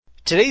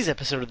Today's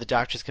episode of The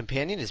Doctor's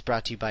Companion is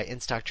brought to you by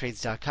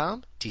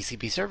InStockTrades.com,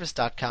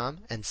 DCBService.com,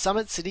 and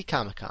Summit City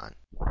Comic Con.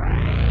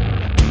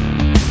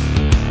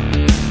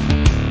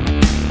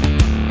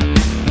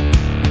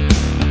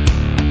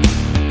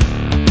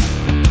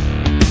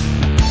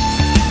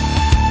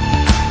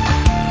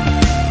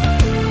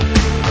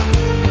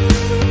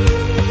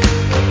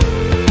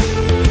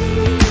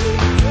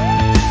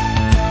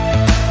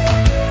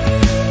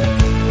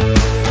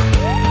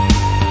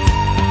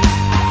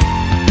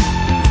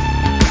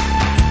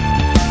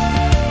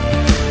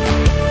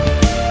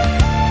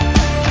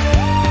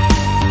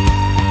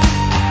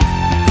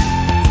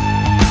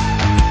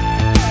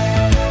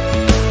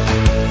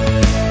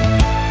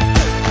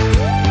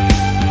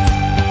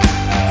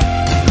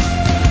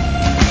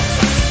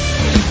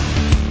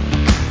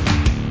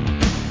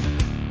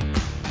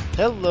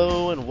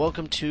 Hello and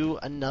welcome to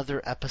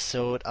another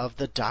episode of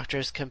The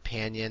Doctor's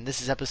Companion.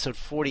 This is episode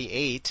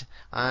 48.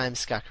 I'm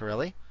Scott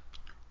Corelli.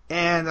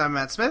 And I'm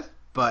Matt Smith,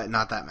 but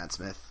not that Matt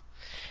Smith.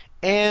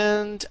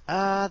 And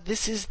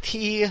this is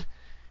the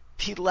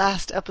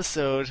last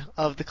episode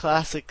of the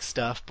classic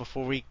stuff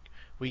before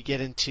we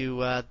get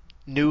into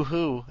New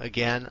Who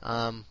again,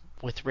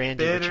 with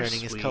Randy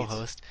returning as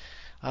co-host.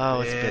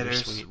 Oh, it's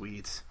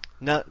bittersweet.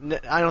 No,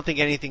 I don't think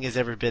anything has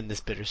ever been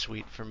this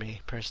bittersweet for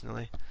me,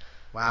 personally.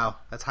 Wow,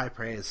 that's high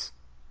praise.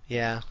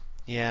 Yeah.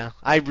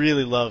 I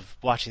really love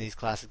watching these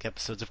classic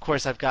episodes. Of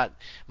course, I've got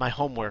my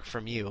homework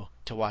from you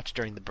to watch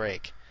during the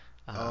break.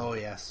 Oh,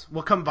 yes.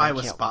 We'll come by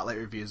with spotlight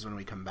reviews when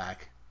we come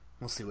back.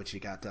 We'll see what you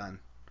got done.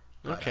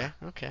 But,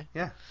 okay.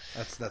 Yeah,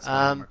 that's my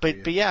homework for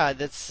you. But yeah,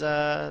 that's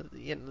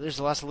there's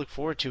a lot to look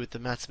forward to with the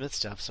Matt Smith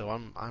stuff. So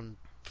I'm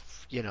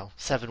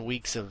 7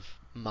 weeks of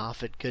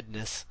Moffat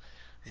goodness.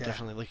 I'm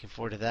definitely looking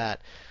forward to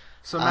that.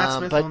 So Matt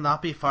Smith will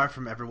not be far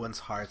from everyone's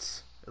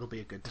hearts. It'll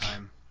be a good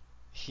time.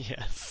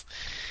 Yes.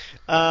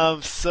 God,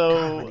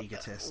 what an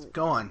egotist.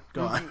 Go on.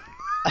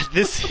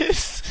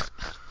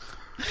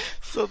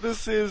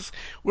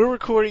 We're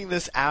recording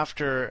this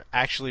after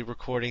actually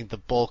recording the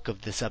bulk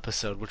of this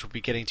episode, which we'll be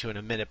getting to in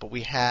a minute. But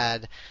we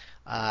had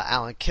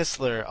Alan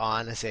Kistler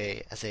on as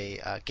a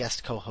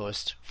guest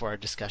co-host for our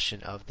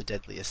discussion of The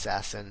Deadly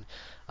Assassin.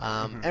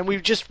 And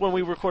when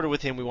we recorded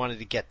with him, we wanted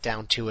to get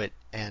down to it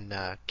and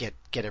get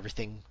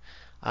everything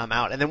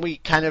out. And then we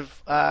kind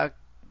of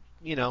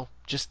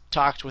just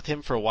talked with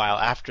him for a while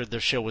after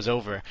the show was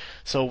over.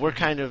 So we're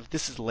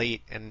this is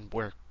late, and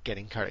we're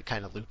getting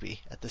kind of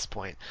loopy at this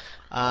point.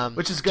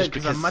 Which is good,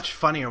 because I'm much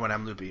funnier when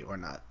I'm loopy or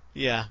not.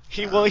 Yeah.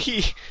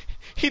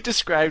 He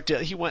described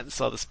it. He went and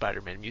saw the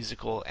Spider-Man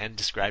musical and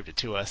described it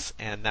to us,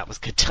 and that was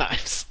good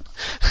times.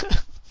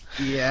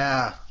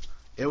 Yeah.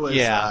 It was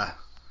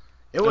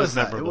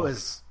memorable. It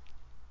was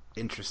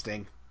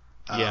interesting.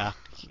 Yeah.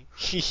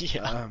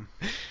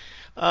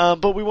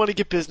 But we want to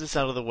get business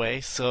out of the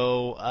way,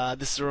 so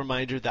this is a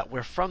reminder that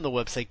we're from the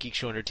website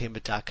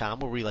GeekShowEntertainment.com,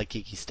 where we like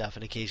geeky stuff,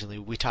 and occasionally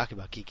we talk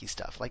about geeky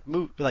stuff, like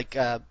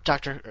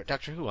Doctor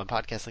Who on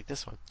podcasts like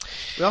this one.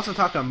 We also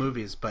talk on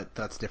movies, but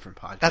that's a different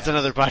podcast. That's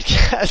another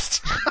podcast.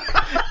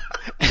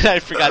 And I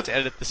forgot to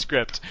edit the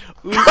script.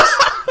 Oops.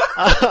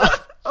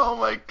 Oh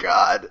my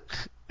god.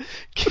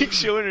 Geek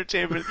Show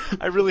Entertainment.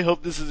 I really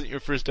hope this isn't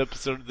your first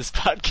episode of this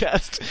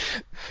podcast.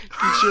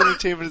 Geek Show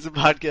Entertainment is a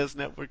podcast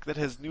network that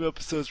has new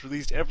episodes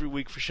released every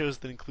week for shows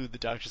that include The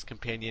Doctor's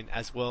Companion,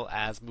 as well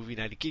as Movie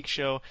Night at Geek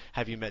Show,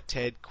 Have You Met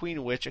Ted,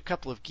 Queen Witch, A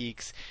Couple of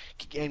Geeks,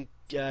 and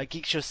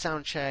Geek Show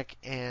Soundcheck,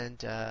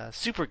 and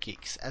Super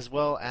Geeks, as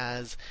well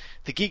as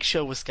The Geek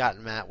Show with Scott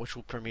and Matt, which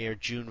will premiere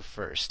June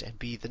 1st and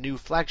be the new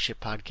flagship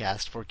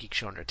podcast for Geek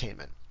Show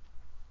Entertainment.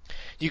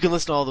 You can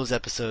listen to all those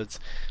episodes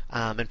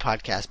and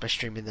podcasts by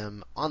streaming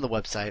them on the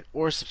website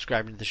or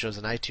subscribing to the shows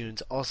on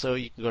iTunes. Also,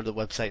 you can go to the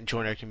website and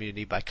join our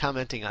community by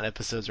commenting on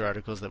episodes or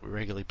articles that we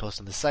regularly post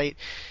on the site.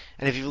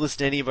 And if you've listened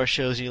to any of our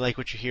shows and you like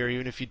what you hear,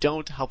 even if you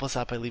don't, help us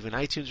out by leaving an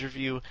iTunes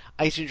review.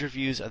 iTunes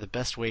reviews are the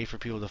best way for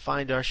people to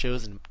find our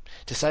shows and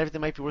decide if they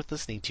might be worth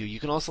listening to. You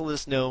can also let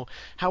us know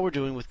how we're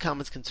doing with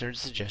comments,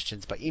 concerns, and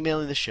suggestions by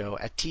emailing the show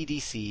at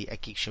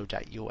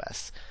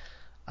tdc@geekshow.us.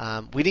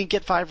 We didn't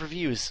get 5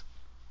 reviews.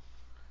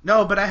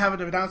 No, but I have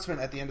an announcement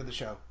at the end of the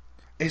show.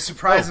 A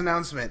surprise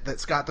announcement that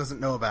Scott doesn't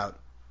know about.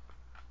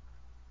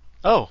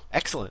 Oh,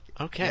 excellent.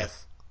 Okay.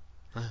 Yes.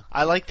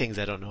 I like things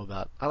I don't know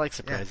about. I like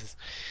surprises.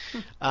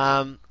 Yeah.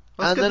 And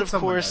then, of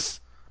course,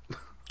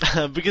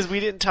 because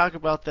we didn't talk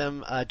about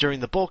them during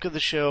the bulk of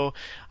the show,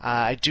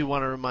 I do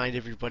want to remind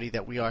everybody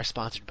that we are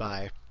sponsored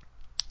by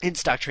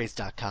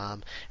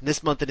InStockTrades.com. And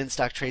this month at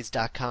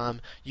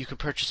InStockTrades.com, you can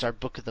purchase our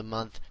book of the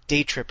month,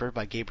 Day Tripper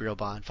by Gabriel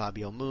Ba and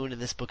Fabio Moon.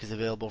 And this book is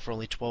available for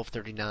only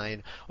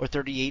 $12.39 or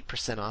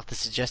 38% off the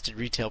suggested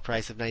retail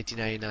price of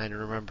 $19.99. And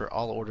remember,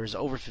 all orders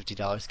over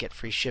 $50 get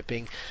free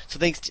shipping. So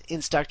thanks to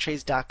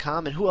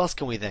InStockTrades.com. And who else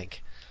can we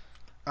thank?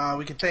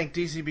 We can thank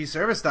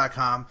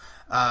DCBService.com.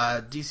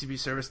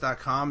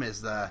 DCBService.com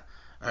is the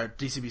or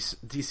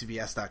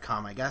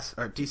DCBS.com, I guess,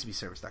 or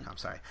DCBService.com,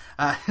 sorry.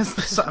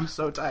 I'm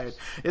so tired.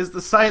 Is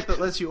the site that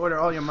lets you order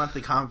all your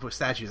monthly comic book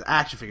statues,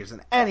 action figures,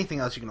 and anything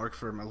else you can order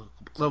from a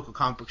local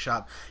comic book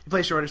shop. You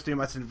place your orders 3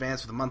 months in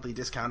advance with a monthly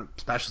discount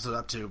specials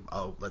up to,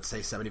 let's say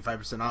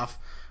 75% off,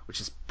 which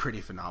is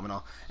pretty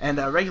phenomenal. And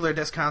regular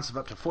discounts of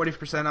up to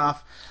 40%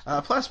 off,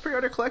 plus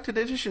pre-order collected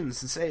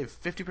editions and save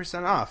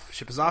 50% off.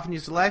 Ship as often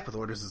as you like, with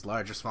orders as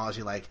large or small as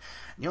you like.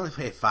 And you only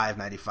pay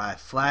 $5.95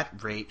 flat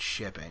rate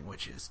shipping,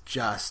 which is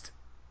just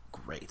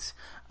great.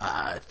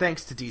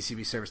 Thanks to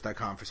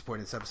DCBService.com for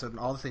supporting this episode and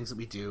all the things that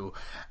we do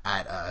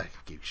at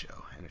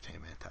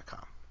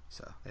GeekShowEntertainment.com.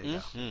 So there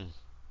you go.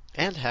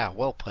 And how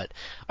well put.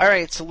 All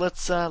right, so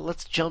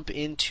let's jump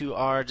into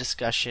our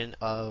discussion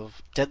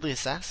of Deadly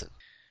Assassin.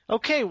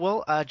 Okay,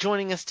 well,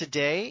 joining us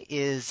today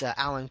is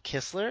Alan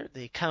Kistler,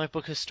 the comic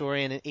book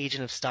historian and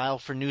agent of style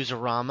for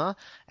Newsarama,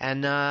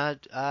 and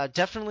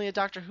definitely a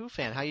Doctor Who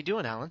fan. How you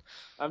doing, Alan?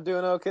 I'm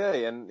doing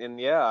okay, and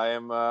yeah,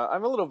 I'm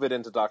a little bit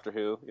into Doctor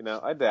Who.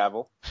 I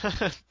dabble.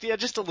 Yeah,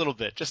 just a little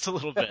bit.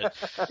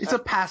 He's a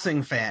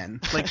passing fan,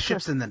 like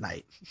Ships in the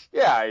Night.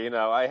 Yeah,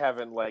 I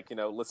haven't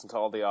listened to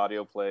all the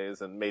audio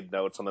plays and made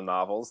notes on the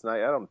novels, and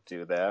I don't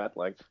do that.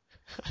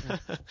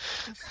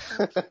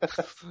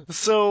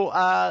 So,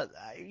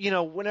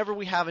 whenever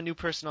we have a new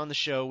person on the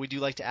show, we do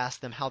like to ask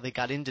them how they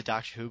got into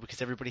Doctor Who,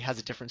 because everybody has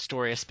a different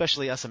story,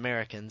 especially us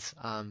Americans.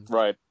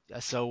 Right.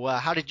 So,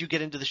 how did you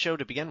get into the show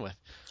to begin with?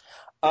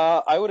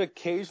 I would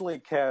occasionally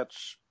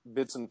catch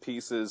bits and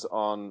pieces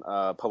on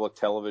public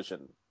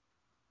television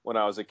when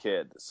I was a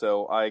kid.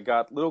 So I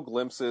got little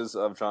glimpses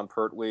of John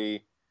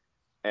Pertwee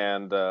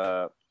and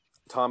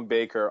Tom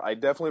Baker. I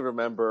definitely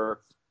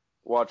remember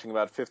watching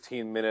about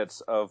 15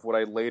 minutes of what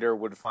I later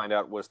would find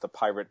out was The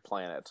Pirate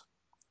Planet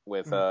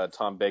with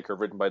Tom Baker,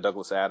 written by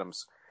Douglas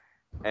Adams.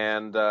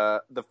 And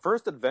the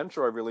first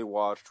adventure I really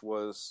watched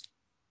was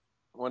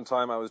one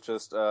time I was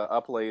just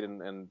up late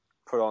and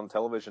put on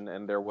television,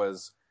 and there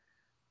was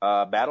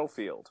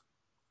Battlefield.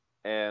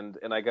 And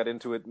I got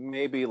into it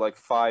maybe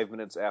 5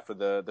 minutes after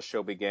the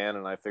show began,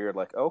 and I figured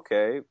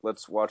okay,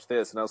 let's watch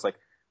this. And I was like,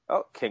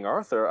 oh, King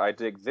Arthur, I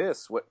dig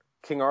this. What,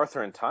 King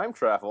Arthur and time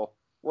travel?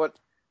 What?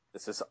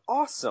 This is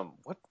awesome.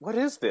 What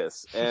is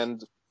this?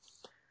 And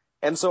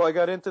so I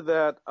got into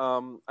that.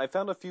 I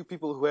found a few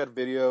people who had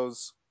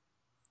videos,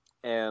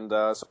 and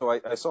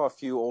so I saw a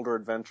few older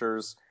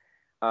adventures.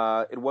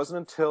 It wasn't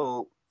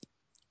until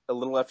a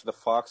little after the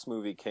Fox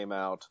movie came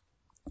out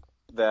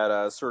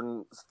that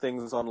certain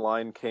things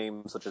online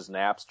came, such as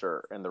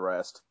Napster and the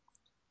rest,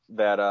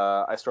 that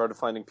I started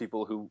finding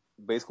people who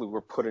basically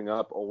were putting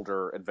up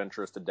older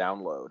adventures to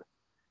download.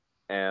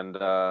 And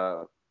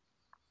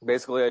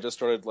basically I just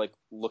started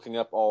looking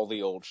up all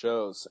the old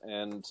shows,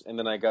 and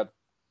then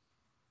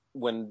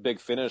when Big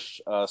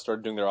Finish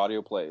started doing their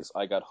audio plays,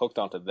 I got hooked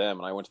onto them,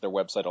 and I went to their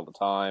website all the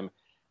time.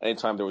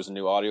 Anytime there was a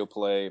new audio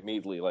play,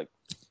 immediately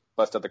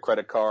bust out the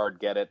credit card,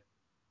 get it.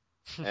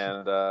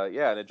 And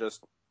and it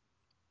just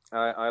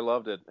I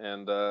loved it,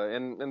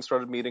 and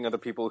started meeting other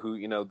people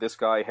who, this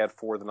guy had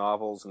 4 of the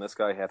novels, and this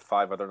guy had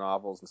 5 other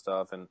novels and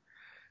stuff,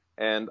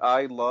 and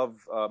I love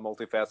a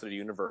multifaceted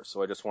universe,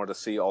 so I just wanted to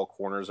see all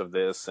corners of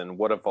this, and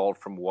what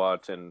evolved from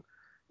what, and,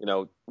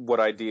 what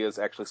ideas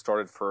actually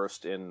started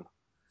first in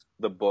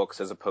the books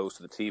as opposed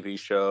to the TV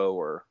show,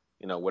 or,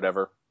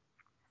 whatever.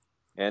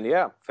 And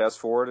yeah, fast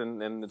forward,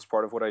 and it's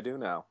part of what I do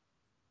now.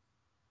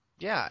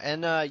 Yeah,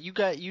 and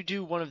you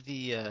do one of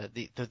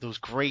those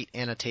great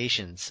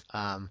annotations,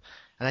 and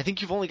I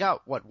think you've only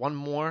got one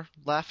more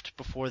left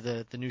before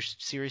the new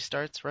series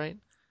starts, right?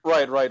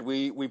 Right.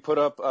 We put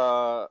up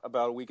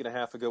about a week and a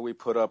half ago. We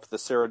put up the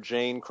Sarah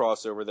Jane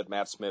crossover that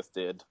Matt Smith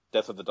did,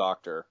 Death of the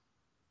Doctor,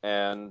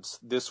 and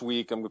this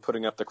week I'm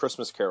putting up the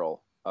Christmas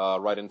Carol,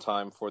 right in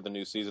time for the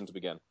new season to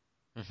begin.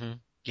 Mm-hmm.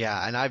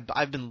 Yeah, and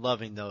I've been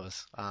loving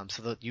those.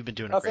 So you've been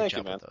doing a great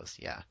job with those.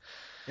 Yeah.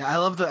 Yeah, I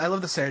love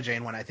the Sarah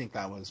Jane one. I think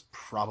that was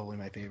probably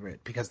my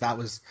favorite, because that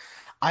was,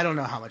 I don't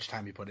know how much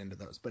time you put into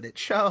those, but it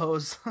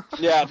shows.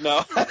 Yeah,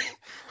 no.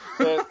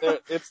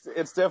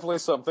 It's definitely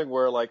something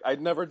where I'd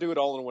never do it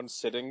all in one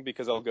sitting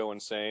because I'll go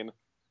insane.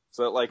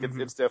 So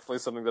it's definitely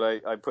something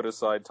that I put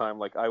aside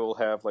time. I will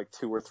have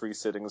 2 or 3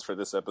 sittings for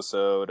this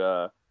episode.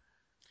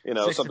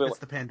 6 something. It's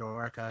the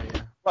Pandorica,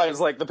 yeah. Right, it's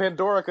the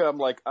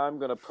Pandorica. I'm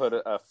gonna put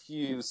a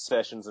few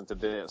sessions into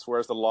this,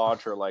 whereas the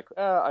Lodge are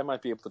I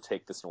might be able to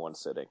take this in one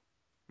sitting.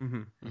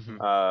 Mm-hmm.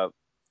 Mm-hmm.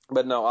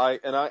 But no, I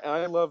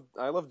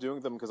love doing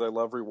them because I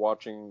love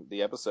rewatching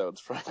the episodes,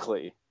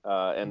 frankly,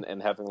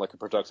 and having a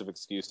productive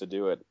excuse to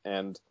do it.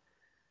 And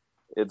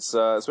it's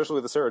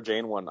especially the Sarah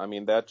Jane one. I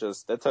mean, that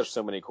touched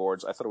so many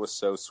chords. I thought it was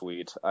so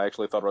sweet. I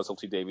actually thought Russell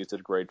T Davies did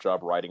a great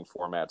job writing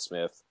for Matt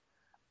Smith.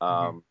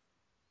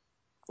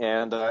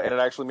 And it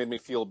actually made me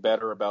feel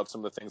better about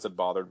some of the things that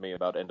bothered me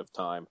about End of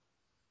Time,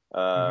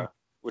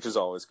 which is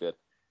always good.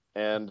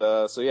 And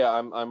so yeah,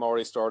 I'm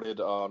already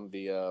started on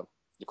the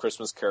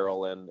Christmas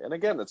Carol, and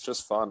again, it's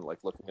just fun,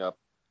 looking up,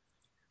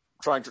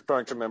 trying to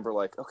remember,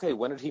 okay,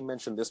 when did he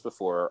mention this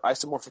before?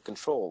 Isomorphic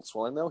controls.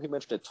 Well, I know he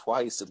mentioned it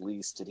twice at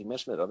least. Did he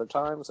mention it other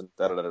times? And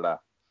da da da da.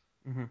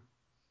 Mm-hmm.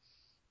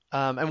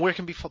 And where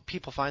can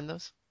people find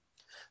those?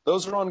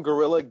 Those are on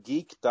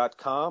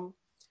GorillaGeek.com.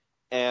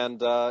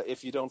 And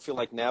if you don't feel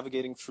like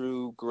navigating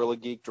through Gorilla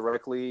Geek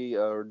directly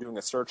or doing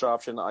a search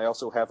option, I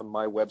also have on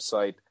my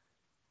website,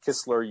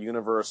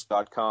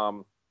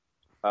 KistlerUniverse.com,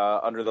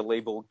 under the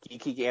label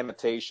Geeky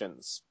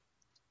Annotations,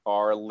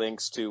 are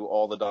links to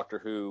all the Doctor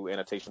Who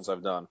annotations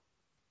I've done.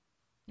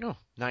 Oh,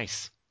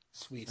 nice.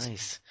 Sweet.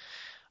 Nice.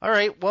 All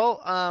right.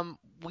 Well,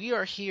 we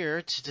are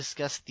here to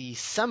discuss the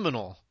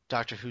seminal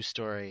Doctor Who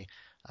story,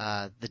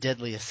 The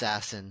Deadly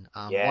Assassin.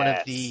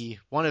 Yes.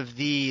 One of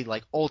the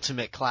like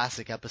ultimate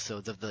classic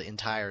episodes of the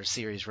entire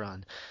series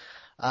run.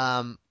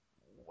 And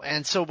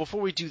so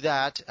before we do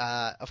that,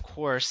 of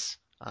course,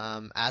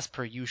 as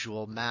per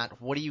usual,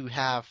 Matt, what do you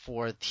have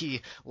for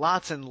the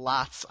lots and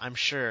lots, I'm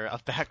sure,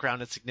 of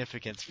background and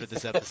significance for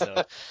this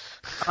episode?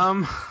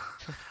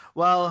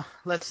 Well,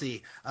 let's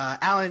see.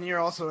 Alan, you're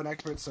also an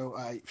expert, so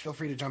feel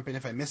free to jump in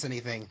if I miss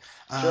anything.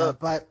 Sure.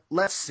 But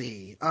let's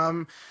see.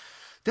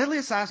 Deadly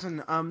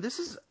Assassin.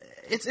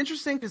 It's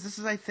interesting because this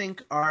is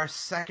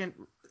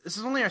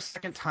only our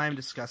second time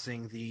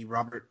discussing the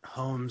Robert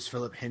Holmes,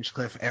 Philip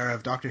Hinchcliffe era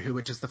of Doctor Who,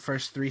 which is the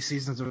first 3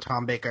 seasons of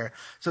Tom Baker.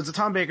 So it's a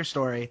Tom Baker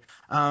story.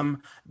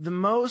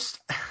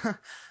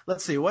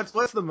 Let's see, what's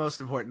the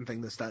most important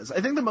thing this does? I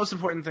think the most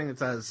important thing it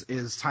does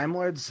is Time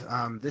Lords.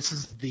 This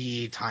is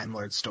the Time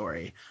Lord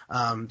story.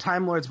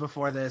 Time Lords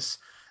before this,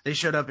 they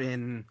showed up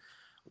in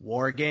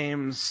War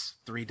Games,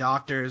 Three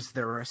Doctors.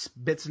 There were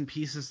bits and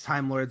pieces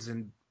Time Lords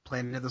in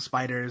Planet of the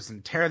Spiders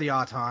and Terror of the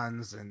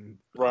Autons and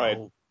Right.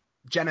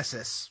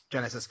 Genesis.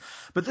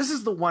 But this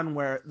is the one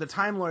where the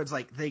Time Lords,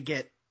 like, they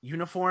get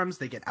uniforms,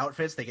 they get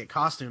outfits, they get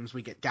costumes.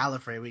 We get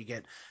Gallifrey, we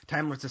get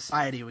Time Lord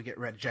Society, we get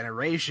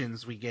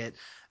Regenerations, we get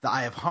the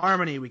Eye of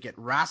Harmony, we get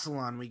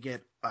Rassilon, we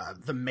get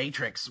the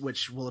Matrix,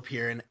 which will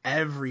appear in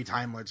every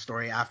Time Lord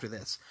story after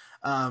this.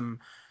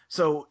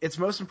 So it's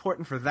most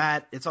important for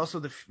that. It's also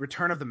the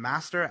return of the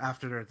Master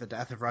after the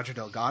death of Roger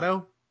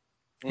Delgado.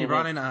 He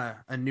brought in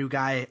a new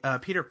guy,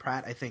 Peter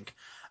Pratt, I think,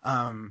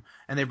 and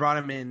they brought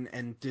him in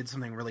and did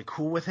something really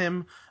cool with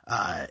him.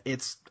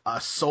 It's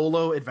a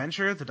solo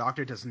adventure. The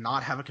Doctor does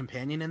not have a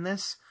companion in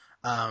this.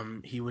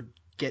 He would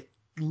get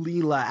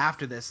Leela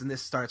after this, and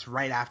this starts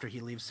right after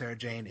he leaves Sarah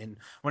Jane in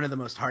one of the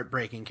most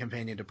heartbreaking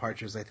companion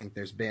departures I think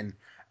there's been.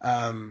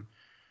 That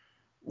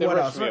What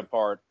rips else? me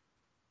apart.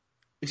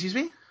 Excuse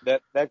me?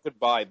 That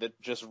goodbye,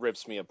 that just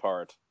rips me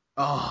apart.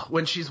 Oh,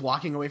 when she's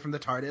walking away from the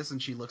TARDIS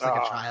and she looks like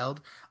a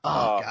child.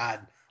 Oh, God.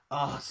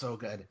 Oh, so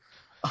good.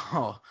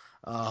 Oh.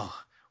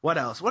 What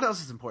else? What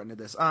else is important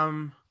to this?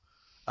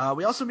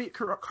 We also meet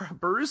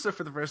Barusa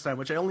for the first time,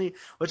 which I only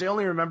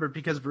remembered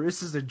because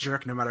Barusa's a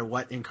jerk no matter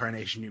what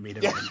incarnation you meet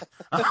him in.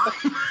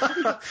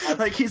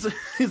 Like he's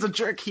a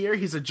jerk here,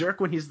 he's a jerk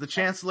when he's the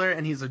Chancellor,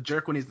 and he's a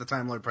jerk when he's the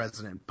Time Lord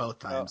President, both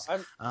times.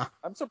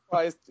 I'm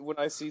surprised when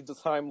I see the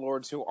Time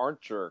Lords who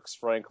aren't jerks,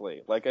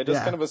 frankly. Like, I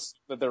just kind of assume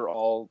that they're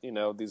all,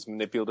 these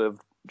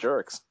manipulative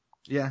jerks.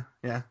 Yeah.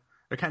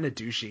 They're kind of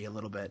douchey a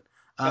little bit.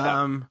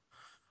 Yeah.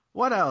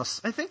 What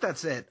else? I think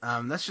that's it.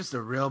 That's just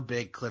a real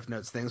big Cliff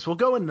Notes things. We'll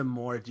go into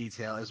more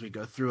detail as we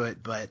go through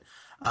it, but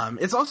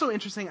it's also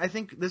interesting. I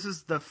think this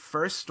is the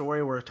first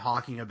story we're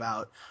talking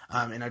about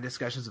in our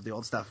discussions of the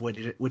old stuff,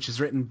 which is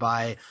written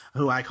by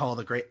who I call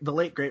the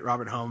late great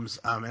Robert Holmes,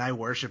 and I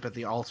worship at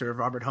the altar of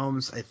Robert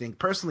Holmes. I think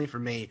personally for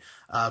me,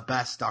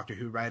 best Doctor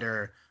Who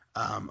writer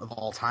of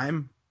all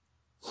time.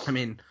 I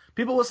mean,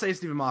 people will say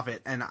Stephen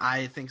Moffat, and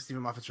I think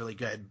Stephen Moffat's really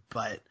good,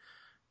 but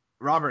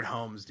Robert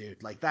Holmes,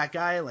 dude, like that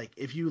guy, like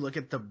if you look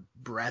at the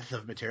breadth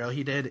of material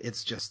he did,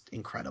 it's just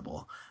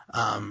incredible. No,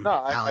 Alan,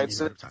 I'd you know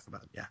say, what I'm talking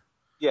about, yeah.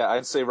 yeah,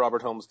 I'd say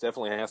Robert Holmes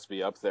definitely has to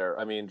be up there.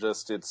 I mean,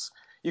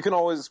 you can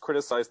always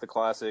criticize the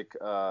classic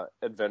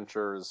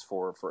adventures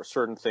for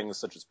certain things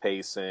such as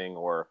pacing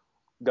or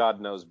God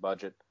knows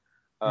budget.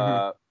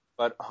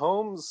 But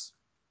Holmes,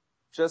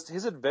 just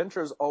his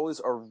adventures always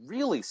are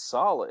really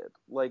solid.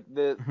 Like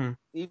even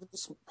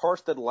the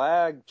parts that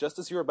lag, just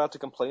as you're about to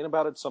complain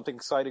about it, something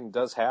exciting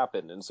does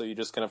happen, and so you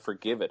just kind of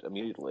forgive it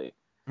immediately.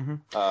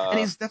 And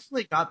he's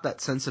definitely got that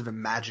sense of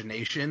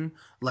imagination,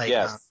 like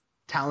Yes.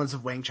 Talons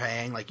of Wang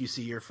Chiang, like you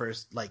see your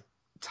first like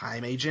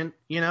time agent,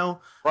 you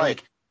know, Right.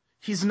 like.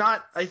 He's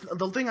not.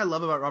 The thing I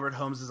love about Robert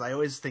Holmes is I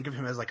always think of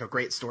him as like a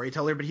great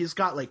storyteller, but he's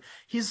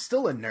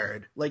still a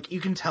nerd. Like you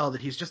can tell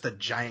that he's just a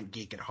giant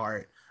geek at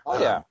heart. Oh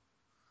yeah.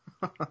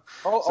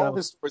 All of So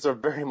his stories are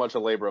very much a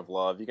labor of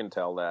love. You can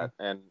tell that,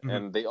 Mhm.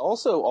 and they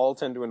also all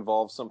tend to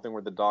involve something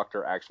where the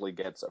Doctor actually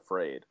gets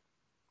afraid,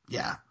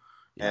 yeah.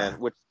 and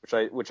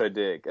which I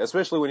dig,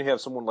 especially when you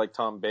have someone like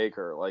Tom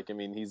Baker. Like, I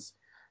mean, he's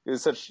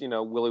such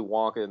Willy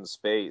Wonka in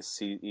space.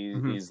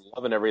 He's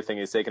loving everything.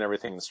 He's taking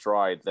everything in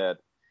stride. That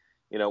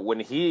when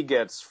he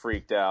gets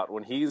freaked out,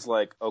 when he's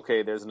like,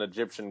 okay, there's an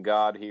Egyptian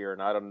god here,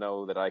 and I don't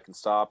know that I can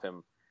stop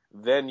him,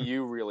 then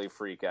you really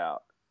freak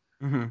out.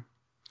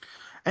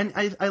 And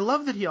I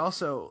love that he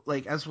also,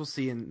 like, as we'll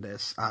see in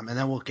this, and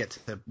then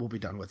we'll be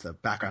done with the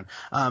background.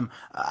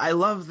 I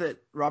love that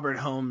Robert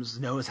Holmes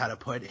knows how to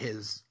put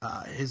his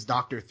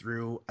doctor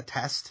through a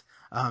test.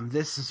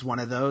 This is one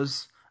of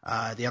those.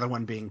 The other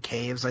one being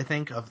Caves, I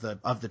think, of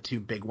the two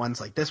big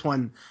ones. Like this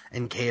one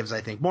and Caves,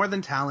 I think, more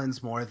than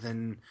Talons, more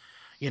than,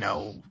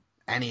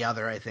 any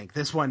other, I think.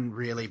 This one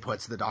really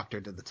puts the doctor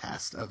to the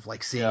test of,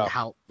 like, seeing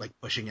how, like,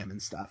 pushing him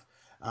and stuff.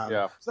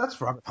 So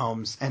that's Robert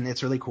Holmes, and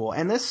it's really cool.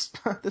 And this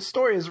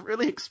story is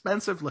really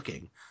expensive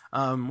looking,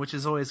 which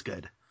is always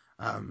good.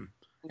 The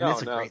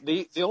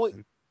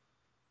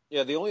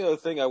only other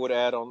thing I would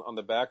add on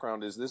the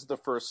background is this is the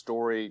first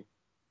story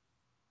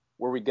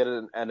where we get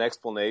an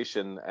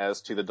explanation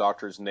as to the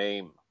Doctor's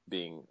name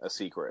being a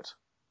secret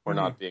or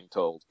not being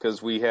told,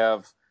 because we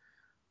have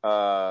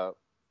the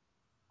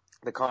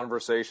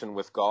conversation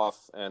with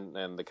Goth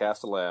and the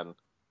Castellan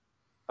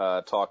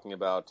talking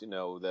about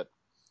that.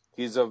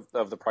 He's of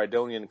the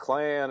Prydonian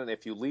clan, and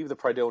if you leave the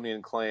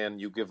Prydonian clan,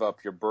 you give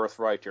up your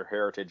birthright, your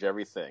heritage,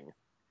 everything.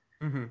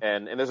 Mm-hmm.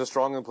 And there's a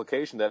strong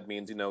implication that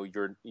means,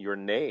 your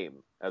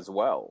name as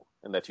well,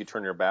 and that you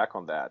turn your back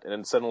on that. And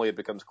then suddenly it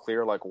becomes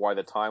clear, like, why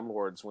the Time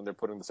Lords, when they're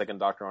putting the second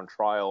Doctor on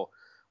trial,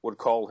 would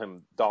call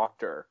him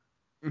Doctor,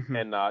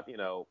 and not,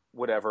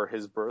 whatever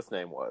his birth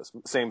name was.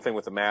 Same thing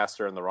with the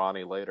Master and the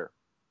Rani later.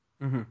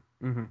 Mm-hmm.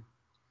 Mm-hmm.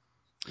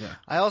 Yeah.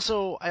 I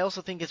also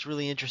think it's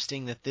really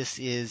interesting that this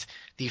is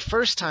the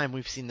first time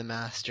we've seen the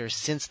Master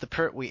since the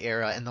Pertwee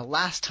era, and the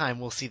last time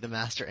we'll see the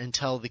Master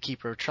until the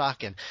Keeper of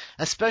Traken,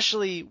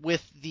 especially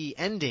with the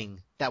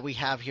ending that we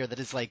have here that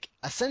is like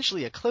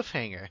essentially a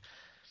cliffhanger.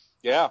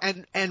 Yeah.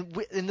 And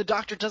the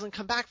Doctor doesn't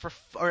come back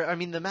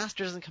the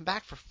Master doesn't come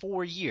back for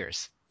 4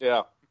 years.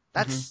 Yeah.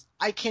 That's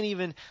I can't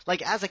even,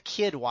 like, as a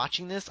kid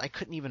watching this, I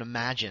couldn't even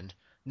imagine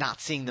not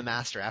seeing the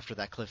Master after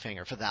that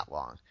cliffhanger for that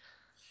long.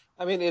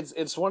 I mean,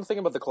 it's one thing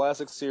about the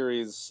classic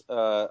series.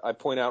 I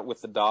point out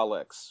with the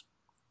Daleks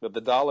that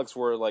the Daleks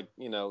were like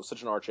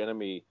such an arch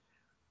enemy,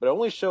 but it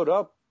only showed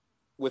up,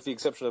 with the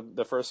exception of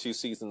the first few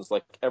seasons,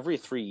 like every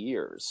 3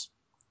 years,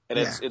 and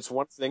it's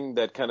one thing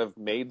that kind of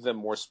made them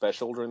more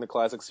special during the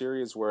classic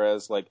series.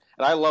 Whereas, and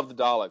I love the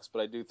Daleks,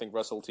 but I do think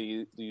Russell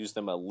T used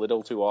them a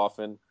little too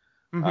often.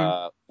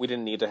 Mm-hmm. We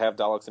didn't need to have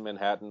Daleks in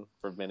Manhattan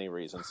for many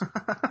reasons.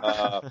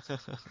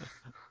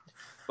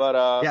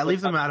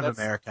 Leave them out of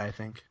America, I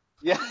think.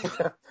 Yeah,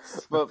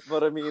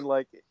 but I mean,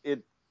 like,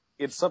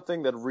 it's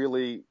something that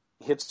really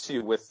hits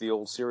you with the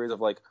old series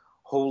of, like,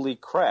 holy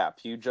crap,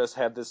 you just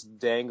had this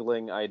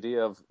dangling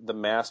idea of the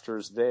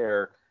Master's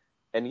there,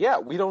 and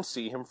we don't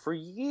see him for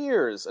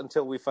years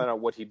until we find out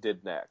what he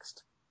did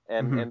next,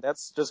 and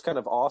that's just kind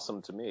of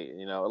awesome to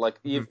me, like,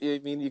 you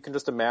can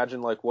just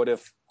imagine, like, what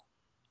if,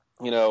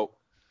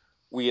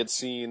 we had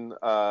seen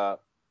the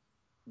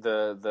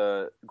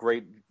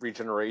Great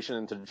Regeneration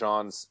into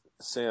John's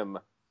Sim.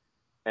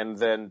 And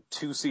then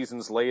 2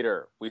 seasons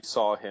later, we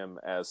saw him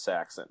as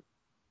Saxon.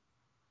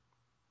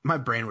 My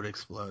brain would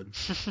explode.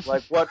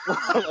 Like what?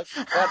 Like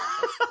that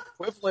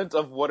equivalent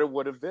of what it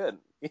would have been.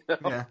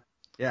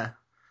 Yeah.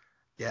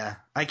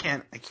 I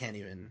can't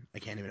even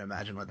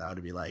imagine what that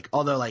would be like.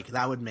 Although, like,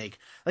 that would make,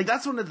 like,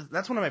 that's one of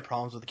my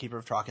problems with the Keeper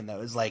of Traken, though,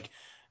 is, like,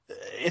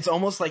 it's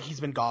almost like he's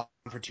been gone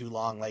for too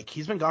long. Like,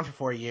 he's been gone for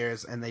 4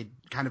 years, and they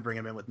kind of bring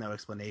him in with no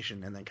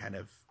explanation, and then kind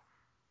of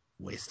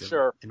waste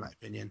him, in my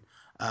opinion.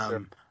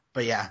 Sure.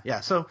 But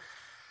yeah. So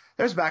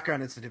there's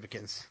background and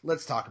significance.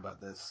 Let's talk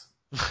about this.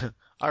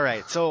 All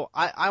right. So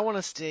I want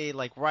to stay,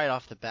 like, right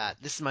off the bat.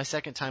 This is my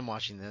second time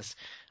watching this,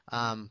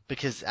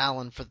 because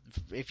Alan,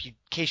 in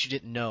case you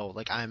didn't know,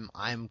 like,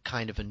 I'm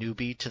kind of a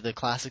newbie to the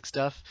classic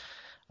stuff.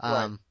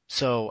 Right.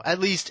 So at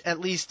least,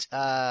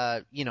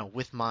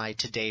 with my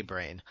today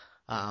brain,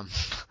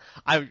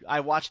 I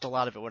watched a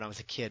lot of it when I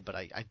was a kid, but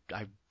I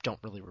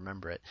don't really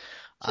remember it.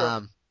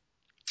 Sure.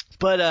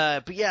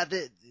 But yeah,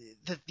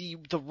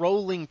 the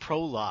rolling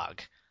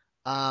prologue,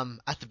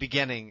 at the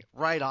beginning,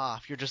 right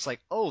off, you're just like,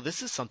 oh,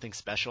 this is something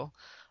special.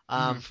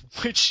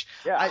 Which,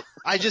 I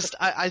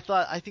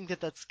think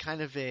that's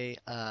kind of a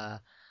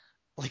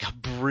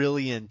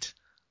brilliant,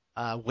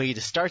 way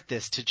to start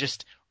this, to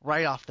just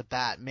right off the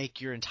bat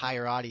make your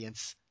entire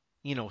audience,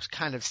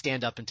 kind of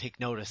stand up and take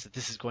notice that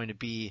this is going to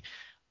be,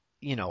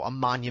 a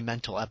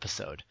monumental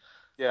episode.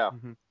 Yeah.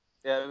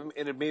 Yeah.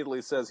 It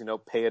immediately says,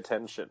 pay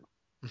attention.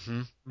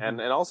 Mm-hmm.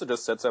 And also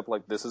just sets up,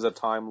 like, this is a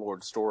Time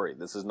Lord story.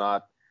 This is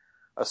not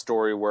a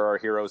story where our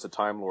hero is a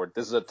Time Lord.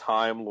 This is a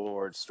Time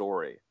Lord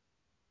story.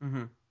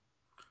 Mm-hmm.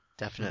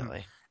 Definitely.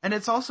 Mm-hmm. And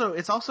it's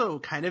also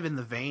kind of in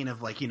the vein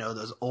of, like,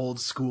 those old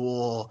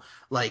school,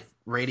 like,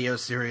 radio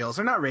serials,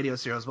 or not radio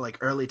serials, but, like,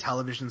 early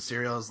television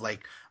serials,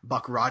 like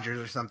Buck Rogers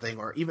or something,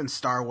 or even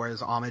Star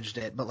Wars homaged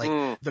it, but,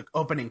 like, the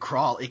opening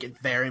crawl, it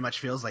very much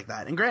feels like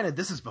that. And granted,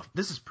 this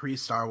is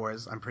pre-Star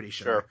Wars, I'm pretty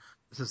sure.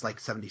 This is like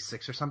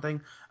 76 or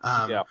something.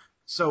 Yeah.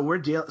 So we're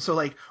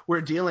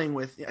dealing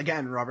with,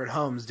 again, Robert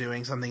Holmes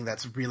doing something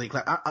that's really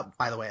clever.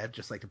 By the way, I'd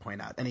just like to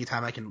point out,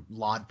 anytime I can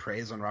laud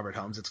praise on Robert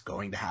Holmes, it's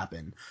going to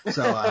happen.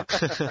 So,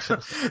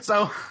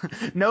 so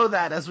know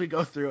that as we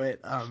go through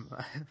it.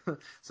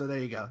 So there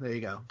you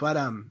go. But,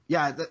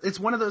 yeah, it's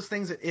one of those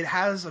things that it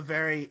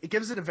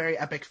gives it a very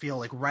epic feel,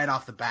 like right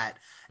off the bat.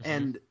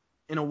 And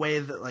in a way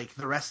that, like,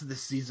 the rest of the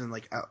season,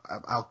 like,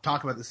 I'll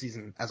talk about the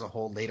season as a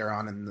whole later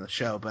on in the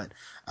show, but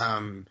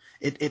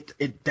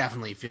it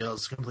definitely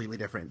feels completely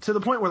different, to the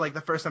point where, like,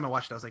 the first time I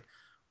watched it, I was like,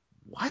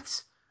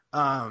 what?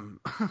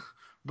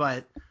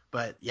 But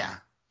yeah,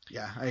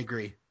 I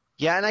agree.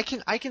 Yeah, and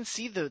I can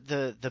see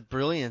the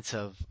brilliance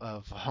of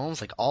Holmes,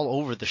 like, all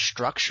over the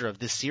structure of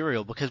this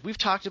serial, because we've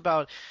talked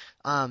about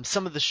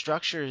some of the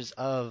structures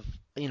of,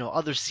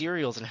 other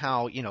serials, and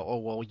how, oh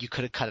well, you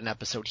could have cut an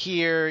episode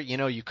here,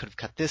 you could have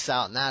cut this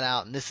out and that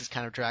out, and this is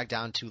kind of dragged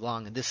down too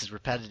long, and this is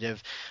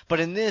repetitive. But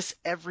in this,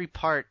 every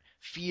part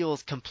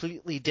feels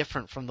completely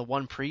different from the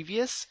one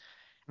previous.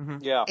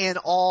 Yeah. And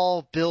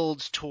all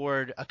builds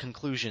toward a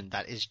conclusion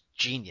that is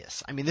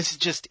genius. I mean,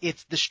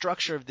 the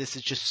structure of this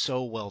is just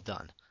so well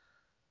done.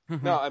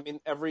 No, I mean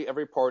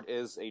every part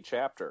is a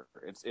chapter.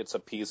 It's a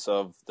piece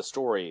of the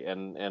story,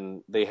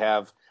 and they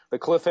have the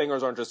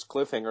cliffhangers aren't just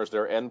cliffhangers;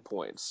 they're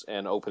endpoints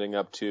and opening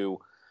up to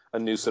a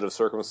new set of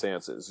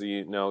circumstances.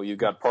 You've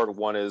got part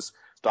one is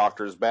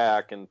Doctor's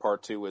back, and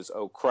part two is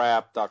oh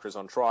crap, Doctor's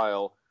on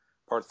trial.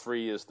 Part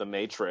three is the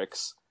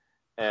Matrix,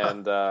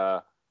 and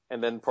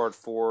then part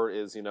four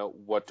is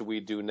what do we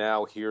do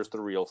now? Here's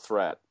the real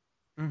threat.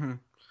 Mm-hmm.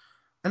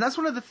 And that's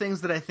one of the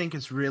things that I think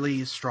is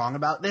really strong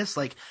about this.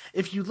 Like,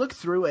 if you look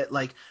through it,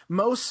 like,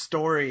 most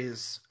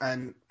stories,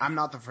 and I'm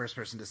not the first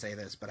person to say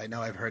this, but I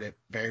know I've heard it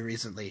very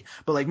recently,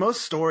 but, like,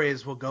 most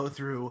stories will go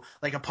through,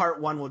 like, a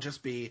part one will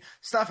just be,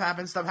 stuff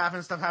happens,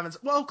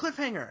 whoa,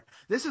 cliffhanger.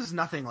 This is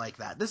nothing like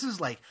that. This is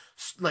like,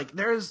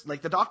 there's,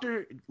 like, the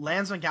Doctor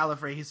lands on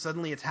Gallifrey, he's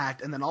suddenly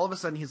attacked, and then all of a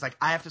sudden he's like,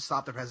 I have to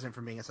stop the President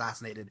from being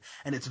assassinated.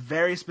 And it's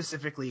very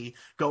specifically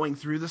going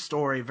through the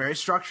story, very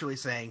structurally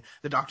saying,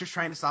 the Doctor's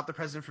trying to stop the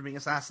President from being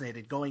assassinated,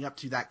 going up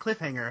to that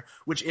cliffhanger,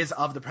 which is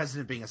of the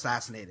president being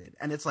assassinated.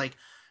 And it's like,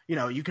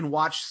 you can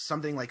watch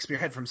something like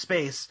Spearhead from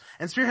Space,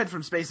 and Spearhead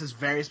from Space is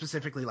very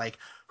specifically like,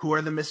 who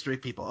are the mystery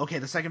people? Okay,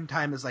 the second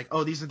time is like,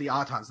 oh, these are the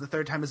Autons. The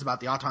third time is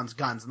about the Autons'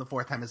 guns, and the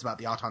fourth time is about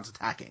the Autons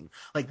attacking.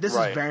 Like, this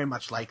is very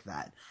much like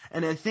that.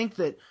 And I think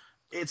that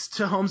it's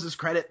to Holmes's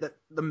credit that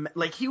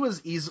he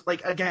was he's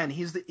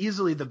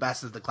easily the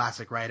best of the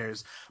classic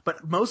writers,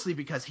 but mostly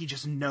because he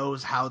just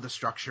knows how the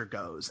structure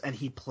goes, and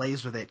he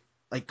plays with it,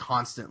 like,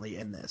 constantly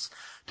in this.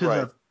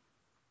 The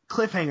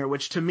cliffhanger,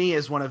 which to me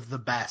is one of the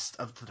best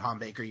of the Tom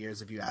Baker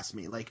years, if you ask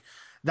me. Like,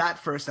 that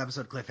first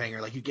episode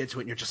cliffhanger, like, you get to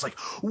it and you're just like,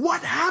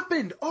 what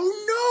happened?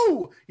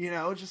 Oh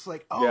no! Just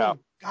like, oh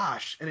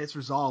gosh. And it's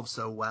resolved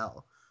so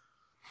well.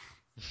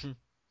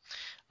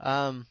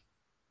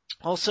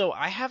 Also,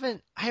 I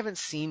haven't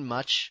seen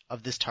much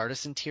of this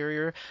TARDIS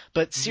interior,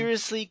 but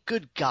seriously,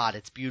 good God,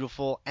 it's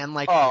beautiful. And,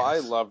 like, I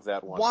love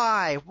that one.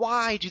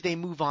 Why do they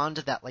move on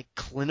to that, like,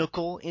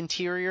 clinical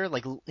interior,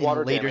 like, in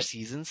later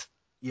seasons?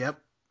 Yep.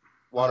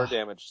 Water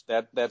damage.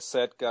 That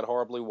set got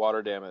horribly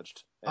water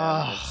damaged.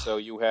 And so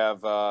you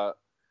have, one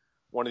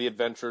of the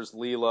adventures,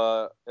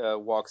 Leela,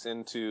 walks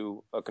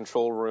into a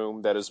control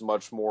room that is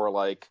much more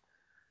like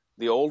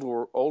the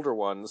older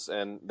ones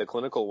and the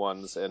clinical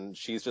ones, and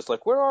she's just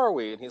like, where are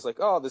we? And he's like,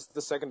 oh, this is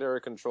the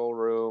secondary control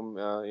room.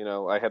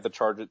 I had the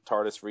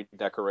TARDIS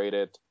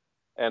redecorated,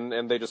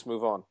 and they just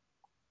move on.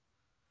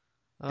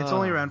 It's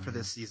only around for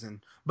this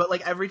season, but,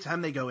 like, every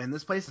time they go in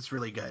this place, it's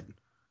really good.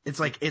 It's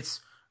like, it's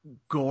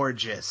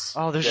gorgeous.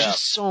 Oh, there's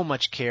just so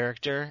much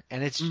character,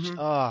 and it's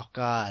oh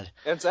god.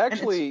 It's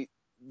actually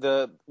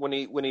when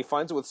he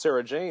finds it with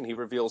Sarah Jane, he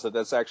reveals that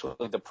that's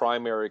actually the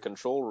primary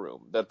control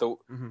room. That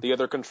the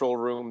other control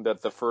room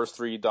that the first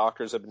three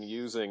doctors have been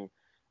using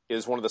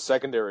is one of the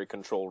secondary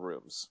control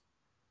rooms.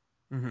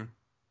 Mm-hmm.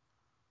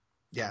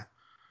 Yeah.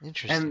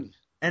 Interesting.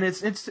 And I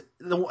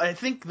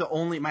think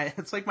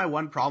it's like my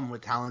one problem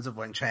with Talons of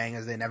Weng Chang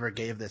is they never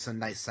gave this a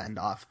nice send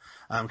off.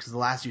 Because the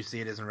last you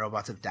see it is in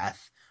Robots of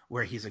Death,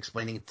 where he's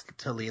explaining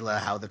to Leela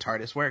how the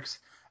TARDIS works.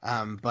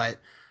 But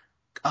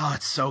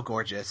it's so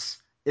gorgeous.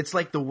 It's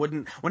like the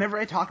wooden. Whenever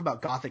I talk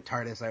about Gothic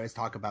TARDIS, I always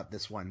talk about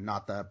this one,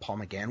 not the Paul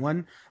McGann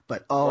one.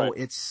 But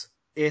it's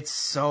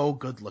so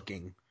good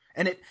looking.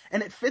 And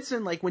it fits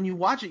in, like, when you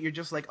watch it, you're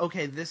just like,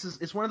 okay,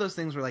 it's one of those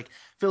things where, like,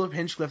 Philip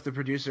Hinchcliffe, the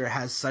producer,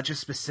 has such a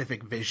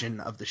specific vision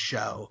of the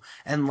show.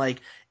 And,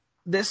 like,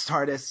 this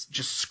TARDIS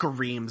just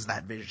screams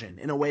that vision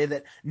in a way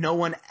that no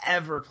one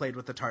ever played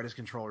with the TARDIS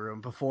control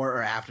room before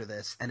or after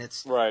this. And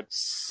it's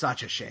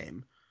such a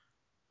shame.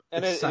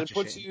 And it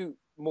puts you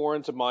more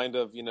into mind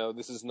of,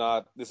 this is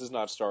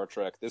not Star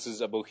Trek. This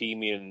is a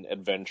bohemian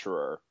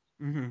adventurer.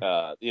 Mm-hmm.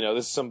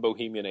 This is some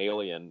bohemian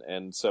alien.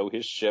 And so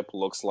his ship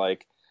looks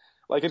like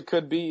it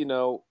could be,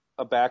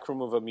 a back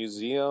room of a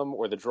museum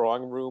or the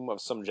drawing room of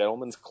some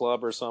gentleman's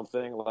club or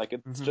something. Like,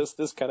 it's just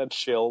this kind of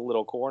chill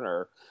little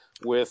corner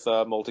with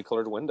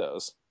multicolored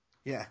windows.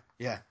 Yeah.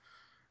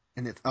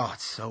 and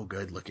it's so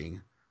good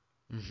looking.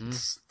 Mm-hmm.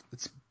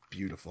 It's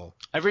beautiful.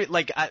 I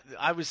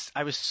was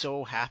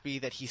so happy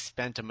that he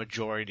spent a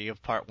majority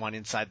of part 1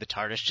 inside the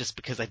TARDIS just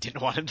because I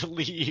didn't want him to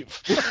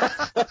leave.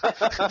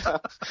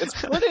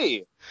 It's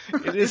pretty.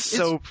 It is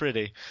so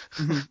pretty.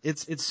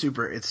 It's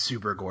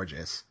super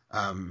gorgeous.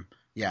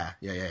 Yeah.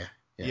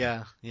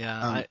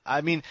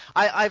 I mean,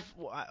 I've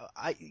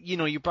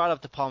you brought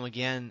up the Paul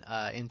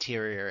McGann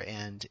interior,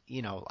 and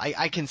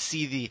I can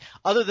see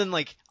other than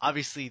like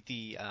obviously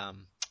the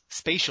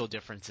spatial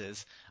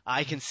differences,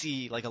 I can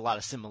see like a lot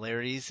of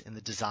similarities in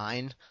the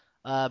design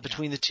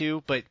between the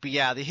two. But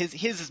yeah,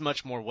 his is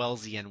much more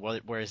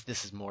Wellesian, whereas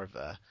this is more of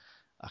a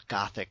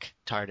gothic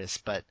TARDIS.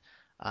 But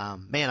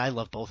man, I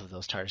love both of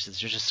those TARDISes.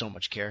 There's just so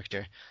much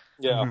character.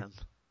 Yeah.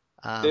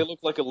 They look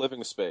like a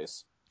living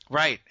space.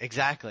 Right,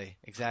 exactly,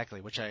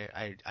 which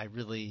I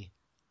really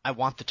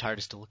want the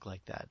TARDIS to look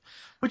like that.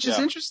 Which is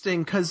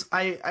interesting, because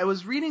I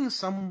was reading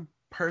some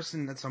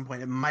person at some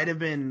point, it might have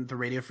been the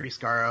Radio Free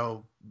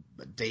Skaro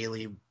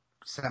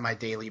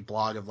semi-daily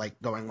blog of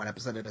like going one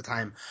episode at a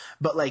time,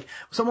 but like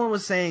someone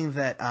was saying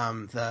that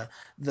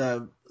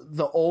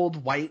the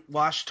old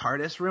whitewashed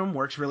TARDIS room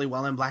works really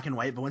well in black and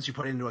white, but once you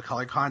put it into a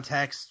color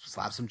context,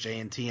 slap some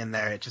J&T in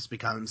there, it just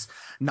becomes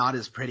not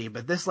as pretty.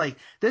 But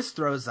this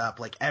throws up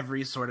like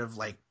every sort of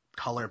like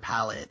color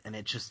palette, and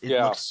it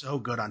looks so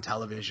good on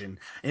television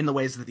in the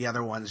ways that the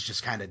other ones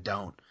just kind of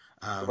don't.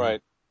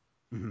 Right.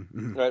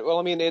 Right. Well,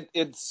 I mean,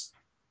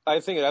 I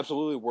think it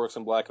absolutely works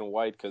in black and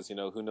white because,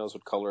 who knows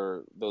what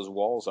color those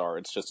walls are.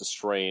 It's just a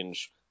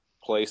strange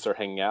place they're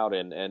hanging out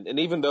in. And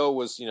even though it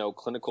was,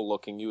 clinical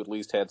looking, you at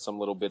least had some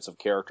little bits of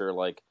character,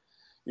 like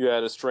you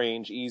had a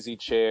strange easy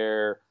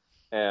chair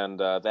and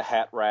the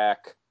hat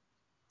rack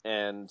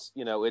and,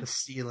 the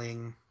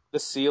ceiling. The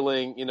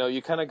ceiling,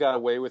 you kind of got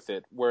away with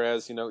it.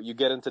 Whereas, you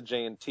get into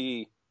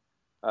J&T,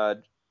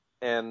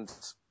 and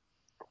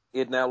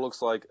it now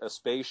looks like a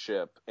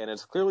spaceship, and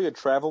it's clearly a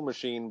travel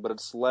machine, but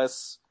it's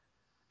less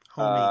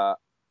homey.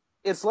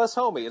 It's less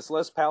homey. It's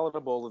less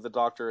palatable that the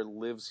Doctor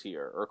lives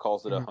here or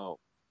calls it a home.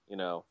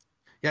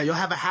 Yeah, you'll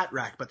have a hat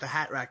rack, but the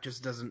hat rack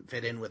just doesn't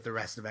fit in with the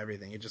rest of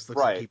everything. It just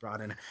looks like he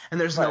brought in, and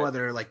there's no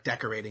other like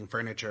decorating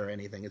furniture or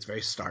anything. It's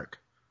very stark.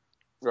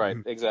 Right.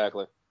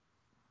 Exactly.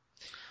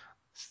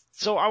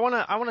 So I want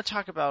to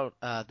talk about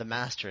the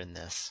Master in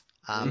this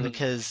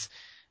because.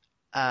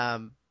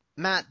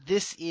 Matt,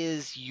 this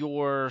is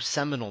your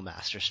seminal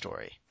Master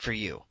story for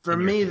you. For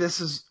me, this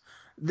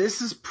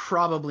is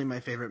probably my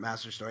favorite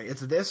Master story.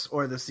 It's this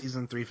or the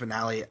season 3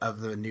 finale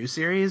of the new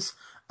series,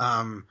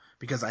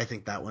 because I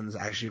think that one's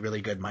actually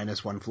really good,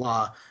 minus one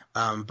flaw.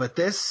 But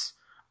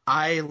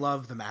I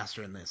love the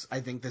Master in this.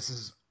 I think this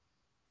is,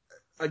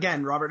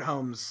 again, Robert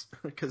Holmes,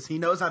 because he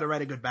knows how to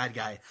write a good bad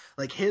guy.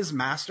 Like, his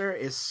Master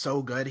is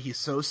so good. He's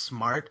so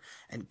smart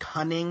and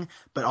cunning,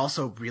 but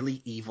also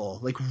really evil.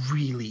 Like,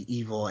 really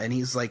evil. And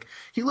he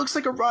looks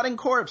like a rotting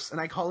corpse.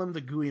 And I call him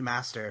the Gooey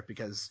Master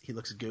because he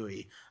looks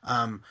gooey.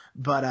 I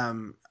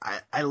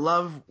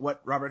love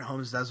what Robert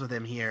Holmes does with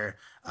him here.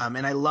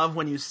 And I love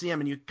when you see him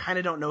and you kind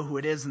of don't know who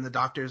it is. And the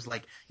Doctor's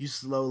like, you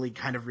slowly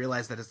kind of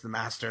realize that it's the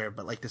Master,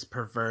 but like this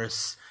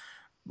perverse,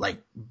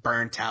 like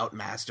burnt out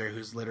Master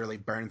who's literally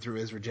burned through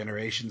his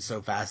regeneration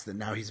so fast that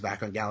now he's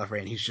back on Gallifrey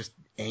and he's just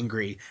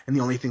angry, and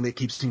the only thing that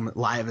keeps him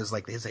alive is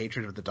like his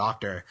hatred of the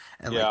Doctor,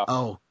 and like,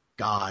 oh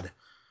God.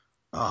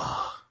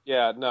 Oh.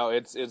 Yeah, no,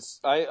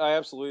 I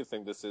absolutely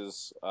think this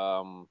is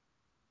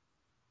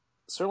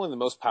certainly the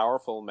most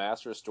powerful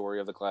Master story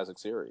of the classic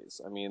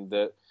series. I mean,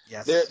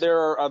 there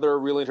are other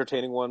really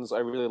entertaining ones. I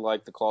really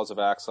like the Claws of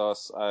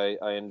Axos.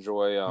 I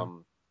enjoy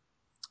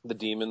the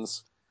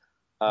Demons.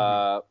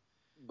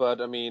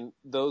 But I mean,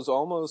 those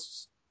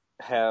almost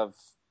have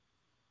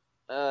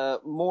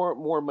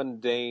more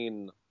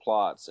mundane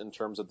plots in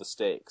terms of the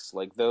stakes.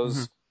 Like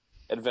those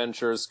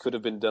adventures could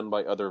have been done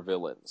by other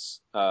villains,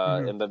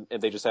 and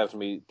they just have to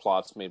be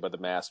plots made by the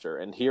Master.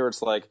 And here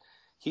it's like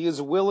he is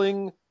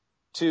willing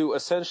to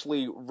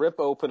essentially rip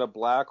open a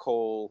black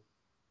hole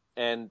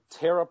and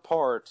tear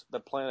apart the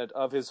planet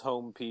of his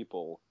home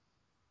people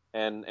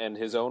and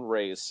his own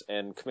race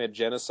and commit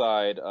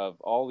genocide of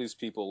all these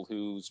people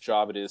whose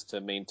job it is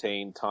to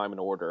maintain time and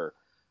order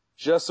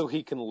just so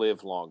he can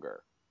live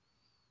longer.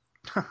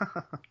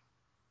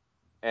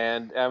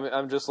 And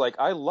I'm just like,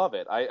 I love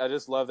it. I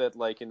just love that,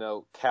 like,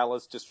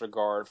 callous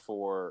disregard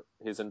for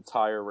his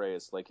entire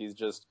race. Like,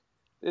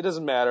 it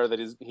doesn't matter that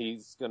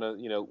he's gonna,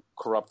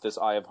 corrupt this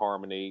Eye of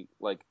Harmony.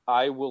 Like,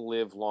 I will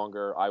live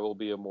longer. I will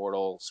be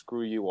immortal.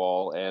 Screw you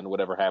all. And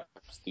whatever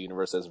happens to the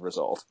universe as a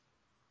result.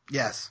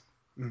 Yes.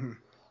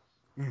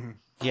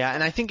 Yeah,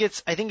 and I think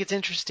it's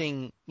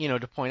interesting,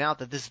 to point out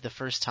that this is the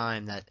first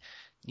time that,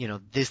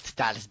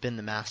 that has been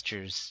the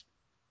Master's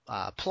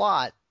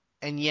plot,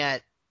 and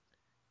yet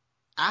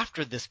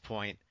after this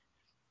point,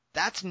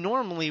 that's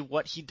normally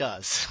what he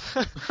does.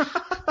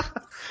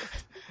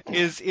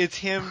 It's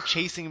him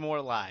chasing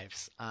more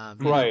lives.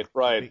 Right.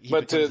 He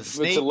becomes a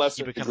snake, to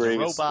lesser he becomes degrees, a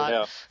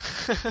robot.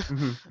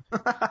 Yeah.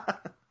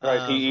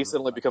 Right, he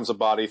suddenly becomes a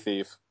body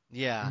thief.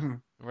 Yeah,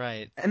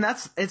 right. And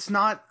it's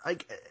not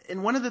like,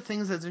 and one of the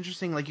things that's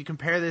interesting, like you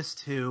compare this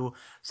to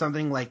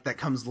something like that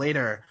comes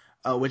later,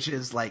 which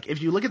is like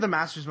if you look at the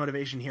Master's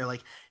motivation here,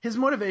 like his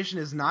motivation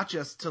is not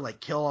just to like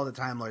kill all the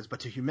Time Lords, but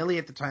to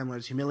humiliate the Time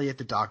Lords, humiliate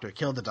the Doctor,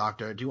 kill the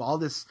Doctor, do all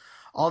this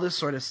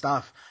sort of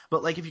stuff.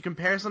 But like if you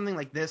compare something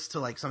like this to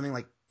like something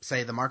like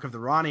say the Mark of the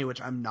Ronnie,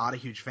 which I'm not a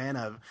huge fan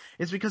of,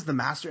 it's because the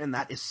Master in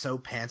that is so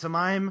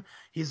pantomime.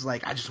 He's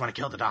like, I just want to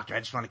kill the Doctor, I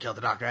just want to kill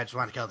the Doctor, I just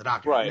want to kill the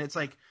Doctor, and Right. it's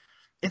like.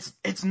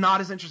 It's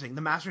not as interesting.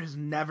 The Master has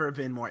never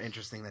been more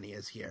interesting than he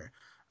is here.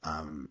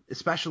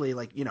 Especially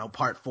like,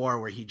 part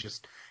 4 where he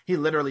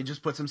literally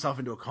just puts himself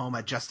into a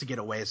coma just to get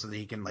away so that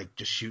he can like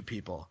just shoot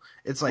people.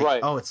 It's like,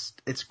 Right. oh,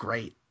 it's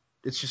great.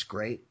 It's just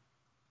great.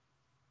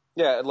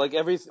 Yeah, like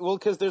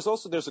because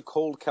there's a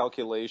cold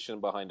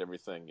calculation behind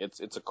everything.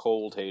 It's a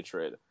cold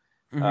hatred.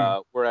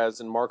 Mm-hmm. Whereas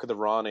in Mark of the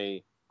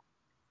Ronnie,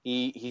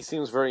 he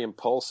seems very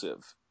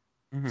impulsive.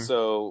 Mm-hmm.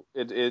 So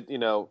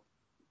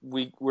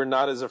we're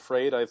not as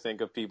afraid, I think,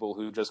 of people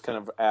who just kind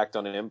of act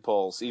on an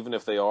impulse, even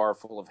if they are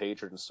full of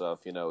hatred and stuff.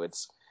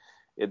 It's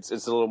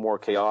a little more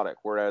chaotic.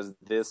 Whereas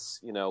this,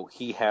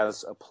 he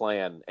has a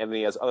plan, and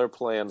he has other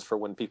plans for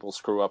when people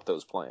screw up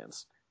those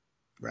plans.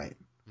 Right.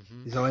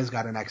 Mm-hmm. He's always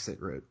got an exit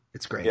route.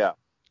 It's great. Yeah.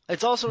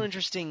 It's also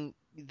interesting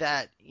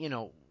that,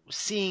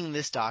 seeing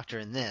this Doctor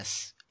in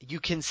this, you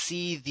can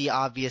see the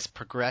obvious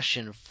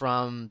progression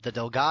from the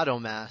Delgado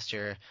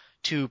Master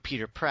to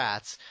Peter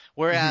Pratt's,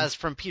 whereas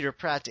from Peter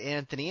Pratt to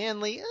Anthony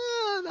Anley,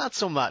 not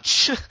so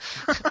much.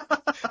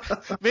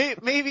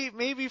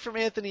 maybe from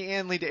Anthony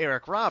Anley to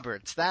Eric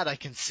Roberts, that I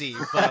can see,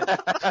 but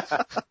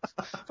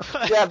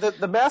Yeah,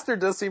 the Master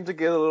does seem to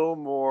get a little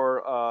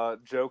more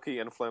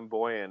jokey and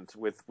flamboyant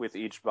with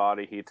each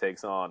body he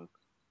takes on.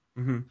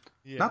 Mm-hmm.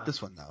 Yeah. Not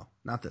this one though.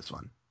 Not this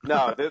one.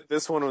 No,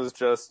 this one was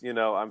just,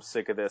 I'm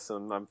sick of this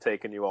and I'm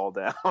taking you all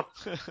down.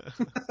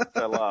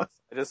 I love.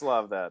 I just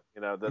love that,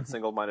 that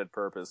single-minded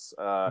purpose.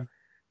 I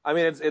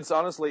mean, it's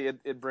honestly,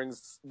 it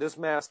brings, this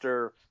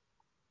Master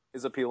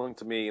is appealing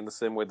to me in the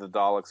same way the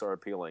Daleks are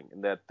appealing,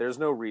 in that there's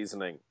no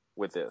reasoning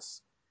with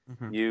this.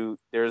 Mm-hmm.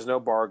 There's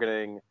no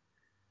bargaining.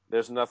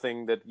 There's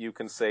nothing that you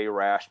can say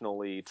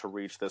rationally to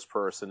reach this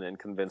person and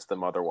convince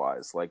them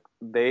otherwise. Like,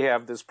 they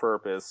have this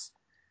purpose,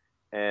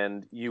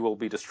 and you will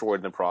be destroyed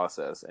in the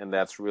process, and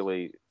that's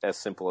really as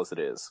simple as it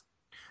is.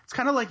 It's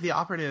kind of like the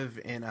operative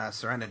in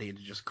Serenity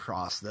to just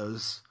cross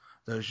those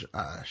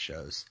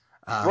shows.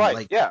 Right?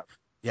 Like, Yeah.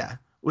 yeah,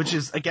 which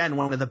is again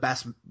one of the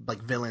best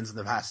like villains in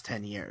the past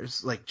 10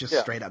 years. Like just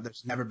Yeah. straight up,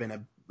 there's never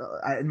been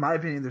in my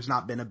opinion, there's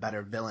not been a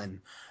better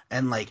villain.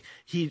 And like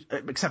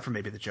except for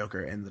maybe the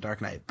Joker in The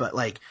Dark Knight, but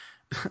like.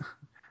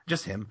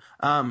 Just him.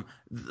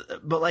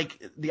 But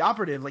like the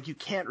operative, like you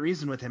can't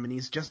reason with him,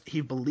 and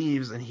he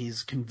believes and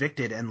he's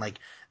convicted, and like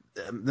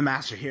the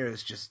Master here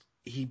is just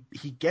he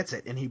gets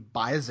it and he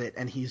buys it,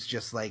 and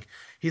he's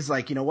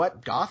like, you know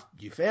what, Goth,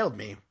 you failed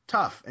me,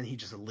 tough, and he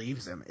just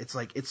leaves him. It's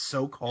like it's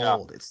so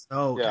cold, Yeah. it's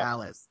so Yeah.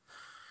 callous.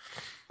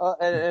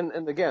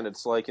 And again,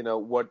 it's like,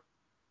 what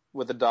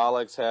the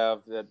Daleks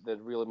have that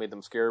really made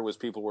them scary was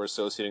people were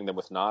associating them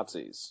with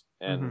Nazis,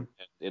 and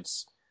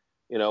it's.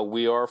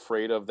 We are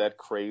afraid of that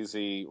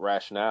crazy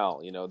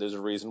rationale. There's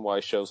a reason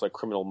why shows like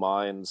Criminal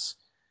Minds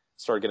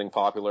start getting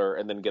popular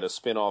and then get a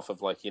spin-off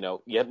of like,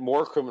 yet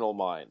more Criminal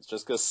Minds,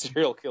 just because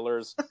serial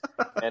killers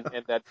and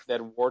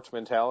that warped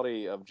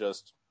mentality of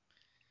just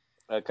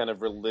a kind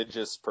of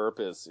religious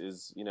purpose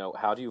is,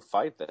 how do you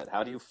fight that?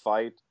 How do you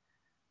fight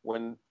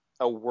when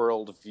a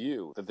world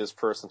view that this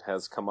person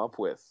has come up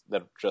with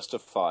that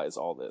justifies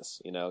all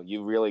this?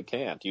 You really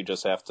can't. You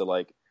just have to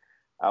like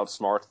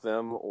outsmart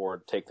them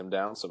or take them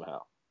down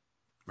somehow.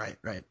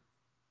 Right.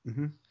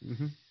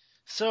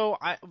 So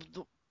I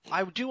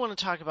do want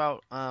to talk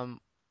about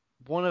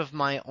one of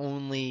my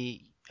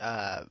only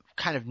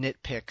kind of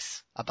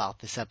nitpicks about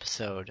this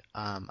episode,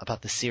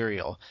 about the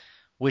serial,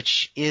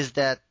 which is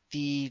that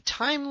the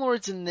Time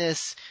Lords in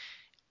this,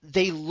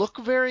 they look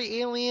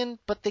very alien,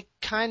 but they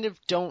kind of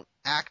don't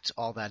act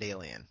all that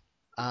alien.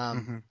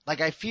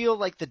 Like I feel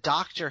like the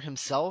Doctor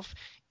himself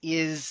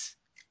is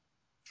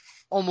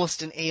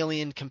almost an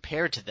alien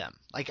compared to them.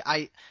 Like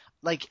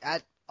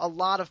at a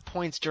lot of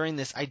points during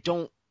this,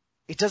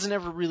 it doesn't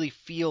ever really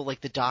feel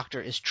like the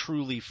Doctor is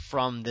truly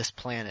from this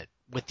planet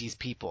with these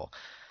people.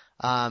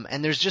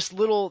 And there's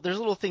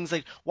little things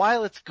like,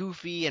 while it's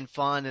goofy and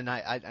fun, and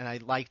I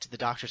liked the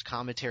Doctor's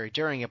commentary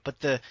during it, but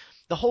the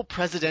whole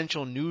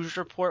presidential news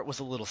report was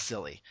a little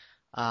silly,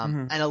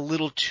 and a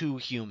little too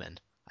human,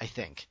 I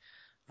think.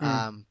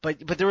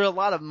 But there were a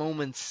lot of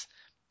moments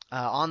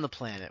on the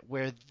planet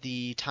where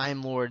the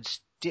Time Lords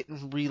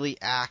didn't really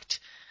act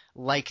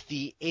like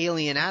the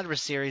alien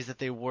adversaries that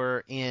they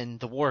were in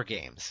the War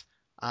Games,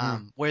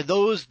 where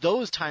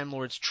those Time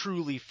Lords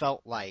truly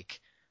felt like,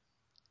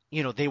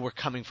 they were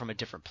coming from a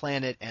different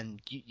planet,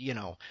 and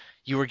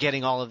you were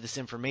getting all of this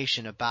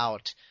information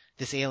about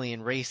this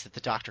alien race that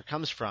the Doctor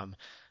comes from.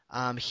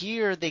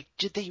 Here they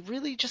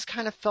really just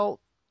kind of felt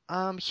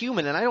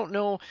human, and I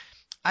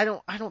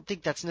don't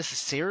think that's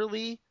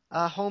necessarily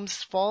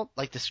Holmes' fault,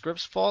 like the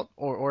script's fault,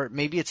 or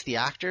maybe it's the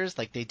actors,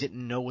 like they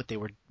didn't know what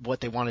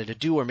they wanted to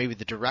do, or maybe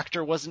the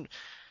director wasn't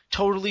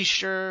totally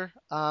sure,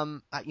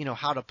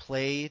 how to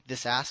play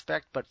this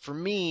aspect. But for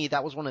me,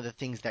 that was one of the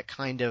things that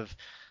kind of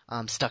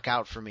stuck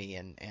out for me,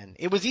 and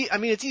it was,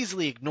 it's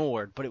easily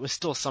ignored, but it was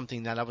still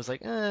something that I was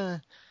like, eh.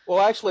 Well,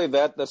 actually,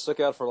 that stuck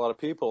out for a lot of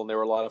people, and there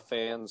were a lot of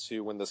fans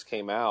who, when this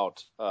came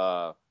out,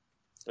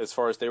 as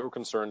far as they were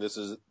concerned,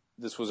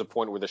 this was a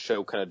point where the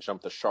show kind of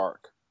jumped the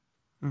shark.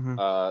 Mm-hmm.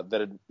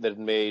 That had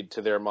made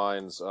to their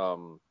minds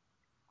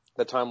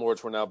that Time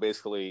Lords were now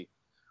basically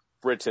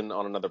Britain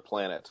on another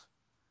planet.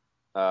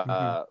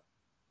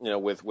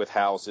 With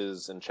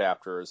houses and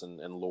chapters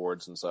and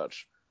lords and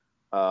such.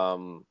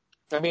 On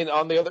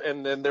the other,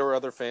 and then there were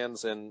other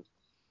fans, and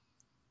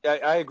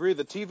I agree.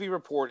 The TV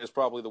report is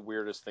probably the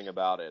weirdest thing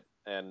about it,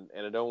 and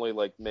it only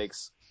like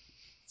makes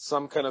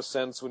some kind of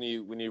sense when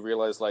you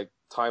realize like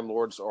Time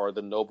Lords are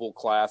the noble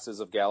classes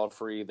of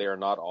Gallifrey. They are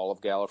not all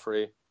of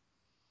Gallifrey.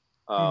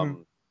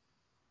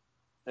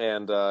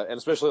 And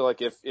especially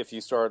like if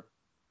you start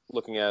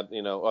looking at,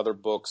 other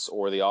books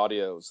or the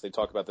audios, they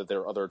talk about that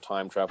there are other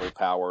time travel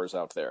powers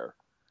out there,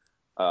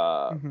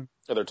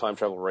 other time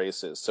travel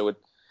races. So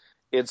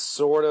it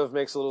sort of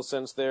makes a little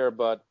sense there,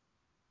 but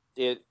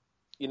you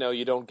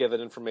don't get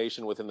that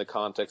information within the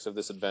context of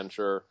this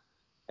adventure.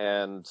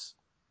 And,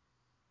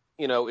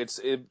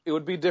 it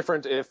would be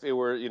different if it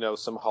were,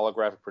 some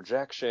holographic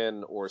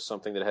projection or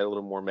something that had a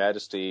little more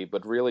majesty,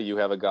 but really you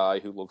have a guy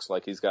who looks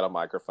like he's got a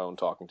microphone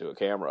talking to a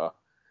camera.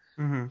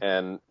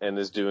 And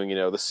is doing,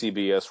 the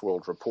CBS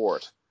World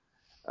Report.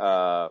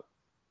 So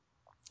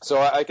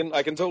I can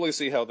totally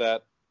see how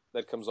that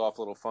comes off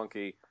a little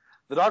funky.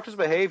 The Doctor's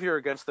behavior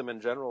against them in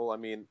general,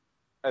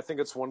 I think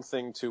it's one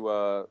thing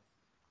to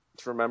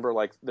remember,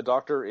 like, the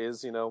Doctor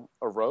is, a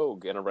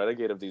rogue and a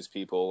renegade of these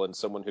people and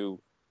someone who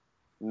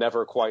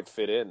never quite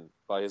fit in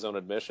by his own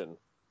admission.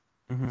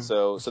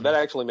 So that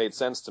actually made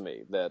sense to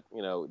me that,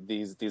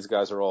 these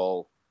guys are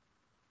all,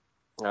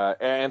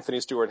 Anthony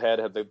Stewart Head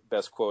had the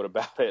best quote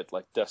about it,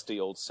 like dusty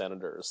old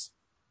senators,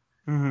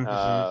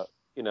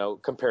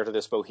 compared to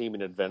this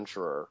bohemian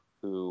adventurer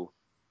who,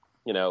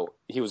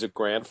 he was a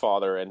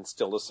grandfather and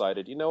still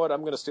decided, you know what,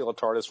 I'm going to steal a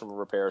TARDIS from a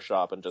repair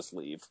shop and just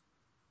leave.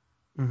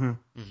 I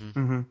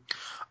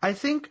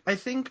think,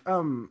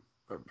 from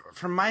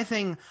my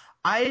thing,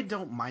 I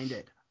don't mind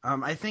it.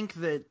 I think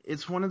that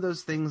it's one of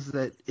those things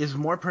that is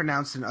more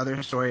pronounced in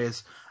other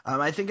stories.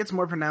 I think it's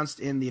more pronounced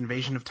in The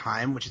Invasion of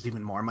Time, which is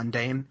even more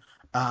mundane.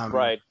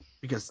 Right.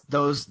 Because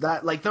they're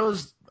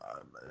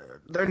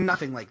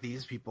nothing like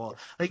these people.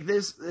 Like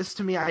this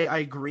to me, I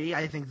agree.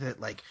 I think that,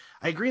 like,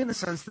 I agree in the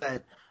sense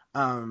that,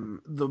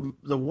 the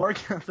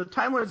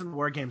Time Lords and the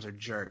War Games are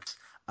jerks.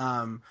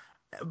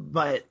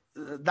 But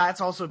that's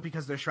also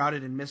because they're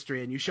shrouded in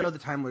mystery, and you show the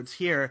Time Lords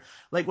here.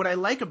 Like, what I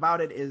like about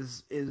it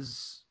is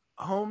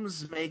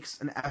Holmes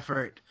makes an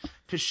effort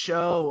to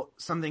show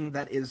something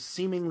that is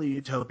seemingly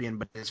utopian,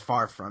 but is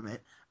far from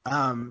it.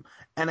 And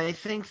I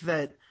think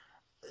that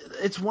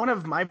it's one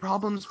of my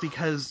problems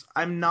because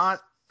I'm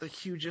not the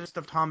hugest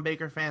of Tom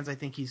Baker fans. I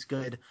think he's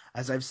good,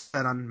 as I've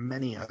said on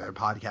many other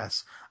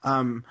podcasts.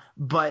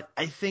 But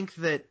I think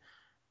that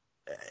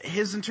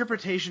his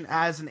interpretation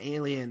as an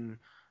alien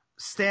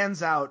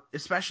stands out,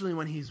 especially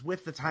when he's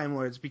with the Time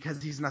Lords,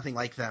 because he's nothing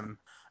like them.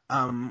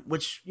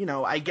 Which,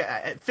 I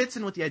get, it fits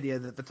in with the idea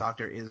that the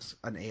Doctor is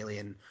an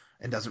alien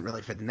and doesn't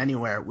really fit in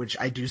anywhere, which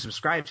I do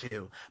subscribe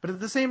to. But at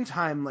the same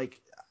time, like,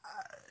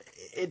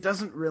 it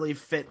doesn't really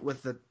fit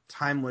with the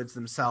Time Lords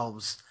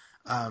themselves.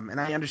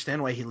 And I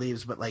understand why he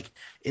leaves, but, like,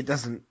 it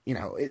doesn't,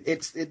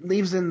 it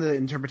leaves in the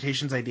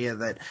interpretation's idea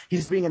that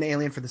he's being an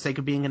alien for the sake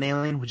of being an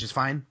alien, which is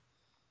fine.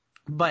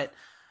 But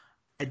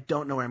I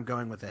don't know where I'm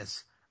going with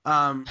this.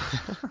 Well,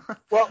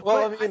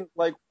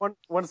 like,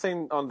 one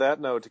thing on that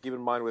note to keep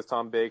in mind with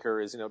Tom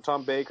Baker is,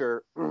 Tom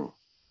Baker,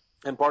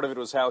 and part of it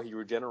was how he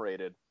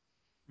regenerated.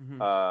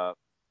 Well,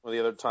 the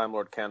other Time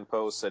Lord Ken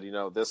Post said,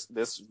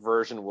 this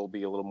version will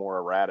be a little more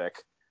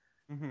erratic.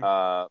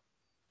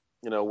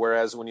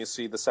 Whereas when you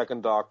see the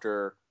second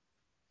Doctor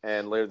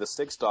and later the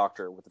sixth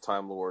Doctor with the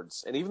Time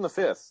Lords, and even the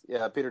fifth,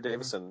 Peter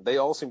Davison, they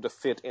all seem to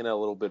fit in a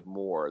little bit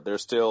more. They're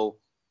still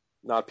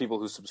not people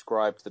who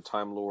subscribe to the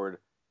Time Lord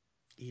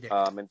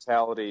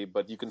mentality,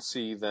 but you can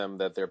see them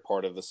that they're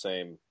part of the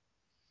same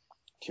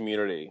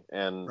community.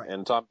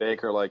 And Tom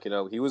Baker, like,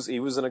 he was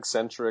an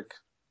eccentric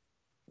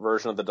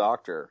version of the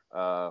Doctor,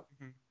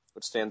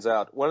 which stands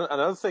out.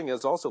 Another thing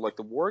is also, like,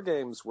 the War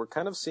Games, we're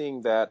kind of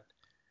seeing that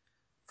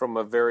from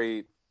a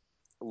very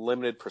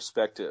limited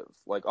perspective,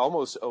 like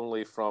almost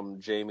only from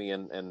Jamie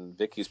and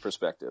Vicky's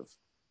perspective.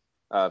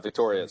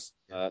 Victoria's.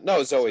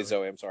 No,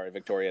 Zoe. I'm sorry.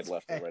 Victoria had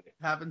left already.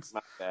 Happens.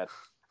 My bad.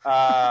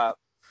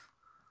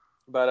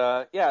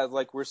 But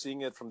like, we're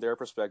seeing it from their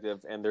perspective,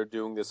 and they're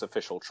doing this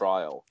official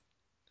trial,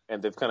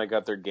 and they've kind of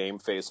got their game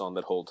face on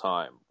that whole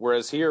time.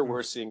 Whereas here,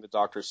 we're seeing the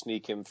Doctor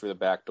sneak in through the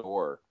back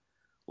door,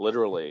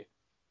 literally,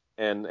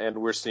 and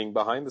we're seeing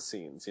behind the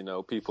scenes,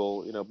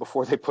 people,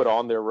 before they put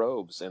on their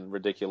robes and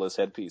ridiculous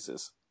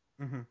headpieces.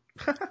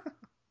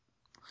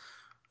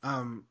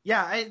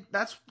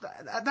 That's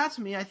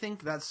me. I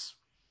think that's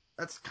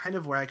kind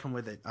of where I come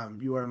with it.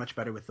 You are much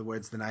better with the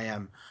words than I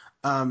am.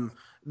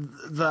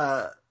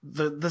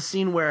 The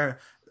scene where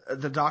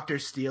the doctor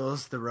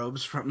steals the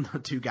robes from the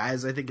two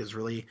guys, I think is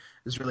really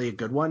a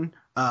good one.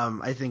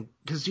 I think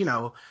because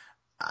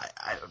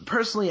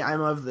personally,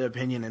 I'm of the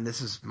opinion, and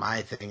this is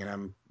my thing, and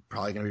I'm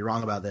probably going to be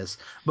wrong about this,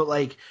 but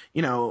like,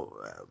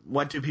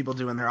 what do people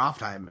do in their off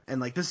time? And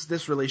like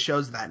this really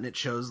shows that, and it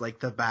shows like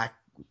the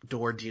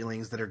backdoor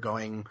dealings that are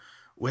going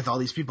with all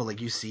these people.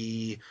 Like you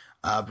see,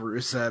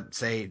 Barusa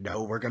say,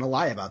 no, we're going to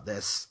lie about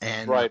this,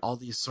 and Right. all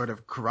these sort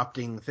of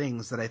corrupting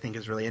things that I think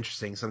is really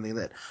interesting. Something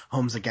that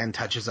Holmes again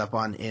touches up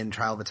on in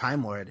Trial of the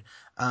Time Lord.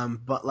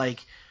 But like,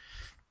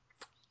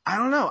 I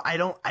don't know. I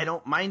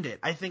don't mind it.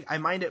 I think I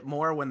mind it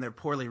more when they're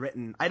poorly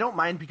written. I don't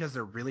mind because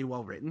they're really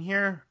well written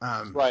here.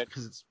 Right.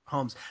 Because it's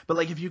Holmes. But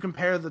like, if you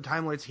compare the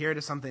Time Lords here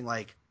to something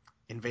like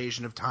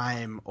Invasion of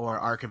Time or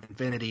Arc of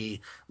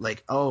Infinity,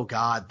 like, oh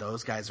god,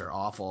 those guys are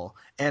awful.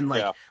 And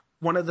like, Yeah.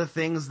 one of the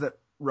things that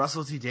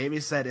Russell T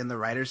Davies said in The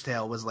Writer's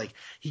Tale was like,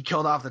 he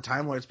killed off the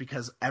Time Lords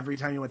because every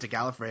time he went to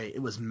Gallifrey,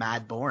 it was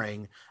mad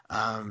boring.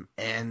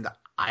 And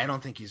I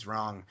don't think he's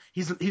wrong.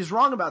 He's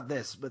wrong about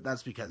this, but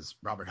that's because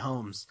Robert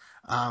Holmes.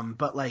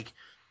 But like,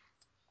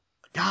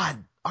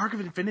 God, Arc of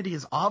Infinity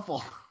is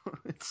awful.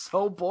 It's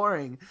so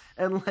boring.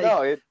 And like,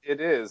 No, it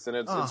is, and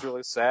it's oh,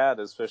 really sad,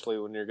 especially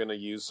when you're going to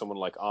use someone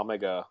like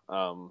Omega.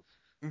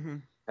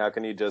 mhm, How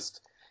can you just?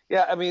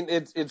 Yeah, I mean,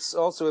 it's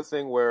also a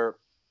thing where,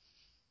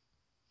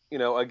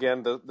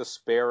 again, the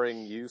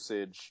sparing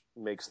usage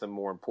makes them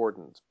more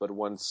important. But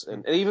once,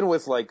 and even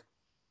with like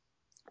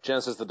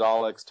Genesis the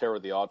Daleks, Terror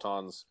of the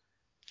Autons,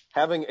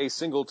 having a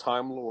single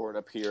Time Lord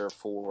appear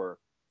for,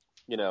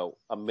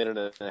 a minute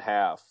and a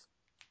half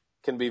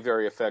can be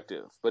very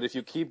effective. But if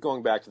you keep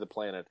going back to the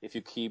planet, if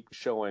you keep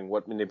showing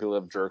what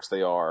manipulative jerks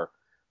they are,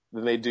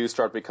 then they do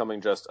start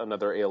becoming just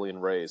another alien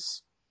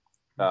race,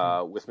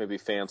 with maybe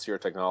fancier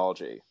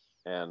technology.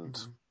 And,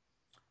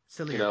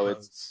 sillier it's,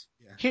 clothes.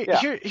 Yeah.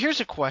 yeah.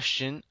 Here's a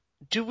question: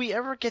 do we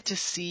ever get to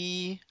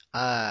see,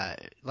 regular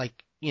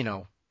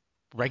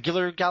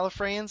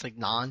Gallifreyans, like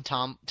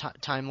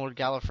Time Lord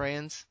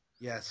Gallifreyans?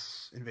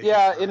 Yes. Invasion of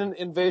Yeah, in Time. an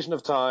Invasion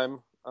of Time,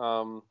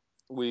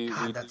 we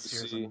God, do that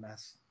series was a see.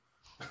 mess.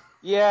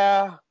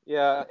 Yeah,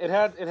 yeah. It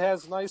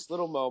has nice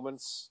little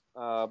moments,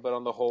 but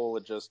on the whole,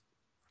 it just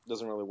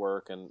doesn't really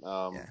work, and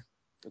Yeah.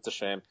 it's a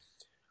shame.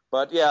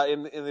 But yeah,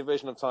 in the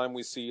Invasion of Time,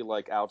 we see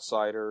like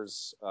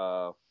outsiders,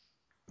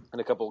 and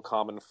a couple of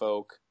common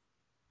folk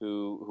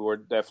who are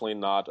definitely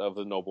not of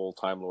the noble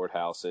Time Lord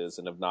houses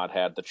and have not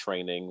had the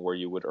training where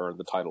you would earn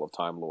the title of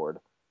Time Lord.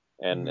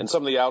 And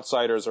some of the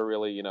outsiders are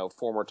really,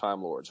 former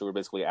Time Lords who were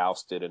basically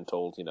ousted and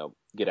told,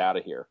 get out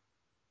of here.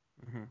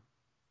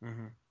 Mm-hmm.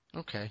 Mm-hmm.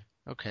 Okay,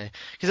 okay.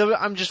 Because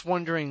I'm just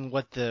wondering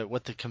what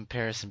the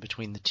comparison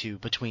between the two,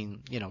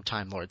 between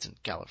Time Lords and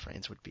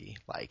Gallifreyans would be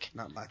like.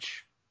 Not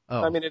much.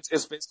 I Oh, mean, it's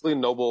basically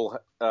noble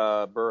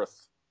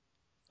birth,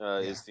 Yeah.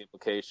 is the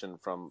implication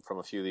from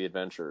a few of the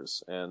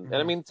adventures. And I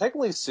Mm-hmm. mean,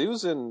 technically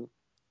Susan,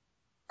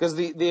 because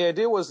the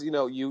idea was,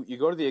 you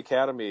go to the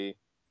academy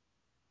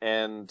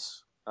and,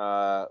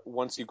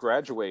 once you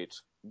graduate,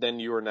 then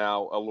you are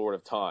now a Lord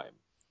of Time.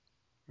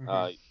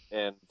 Mm-hmm.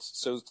 And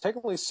so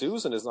technically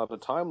Susan is not a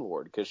Time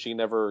Lord because she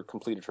never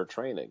completed her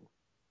training.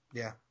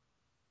 Yeah.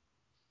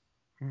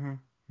 Mm-hmm.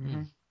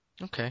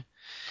 Mm-hmm. okay.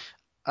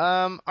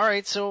 All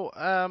right. So,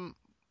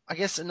 I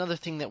guess another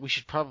thing that we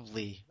should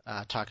probably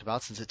talk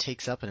about, since it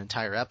takes up an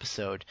entire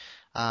episode,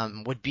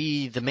 would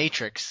be the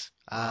Matrix.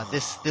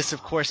 This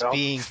of course Well,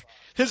 being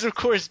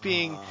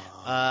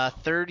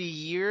 30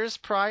 years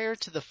prior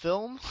to the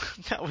film.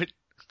 That would.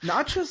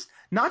 Not just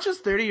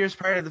 30 years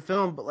prior to the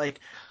film, but like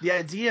the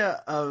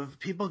idea of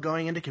people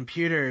going into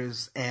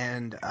computers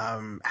and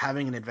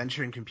having an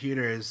adventure in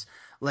computers,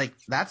 like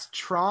that's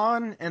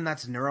Tron and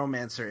that's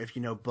Neuromancer if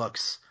you know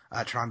books.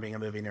 Tron being a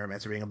movie,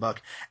 Neuromancer being a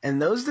book.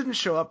 And those didn't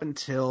show up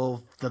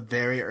until the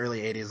very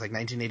early 80s, like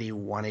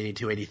 1981,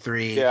 82,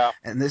 83. yeah,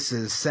 And this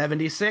is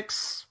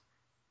 76.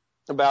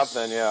 about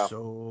then, yeah.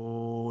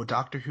 So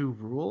Doctor Who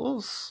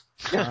rules.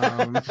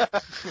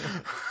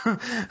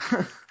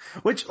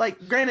 Which,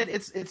 like, granted,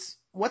 it's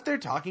what they're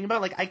talking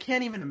about. Like, I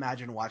can't even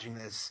imagine watching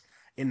this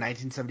in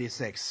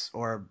 1976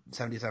 or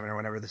 77 or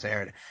whenever this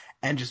aired,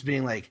 and just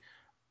being like,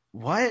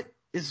 "What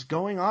is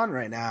going on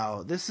right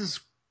now? This is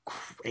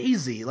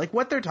crazy." Like,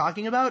 what they're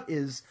talking about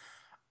is,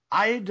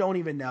 I don't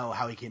even know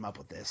how he came up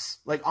with this.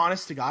 Like,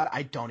 honest to God,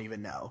 I don't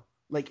even know.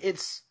 Like,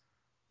 it's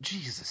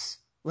Jesus.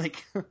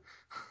 Like,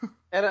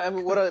 And I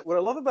mean, what I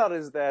love about it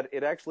is that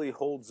it actually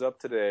holds up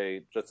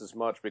today just as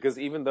much because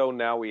even though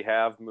now we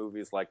have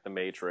movies like The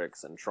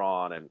Matrix and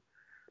Tron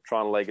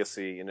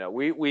Legacy,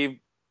 we've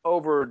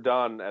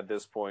overdone at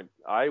this point.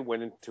 I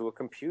went into a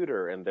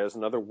computer and there's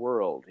another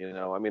world.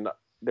 I mean,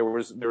 there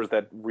was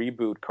that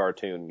reboot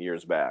cartoon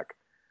years back.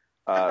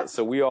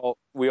 So we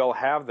all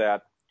have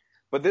that,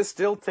 but this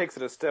still takes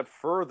it a step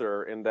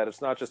further in that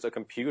it's not just a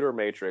computer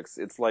matrix.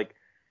 It's like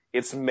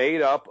it's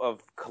made up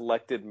of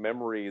collected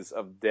memories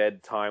of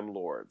dead Time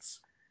Lords.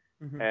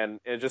 Mm-hmm. And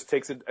it just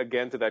takes it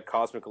again to that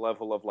cosmic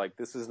level of like,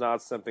 this is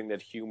not something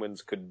that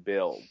humans could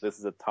build. This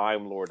is a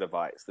Time Lord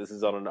device. This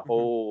is on a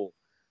whole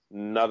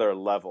another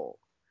level.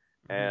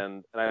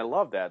 And I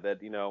love that,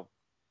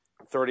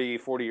 30,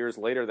 40 years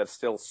later, that's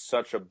still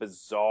such a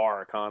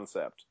bizarre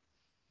concept.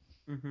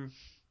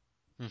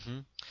 Mm-hmm.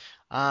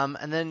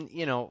 And then,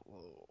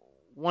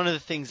 one of the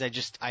things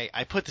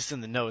I put this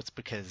in the notes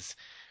because,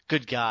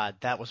 good God,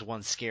 that was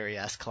one scary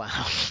ass clown.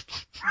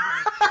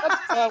 That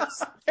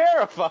sounds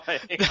terrifying.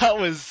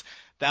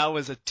 That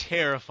was a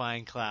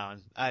terrifying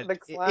clown. The It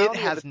clown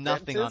has with a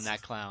nothing on dentist?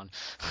 that clown.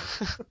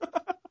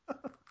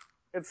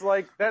 It's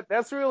like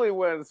that's really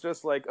when it's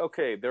just like,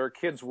 okay, there are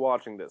kids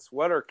watching this.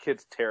 What are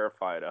kids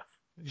terrified of?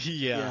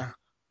 Yeah.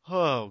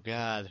 Oh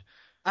God.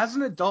 As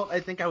an adult, I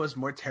think I was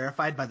more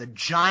terrified by the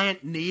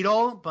giant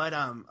needle, but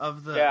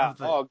of Yeah.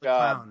 Oh the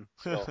God. clown.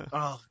 So,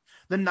 Oh,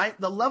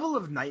 the level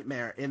of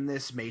nightmare in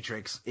this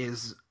Matrix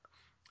is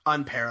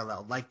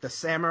unparalleled. Like the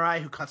samurai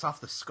who cuts off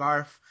the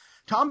scarf,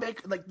 Tom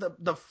Baker, like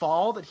the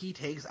fall that he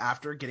takes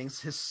after getting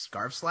his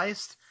scarf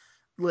sliced.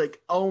 Like,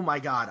 oh my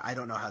God, I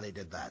don't know how they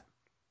did that.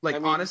 Like, I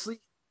mean,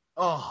 honestly,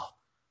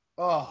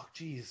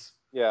 jeez.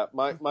 yeah,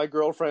 my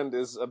girlfriend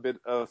is a bit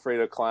afraid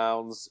of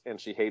clowns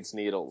and she hates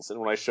needles. And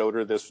when I showed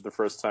her this for the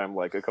first time,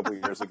 like a couple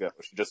of years ago,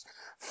 she just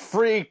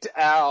freaked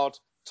out,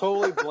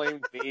 totally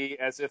blamed me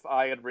as if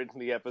I had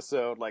written the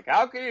episode. Like,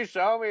 how can you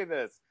show me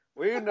this?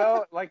 We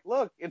know, like,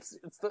 look, it's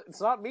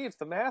not me, it's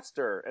the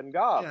master and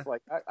Goth. Yeah.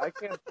 Like, I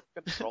can't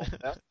control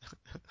that.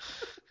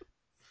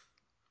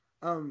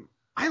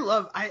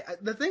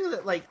 The thing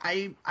that like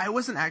I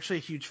wasn't actually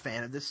a huge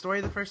fan of this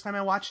story the first time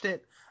I watched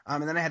it,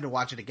 and then I had to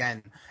watch it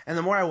again, and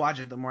the more I watch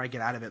it, the more I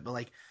get out of it. But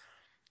like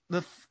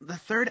the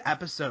third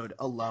episode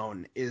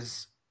alone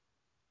is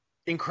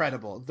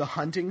incredible. The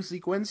hunting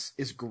sequence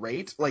is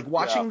great. Like Yeah,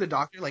 watching the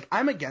Doctor, like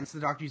I'm against the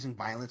Doctor using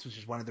violence, which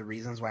is one of the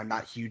reasons why I'm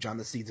not huge on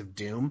the Seeds of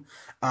Doom.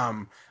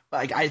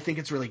 Like I think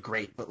it's really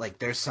great, but like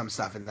there's some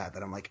stuff in that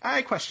I'm like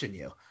I question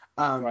you.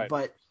 right.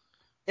 But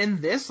in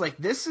this, like,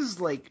 this is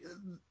like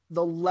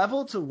the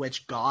level to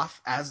which Goth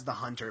as the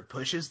hunter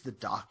pushes the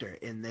Doctor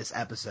in this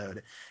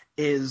episode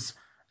is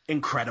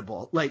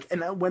incredible. Like,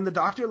 and when the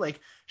Doctor like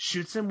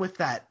shoots him with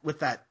that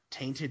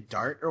tainted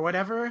dart or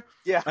whatever,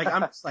 Yeah. like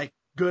I'm just like,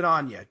 good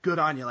on you, good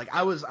on you. Like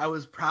I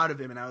was proud of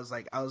him, and I was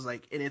like,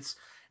 and it's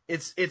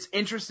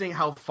interesting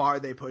how far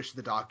they push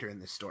the Doctor in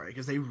this story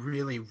because they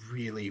really,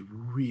 really,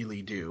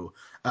 really do.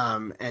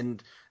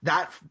 And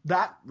that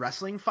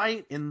wrestling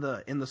fight in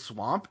the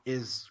swamp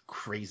is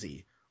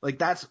crazy. Like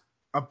that's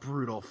a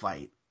brutal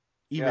fight.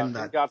 Yeah, Even it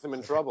that. got them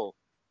in trouble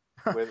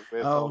with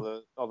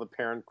Oh, all the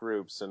parent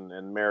groups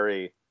and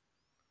Mary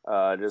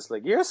just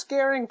like, you're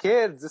scaring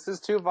kids. This is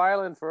too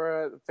violent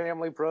for a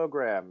family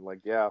program. Like,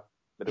 yeah,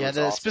 but it Yeah, was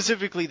awesome.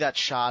 specifically that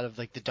shot of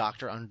like the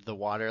Doctor under the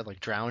water,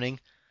 like drowning.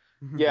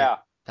 Yeah,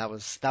 That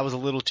was a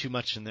little too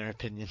much in their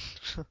opinion.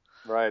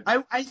 right,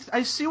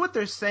 I see what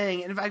they're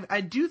saying, and in fact, I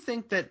do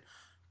think that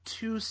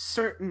to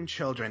certain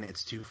children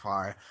it's too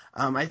far.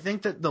 I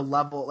think that the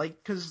level, like,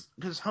 because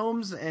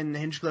Holmes and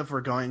Hinchcliffe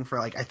were going for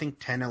like I think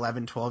 10,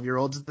 11, 12 year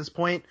olds at this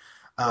point.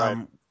 right.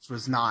 Which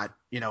was not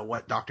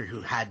what Doctor Who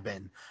had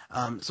been.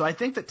 So I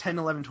think that 10,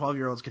 11, 12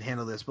 year olds could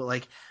handle this, but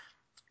like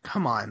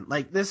come on,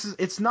 like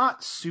it's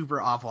not super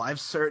awful.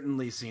 I've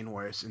certainly seen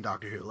worse in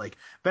Doctor Who. Like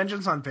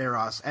Vengeance on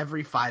Varos,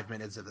 every 5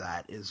 minutes of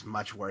that is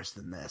much worse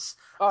than this.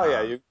 Oh yeah,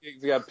 Um,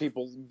 you got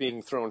people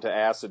being thrown to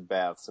acid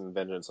baths in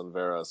Vengeance on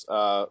Varos.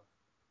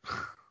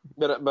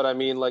 But I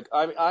mean, like,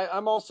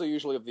 I'm also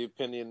usually of the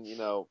opinion,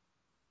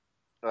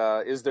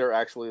 is there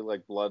actually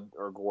like blood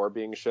or gore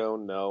being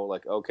shown? No.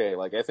 Like, okay,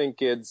 like I think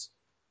kids.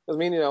 I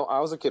mean, I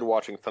was a kid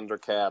watching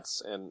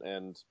Thundercats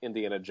and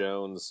Indiana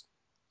Jones,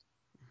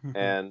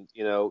 and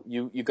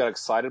you got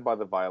excited by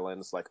the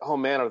violence, like, oh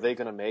man, are they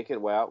gonna make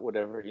it? Wow,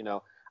 whatever.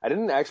 I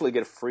didn't actually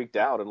get freaked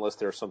out unless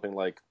there's something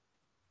like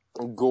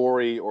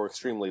gory or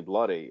extremely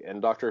bloody.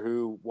 And Doctor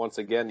Who, once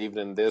again, even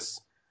in this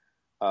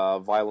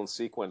violent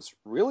sequence,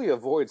 really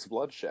avoids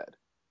bloodshed.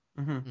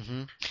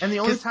 hmm And the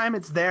only 'Cause time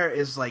it's there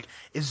is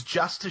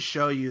just to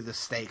show you the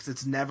stakes.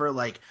 It's never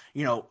like,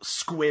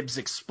 squibs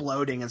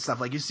exploding and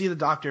stuff. Like you see the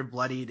Doctor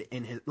bloodied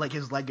in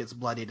his leg gets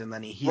bloodied and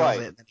then he heals Right,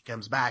 it and then he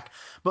comes back.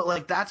 But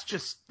like that's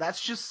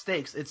just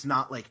stakes. It's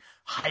not like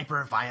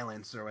hyper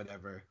violence or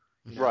whatever,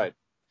 you know? right.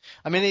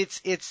 I mean,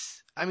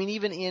 I mean,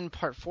 even in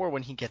part 4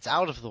 when he gets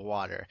out of the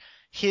water,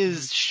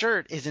 his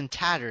shirt is in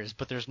tatters,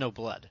 but there's no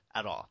blood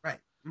at all. Right.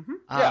 Mm-hmm.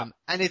 Yeah,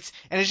 And it's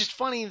just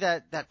funny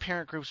that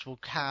parent groups will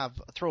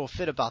throw a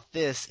fit about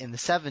this in the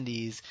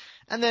 70s,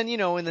 and then,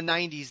 in the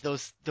 90s,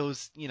 those,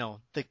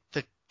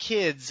 the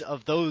kids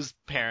of those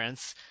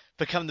parents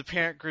become the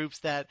parent groups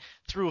that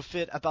threw a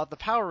fit about the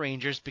Power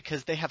Rangers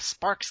because they have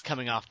sparks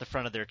coming off the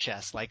front of their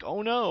chest. Like,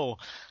 oh no.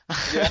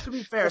 yeah. To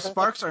be fair,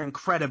 sparks are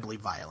incredibly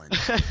violent.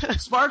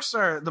 Sparks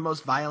are the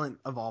most violent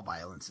of all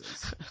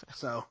violences.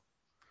 So,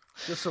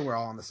 just so we're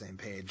all on the same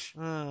page.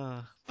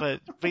 But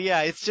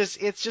yeah, it's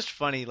just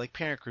funny. Like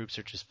parent groups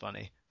are just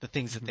funny. The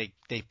things that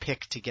they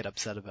pick to get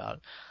upset about.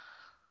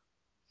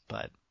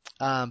 But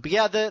But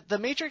yeah, the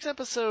Matrix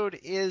episode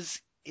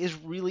is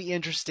really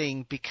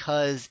interesting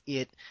because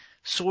it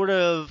sort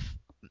of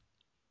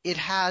it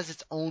has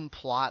its own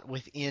plot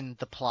within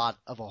the plot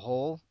of a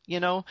whole,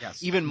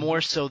 Yes. even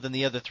more so than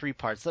the other three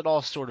parts that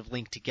all sort of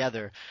link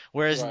together.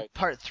 Whereas Right.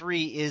 part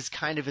 3 is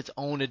kind of its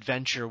own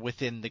adventure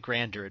within the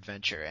grander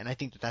adventure, and I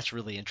think that that's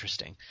really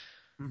interesting.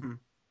 Mm-hmm.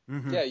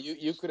 Mm-hmm. Yeah,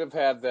 you could have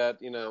had that,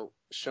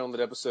 shown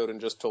that episode and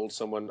just told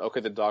someone,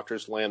 okay, the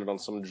doctor's landed on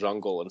some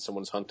jungle and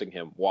someone's hunting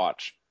him.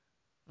 Watch.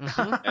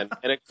 Hmm. And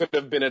it could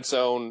have been its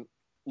own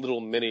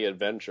little mini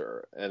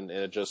adventure, and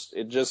it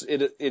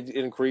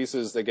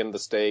increases again the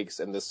stakes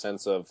and this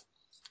sense of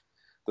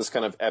this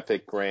kind of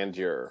epic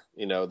grandeur,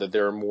 that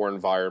there are more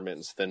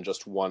environments than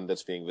just one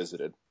that's being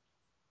visited.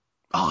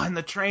 Oh, and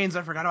the trains.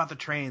 I forgot about the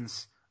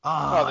trains. Oh, Oh,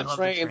 I the love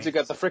trains, the trains. you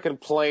got the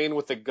freaking plane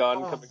with the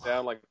gun coming Oh.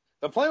 down, like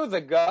the plane with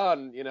the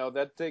gun,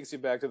 that takes you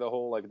back to the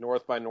whole like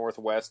North by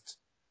Northwest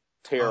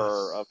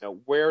terror of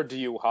where do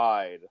you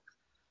hide?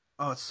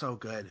 Oh, it's so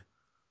good.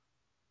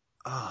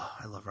 Oh,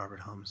 I love Robert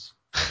Holmes.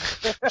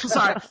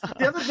 Sorry.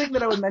 The other thing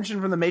that I would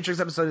mention from the Matrix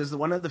episode is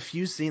one of the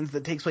few scenes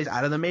that takes place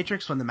out of the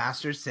Matrix when the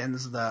Master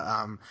sends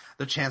the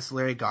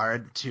Chancellery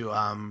Guard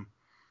to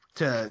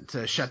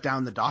shut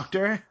down the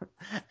Doctor.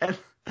 And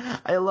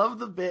I love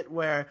the bit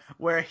where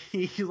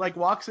he like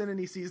walks in and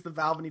he sees the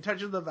valve and he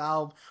touches the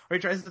valve or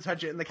he tries to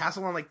touch it and the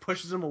Castellan like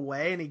pushes him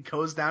away and he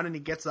goes down and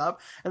he gets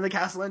up and the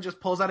Castellan just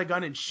pulls out a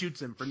gun and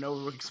shoots him for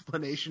no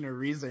explanation or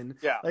reason.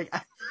 Yeah. Like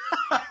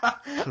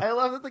I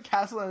love that the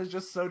Castellan is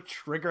just so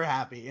trigger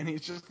happy and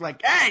he's just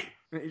like, "Hey!"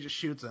 and he just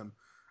shoots him.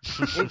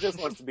 He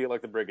just wants to be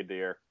like the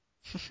Brigadier.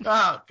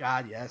 Oh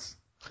God, yes.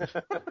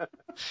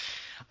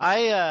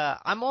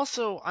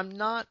 I'm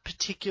not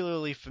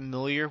particularly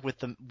familiar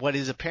with what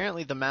is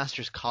apparently the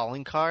Master's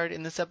calling card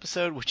in this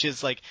episode, which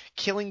is like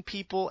killing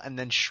people and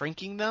then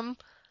shrinking them.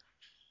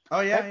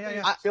 Oh yeah, Actually,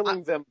 yeah.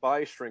 killing them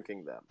by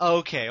shrinking them.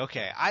 Okay.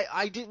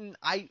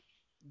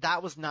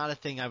 That was not a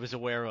thing I was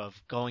aware of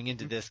going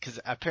into this, because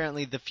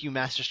apparently the few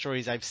Master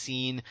stories I've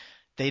seen,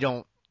 they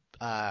don't,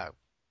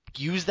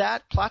 use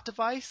that plot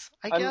device,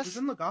 I It guess. was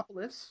in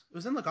Legopolis. It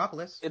was in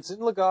Legopolis. It's in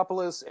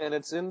Legopolis, and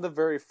it's in the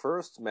very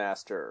first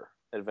Master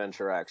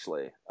adventure,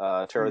 actually,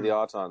 Terror of the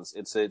Autons.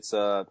 It's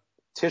a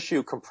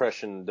tissue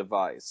compression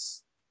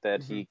device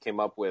that he came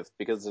up with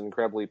because it's an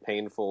incredibly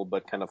painful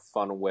but kind of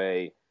fun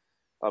way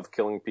of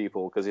killing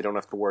people, because you don't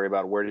have to worry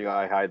about where do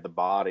I hide the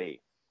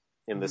body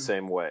in the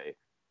same way.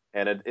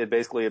 And it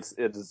basically it's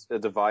a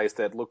device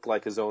that looked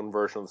like his own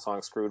version of the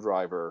sonic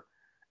screwdriver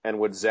and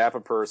would zap a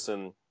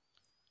person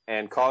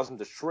and cause them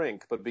to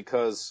shrink, but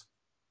because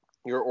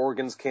your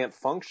organs can't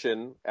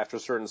function after a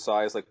certain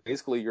size, like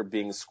basically you're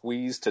being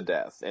squeezed to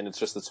death, and it's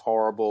just this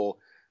horrible,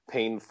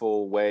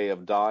 painful way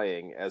of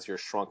dying as you're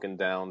shrunken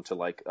down to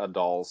like a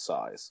doll's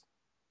size.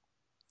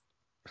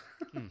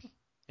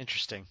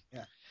 Interesting.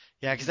 Yeah.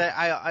 Yeah, because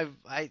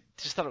I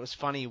just thought it was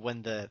funny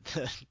when the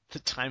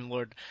Time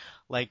Lord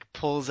like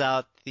pulls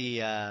out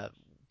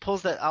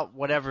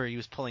whatever he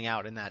was pulling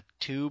out in that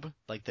tube,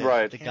 like the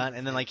gun,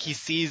 and then like he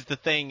sees the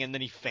thing and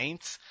then he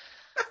faints.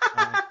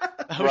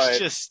 That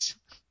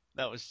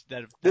was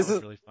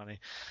really funny.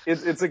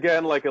 It's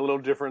again like a little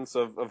difference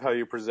of how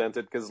you present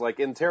it, because like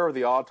in Terror of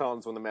the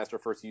Autons, when the Master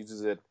first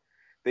uses it,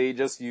 they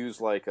just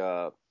use like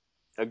a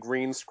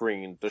green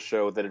screen to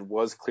show that it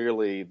was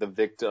clearly the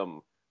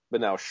victim,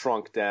 but now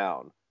shrunk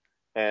down.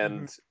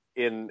 And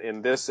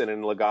in this and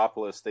in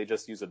Legopolis, they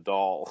just use a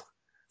doll.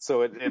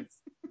 So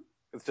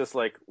it's just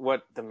like,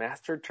 what, the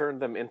Master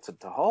turned them into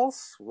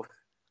dolls?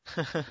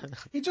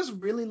 He just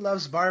really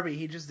loves Barbie.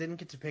 He just didn't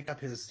get to pick up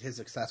his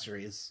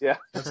accessories. Yeah.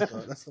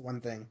 That's the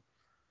one thing.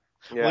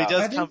 Yeah. Well, he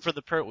does come from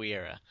the Pertwee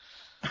era.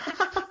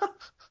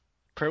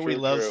 Pertwee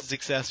loves True. his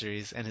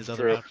accessories and his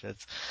other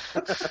outfits.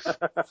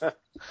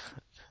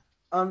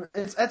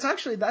 It's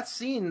actually that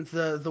scene,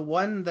 the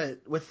one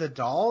that with the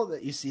doll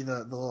that you see,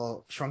 the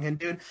little shrunken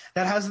dude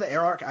that has the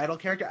Eric Idle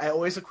character. I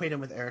always equate him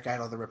with Eric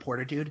Idle, the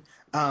reporter dude.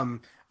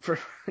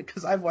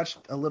 Because I've watched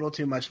a little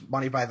too much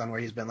Monty Python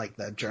where he's been like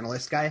the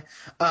journalist guy.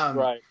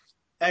 Right.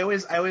 I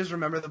always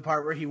remember the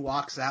part where he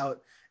walks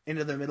out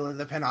into the middle of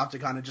the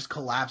Panopticon and just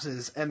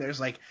collapses, and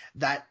there's like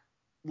that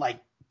like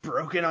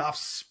broken off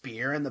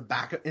spear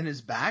in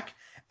his back,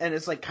 and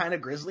it's like kind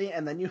of grisly,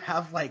 and then you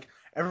have like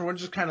everyone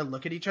just kind of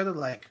look at each other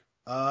like,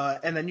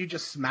 and then you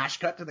just smash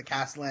cut to the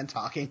Castellan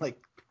talking like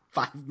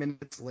 5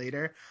 minutes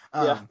later.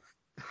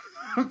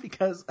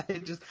 Because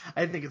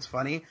I think it's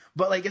funny,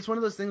 but like it's one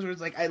of those things where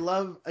it's like I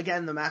love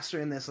again the Master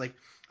in this, like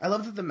I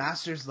love that the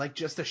Master's like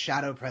just a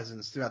shadow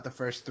presence throughout the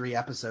first 3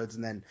 episodes,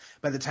 and then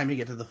by the time you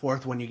get to the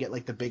 4th one, you get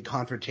like the big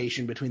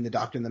confrontation between the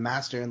Doctor and the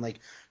Master, and like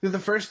through the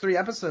first 3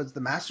 episodes,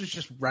 the Master's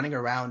just running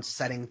around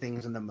setting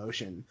things into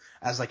motion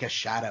as like a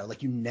shadow.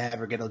 Like you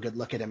never get a good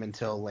look at him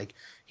until like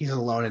he's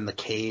alone in the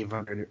cave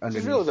underneath.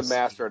 He's really the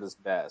Master at his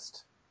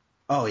best.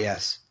 Oh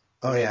yes.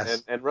 Oh,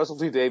 yes. And Russell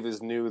T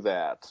Davies knew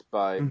that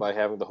by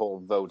having the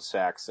whole Vote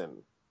Saxon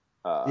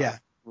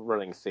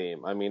running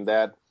theme. I mean,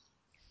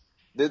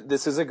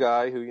 this is a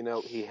guy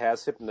who, he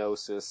has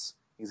hypnosis.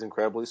 He's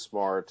incredibly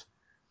smart.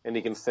 and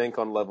he can think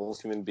on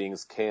levels human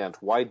beings can't,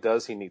 why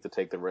does he need to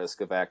take the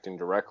risk of acting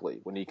directly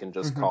when he can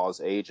just cause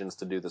agents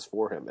to do this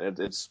for him? And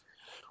it's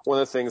one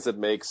of the things that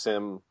makes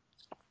him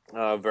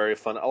very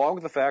fun, along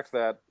with the fact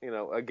that,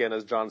 again,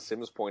 as John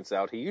Sims points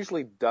out, he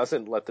usually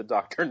doesn't let the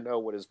Doctor know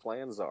what his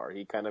plans are.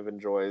 He kind of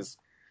enjoys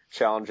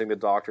challenging the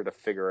Doctor to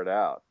figure it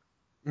out.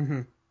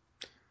 Mm-hmm.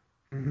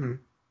 Mm-hmm.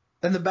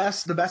 And the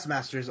best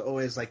master is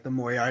always like the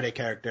Moriarty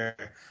character.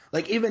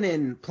 Like even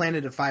in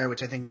Planet of Fire,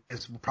 which I think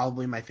is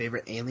probably my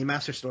favorite Ainley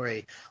master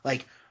story.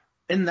 Like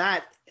in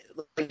that,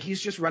 like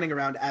he's just running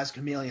around as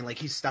Chameleon, like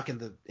he's stuck in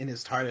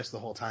his TARDIS the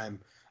whole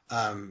time,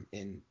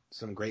 in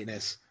some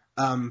greatness.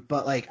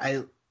 But like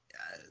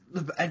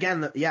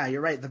yeah,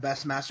 you're right. The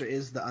best master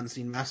is the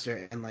unseen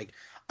master, and like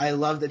I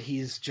love that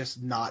he's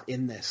just not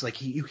in this.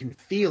 Like you can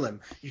feel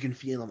him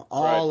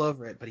all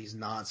over it, but he's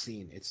not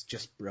seen. It's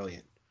just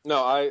brilliant.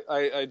 No,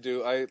 I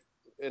do.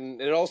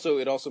 And it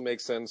also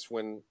makes sense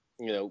when,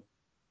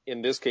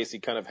 in this case he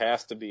kind of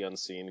has to be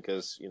unseen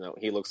because,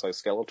 he looks like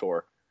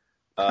Skeletor.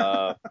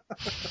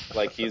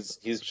 Like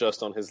he's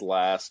just on his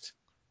last,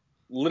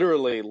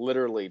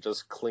 literally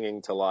just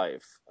clinging to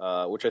life,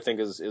 which I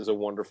think is a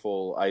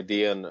wonderful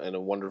idea and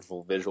a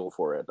wonderful visual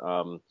for it.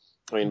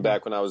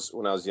 Back when I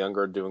was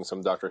younger doing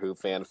some Doctor Who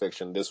fan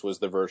fiction, this was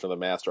the version of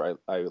the Master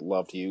I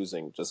loved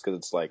using just because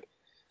it's like,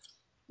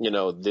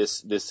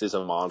 this is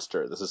a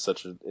monster. This is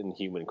such an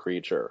inhuman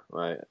creature,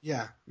 right?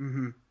 Yeah.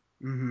 Mm-hmm.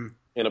 Mm-hmm.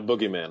 And a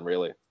boogeyman,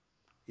 really.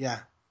 Yeah.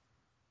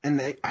 And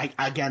they've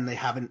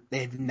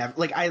never,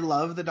 like, I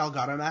love the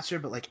Delgado Master,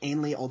 but like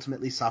Ainley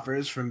ultimately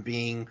suffers from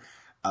being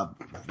a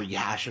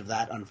rehash of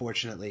that,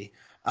 unfortunately.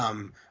 They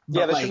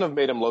shouldn't have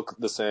made him look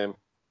the same.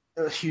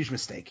 A huge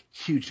mistake.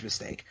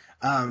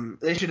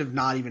 They should have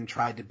not even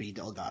tried to be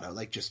Delgado.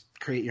 Like, just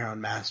create your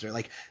own master.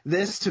 Like,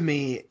 this to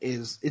me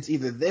it's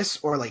either this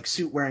or like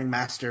suit wearing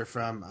master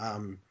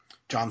from,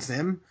 John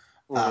Sim.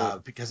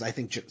 Because I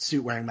think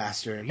suit wearing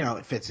master,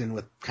 it fits in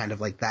with kind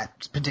of like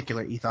that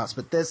particular ethos.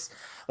 But this,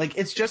 like,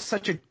 it's just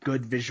such a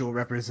good visual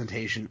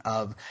representation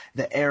of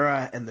the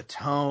era and the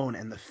tone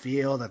and the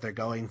feel that they're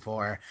going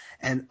for.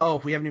 And,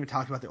 we haven't even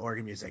talked about the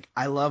organ music.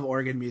 I love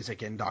organ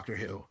music in Doctor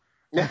Who.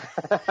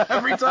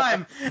 every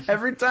time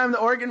the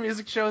organ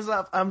music shows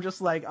up, I'm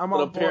just like, I'm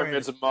on board.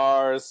 Pyramids of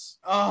Mars.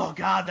 Oh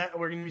god, that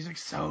organ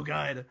music's so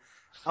good.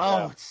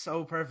 Oh, It's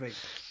so perfect.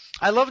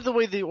 I loved the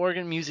way the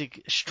organ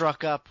music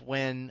struck up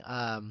when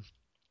I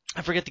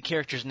forget the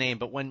character's name,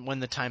 but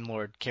when the Time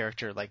Lord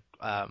character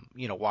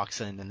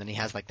walks in and then he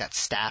has like that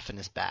staff in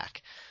his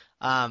back.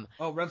 And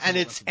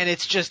it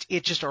just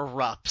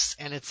erupts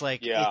and it's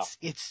like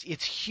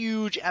it's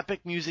huge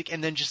epic music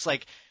and then just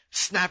like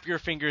snap your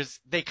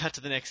fingers, they cut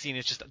to the next scene,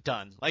 it's just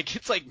done. Like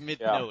it's like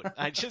mid note.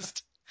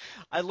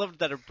 I loved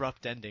that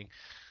abrupt ending.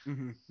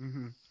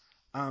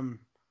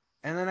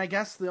 And then I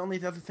guess the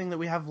only other thing that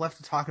we have left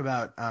to talk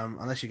about,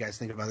 unless you guys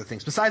think of other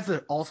things, besides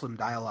the awesome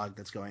dialogue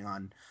that's going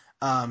on,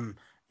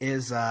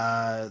 is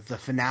the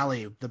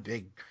finale, the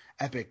big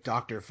epic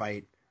Doctor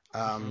fight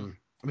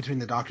between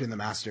the Doctor and the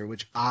Master,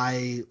 which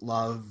I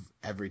love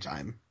every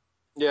time.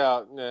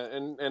 Yeah,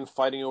 and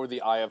fighting over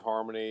the Eye of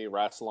Harmony,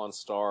 Rassilon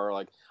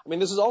Star.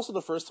 This is also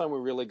the first time we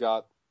really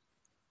got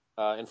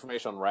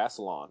information on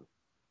Rassilon,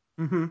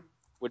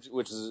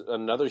 which is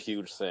another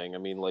huge thing.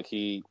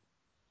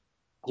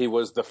 He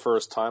was the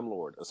first Time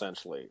Lord,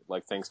 essentially,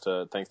 like thanks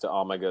to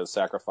Omega's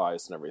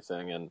sacrifice and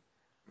everything, and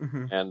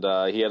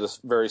he had a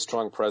very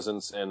strong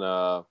presence in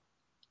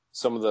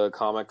some of the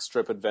comic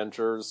strip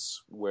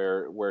adventures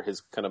where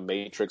his kind of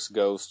Matrix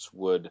ghost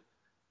would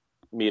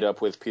meet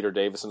up with Peter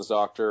Davison's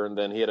Doctor, and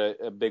then he had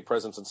a big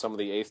presence in some of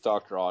the Eighth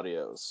Doctor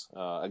audios,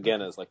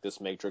 again as like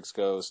this Matrix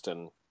ghost,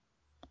 and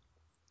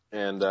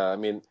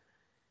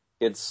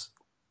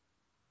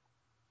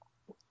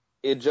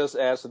it just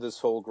adds to this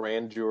whole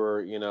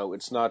grandeur,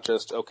 it's not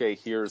just, okay,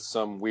 here's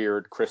some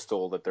weird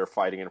crystal that they're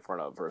fighting in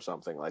front of or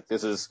something. Like,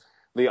 this is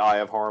the Eye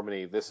of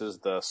Harmony. This is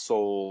the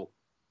sole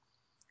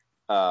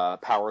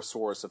power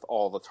source of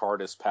all the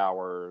TARDIS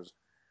powers.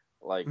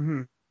 Like,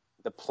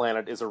 the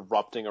planet is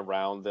erupting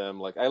around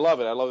them. Like, I love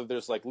it. I love that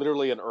there's, like,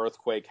 literally an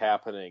earthquake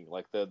happening.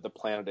 Like, the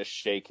planet is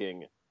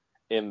shaking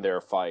in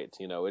their fight.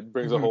 It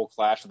brings a whole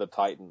Clash of the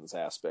Titans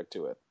aspect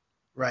to it.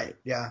 Right,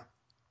 yeah.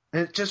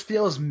 And it just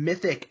feels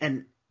mythic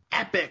and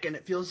epic, and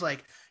it feels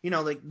like,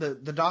 like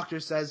the Doctor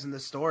says in the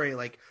story,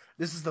 like,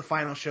 this is the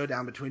final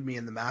showdown between me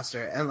and the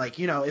Master, and like,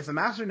 if the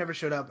Master never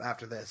showed up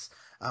after this,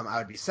 I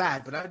would be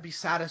sad, but I would be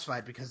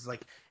satisfied because,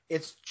 like,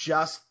 it's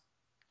just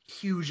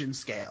huge in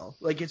scale.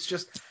 Like, it's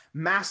just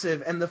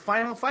massive, and the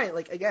final fight,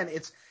 like, again,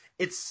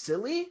 it's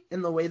silly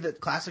in the way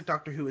that classic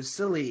Doctor Who is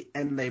silly,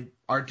 and they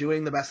are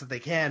doing the best that they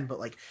can, but,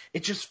 like,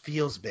 it just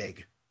feels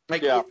big.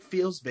 Like, it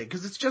feels big,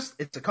 because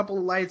it's a couple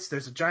of lights,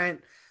 there's a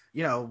giant,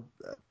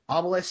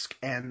 obelisk,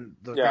 and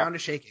the ground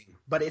is shaking.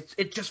 But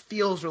it just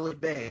feels really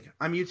big.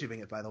 I'm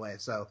YouTubing it, by the way,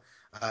 so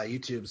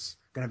YouTube's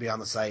going to be on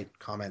the site,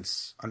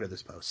 comments under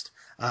this post.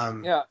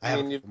 I have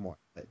a couple more,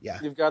 but yeah.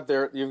 You've got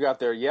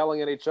their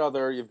yelling at each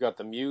other, you've got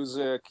the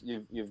music,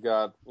 you've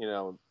got,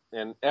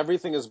 and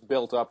everything is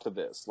built up to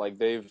this. Like,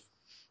 they've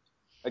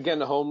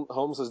again,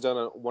 Holmes has done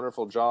a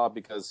wonderful job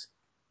because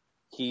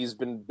he's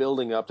been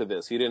building up to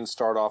this. He didn't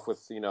start off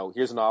with,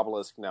 here's an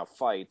obelisk, now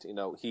fight.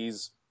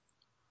 He's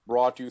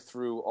brought you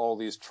through all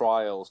these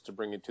trials to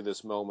bring you to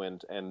this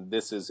moment, and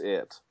this is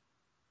it.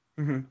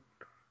 Mm-hmm.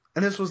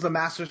 And this was the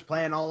master's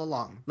plan all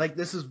along. Like,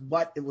 this is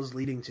what it was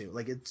leading to.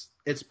 Like,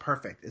 it's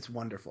perfect. It's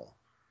wonderful.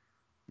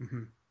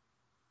 Mm-hmm.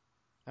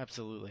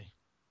 Absolutely.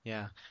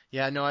 Yeah.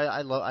 Yeah, no,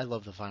 I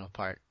love the final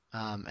part.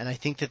 And I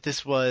think that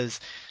this was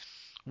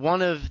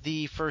one of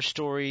the first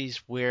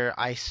stories where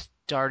I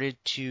started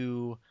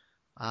to,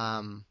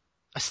 I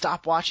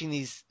stopped watching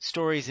these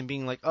stories and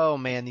being like, oh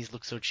man, these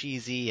look so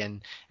cheesy,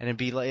 and it'd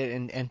be like,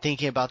 and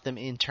thinking about them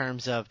in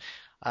terms of,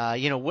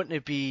 wouldn't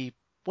it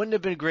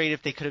have been great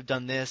if they could have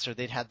done this, or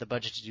they'd had the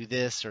budget to do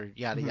this, or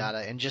yada Mm-hmm. yada,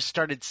 and just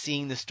started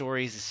seeing the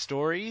stories as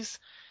stories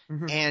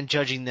Mm-hmm. and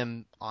judging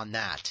them on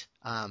that,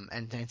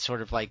 and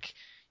sort of like,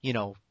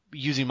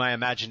 using my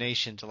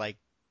imagination to like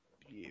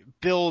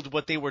build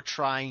what they were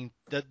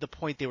the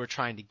point they were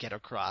trying to get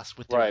across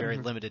with their Right. very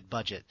limited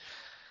budget.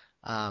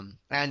 And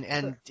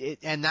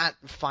that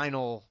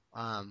final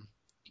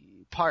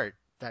part,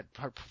 that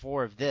part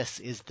 4 of this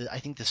is I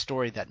think the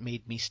story that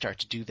made me start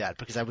to do that,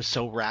 because I was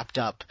so wrapped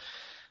up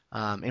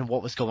in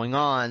what was going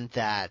on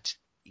that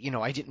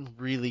I didn't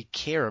really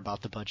care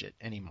about the budget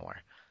anymore.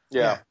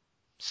 Yeah.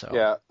 So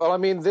yeah. Well, I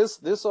mean,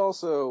 this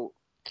also,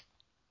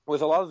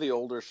 with a lot of the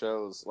older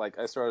shows, like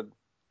I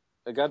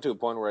got to a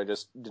point where I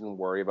just didn't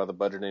worry about the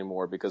budget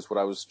anymore, because what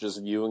I was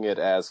just viewing it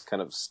as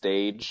kind of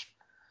stage.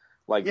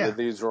 Like,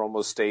 these are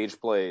almost stage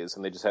plays,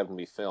 and they just happen to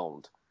be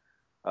filmed.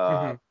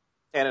 And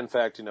in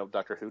fact,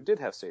 Doctor Who did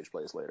have stage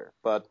plays later.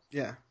 But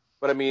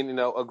I mean,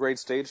 a great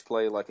stage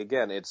play, like,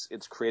 again,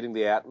 it's creating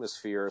the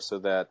atmosphere so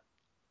that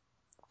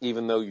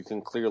even though you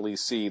can clearly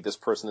see this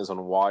person is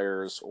on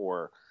wires,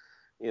 or,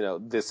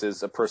 this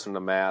is a person in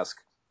a mask,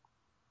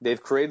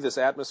 they've created this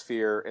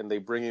atmosphere, and they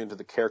bring you into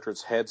the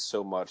character's head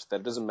so much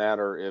that it doesn't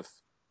matter if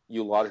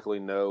you logically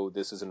know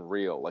this isn't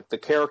real. Like, the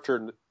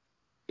character,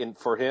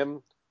 for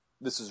him,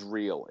 this is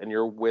real, and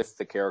you're with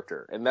the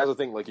character. And that's the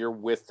thing, like, you're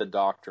with the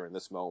Doctor in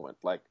this moment.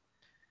 Like,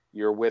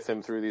 you're with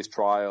him through these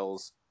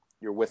trials.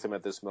 You're with him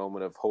at this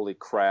moment of, holy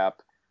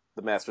crap,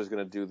 the Master's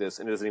going to do this,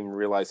 and he doesn't even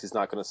realize he's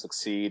not going to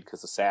succeed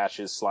because the sash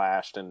is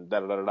slashed and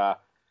da-da-da-da-da.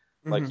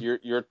 Like,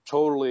 you're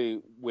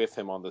totally with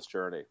him on this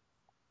journey.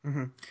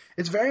 Mm-hmm.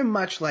 It's very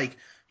much like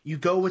you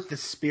go with the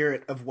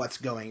spirit of what's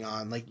going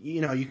on. Like,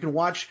 you can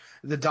watch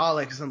the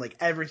Daleks, and like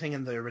everything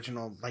in the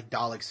original like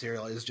Dalek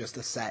serial is just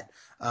a set.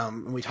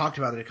 And we talked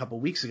about it a couple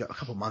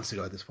months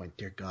ago at this point,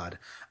 dear God.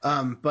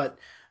 But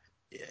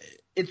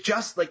it's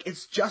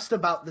just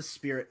about the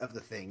spirit of the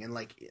thing. And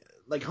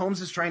like Holmes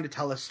is trying to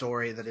tell a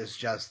story that is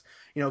just,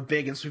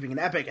 big and sweeping and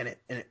epic, and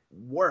it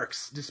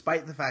works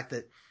despite the fact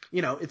that,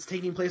 it's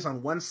taking place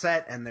on one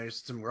set and there's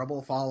some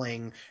rubble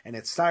falling and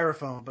it's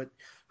styrofoam, but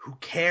who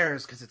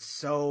cares, because it's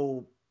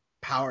so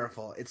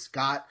powerful. It's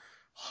got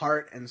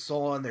heart and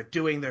soul, and they're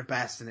doing their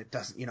best, and it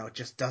doesn't, it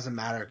just doesn't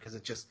matter, because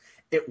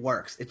it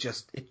works. It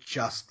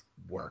just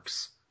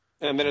works.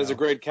 And then as a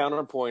great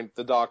counterpoint,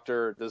 the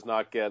Doctor does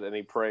not get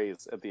any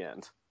praise at the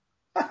end.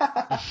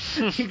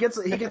 he gets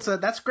a,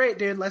 that's great,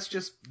 dude. Let's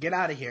just get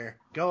out of here.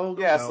 Go.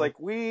 It's like,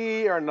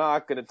 we are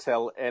not going to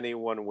tell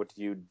anyone what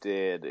you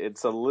did.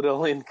 It's a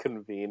little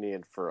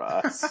inconvenient for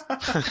us.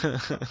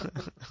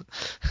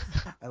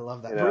 I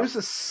love that. Bruce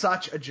is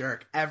such a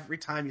jerk. Every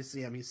time you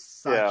see him, he's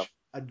such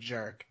a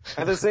jerk.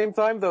 At the same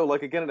time, though,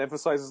 like, again, it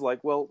emphasizes,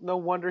 like, well, no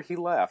wonder he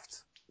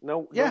left.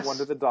 No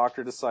wonder the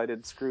Doctor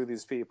decided, screw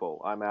these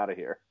people. I'm out of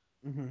here.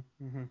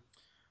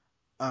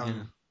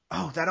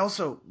 Oh, that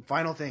also,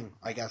 final thing,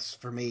 I guess,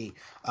 for me,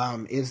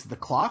 is the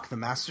clock, the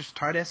Master's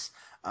TARDIS,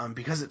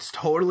 because it's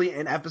totally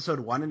in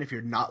episode 1, and if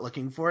you're not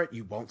looking for it,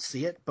 you won't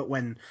see it. But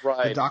when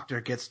the Doctor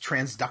gets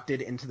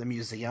transducted into the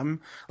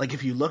museum, like,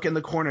 if you look in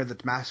the corner, the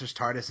Master's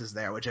TARDIS is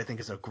there, which I think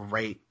is a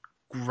great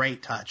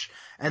touch.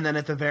 And then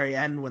at the very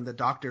end, when the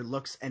Doctor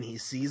looks and he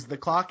sees the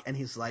clock, and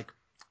he's like,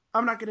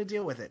 I'm not going to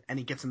deal with it, and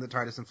he gets in the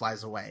TARDIS and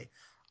flies away.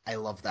 I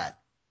love that.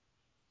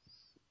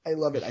 I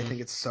love it. I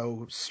think it's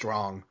so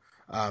strong.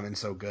 And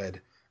so good,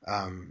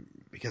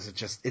 because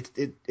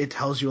it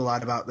tells you a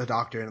lot about the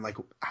Doctor, and like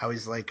how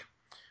he's like,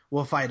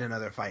 we'll fight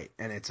another fight,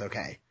 and it's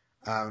okay.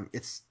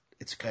 It's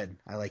good.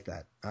 I like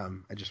that.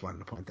 I just wanted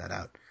to point that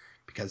out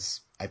because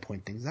I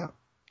point things out.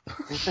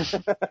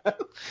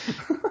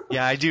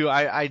 Yeah, I do.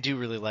 I do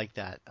really like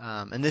that.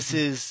 And this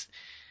is,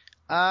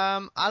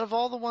 out of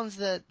all the ones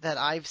that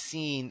I've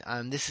seen,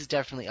 this is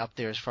definitely up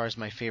there as far as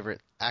my favorite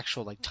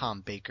actual like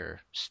Tom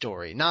Baker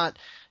story. Not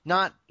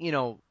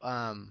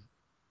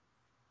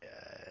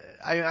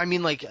I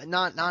mean, like,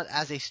 not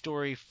as a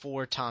story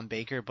for Tom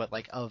Baker, but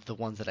like of the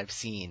ones that I've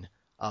seen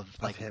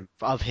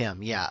of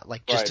him, yeah,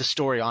 like just a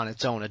story on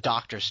its own, a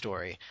Doctor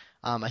story.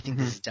 I think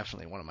this is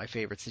definitely one of my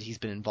favorites that he's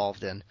been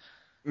involved in.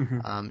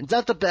 It's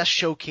not the best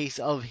showcase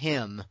of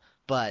him,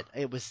 but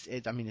it's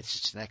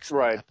just an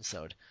excellent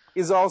episode.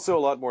 He's also a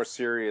lot more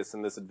serious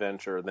in this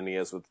adventure than he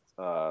is with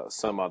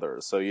some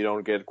others, so you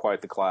don't get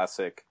quite the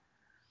classic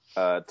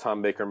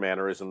Tom Baker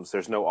mannerisms.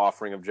 There's no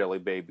offering of jelly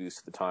babies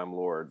to the Time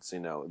Lords.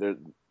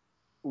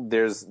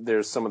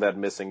 There's some of that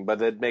missing, but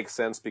it makes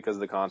sense because of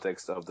the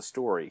context of the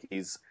story.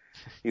 He's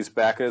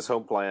back at his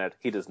home planet.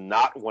 He does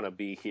not want to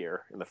be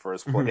here in the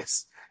first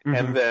place,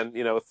 and then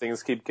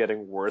things keep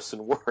getting worse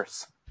and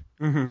worse.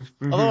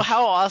 Although,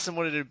 how awesome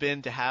would it have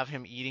been to have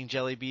him eating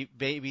jelly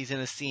babies in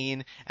a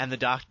scene, and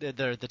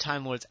the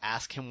Time Lords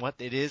ask him what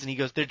it is, and he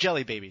goes, "They're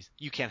jelly babies.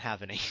 You can't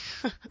have any."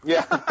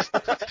 Yeah.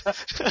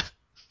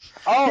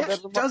 Oh,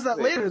 he does that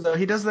later, though.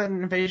 He does that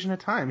in Invasion of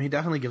Time. He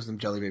definitely gives them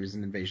jelly babies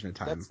in Invasion of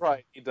Time. That's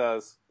right, he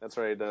does.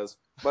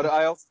 But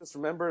I also just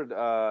remembered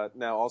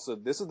now. Also,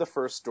 this is the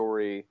first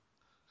story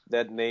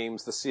that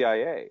names the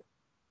CIA.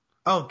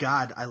 Oh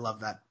God, I love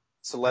that.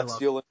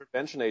 Celestial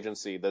Intervention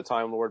Agency, the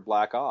Time Lord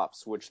Black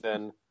Ops, which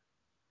then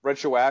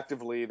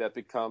retroactively that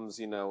becomes,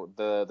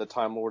 the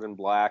Time Lord in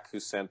Black who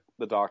sent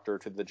the Doctor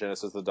to the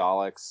Genesis of the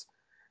Daleks,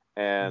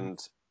 and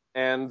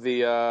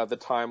the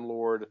Time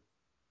Lord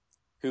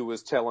who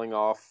was telling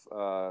off,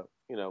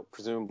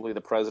 presumably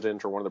the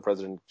president or one of the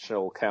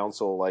presidential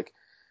council, like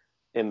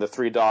in the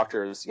Three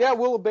Doctors. Yeah,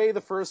 we'll obey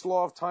the first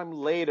law of time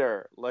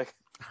later. Like,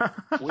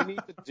 we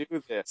need to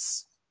do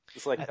this.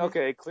 It's like,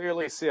 okay,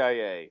 clearly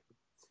CIA.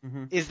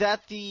 Is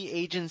that the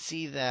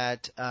agency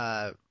that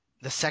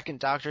the second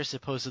Doctor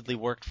supposedly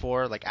worked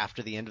for, like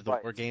after the end of the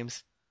War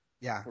Games?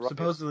 Yeah, right.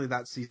 Supposedly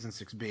that season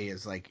 6B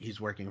is like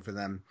he's working for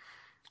them.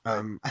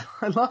 I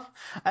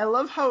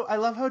love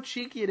how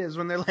cheeky it is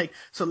when they're like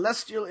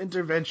Celestial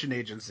Intervention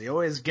Agency,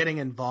 always getting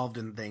involved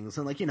in things,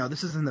 and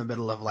this is in the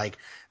middle of like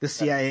the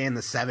CIA in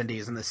the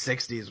 70s and the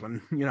 60s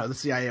when the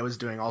CIA was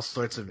doing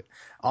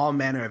all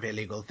manner of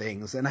illegal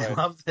things, and I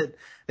love that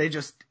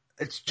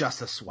it's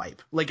just a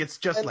swipe, it's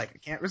just I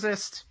can't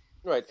resist.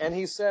 Right, and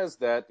he says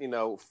that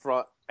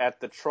at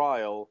the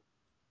trial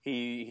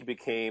he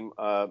became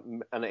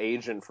an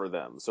agent for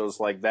them, so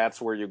it's like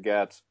that's where you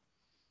get.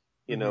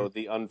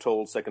 The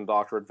Untold Second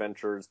Doctor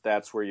adventures,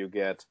 that's where you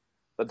get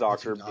the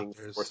Doctor being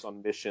forced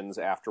on missions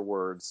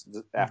afterwards,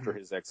 after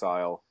his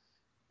exile.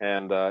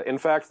 And, in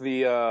fact,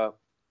 the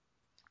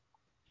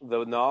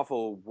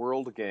novel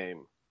World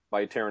Game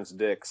by Terrence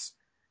Dicks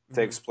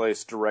takes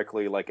place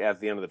directly, at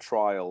the end of the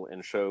trial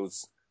and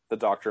shows the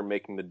Doctor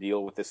making the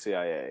deal with the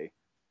CIA,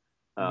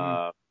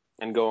 and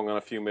going on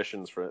a few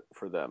missions for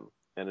them.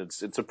 And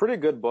it's a pretty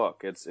good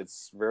book.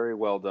 It's very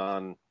well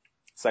done.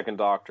 Second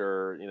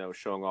Doctor,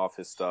 showing off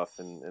his stuff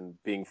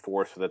and being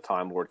forced with a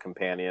Time Lord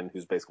companion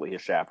who's basically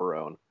his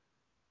chaperone.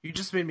 You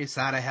just made me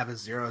sad. I have a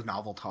zero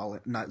novel policy.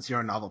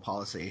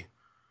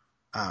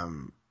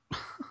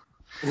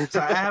 So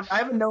I have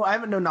a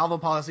no novel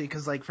policy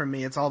because for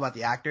me it's all about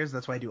the actors.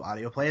 That's why I do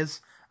audio plays.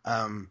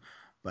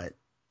 But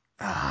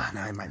now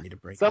I might need to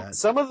break that.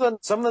 Some of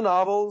the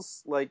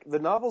novels, the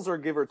novels are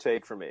give or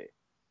take for me.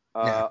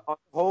 Yeah. On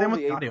the whole, Same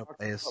with the audio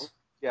plays.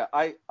 Yeah,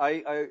 I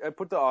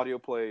put the audio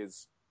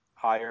plays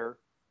higher.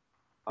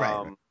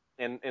 Right.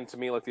 And to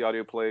me, the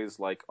audio plays,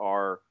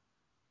 are,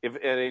 if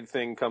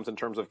anything comes in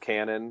terms of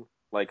canon,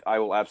 I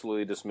will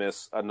absolutely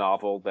dismiss a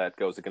novel that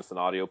goes against an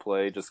audio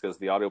play just because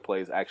the audio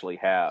plays actually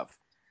have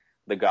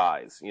the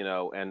guys,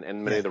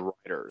 and many of the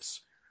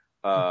writers.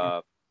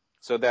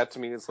 So that to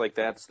me, it's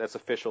that's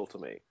official to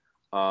me.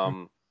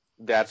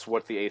 That's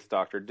what the Eighth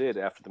Doctor did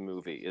after the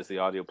movie, is the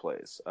audio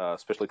plays,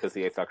 especially because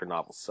the Eighth Doctor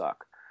novels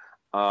suck.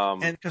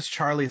 And because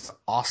Charlie's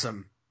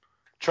awesome.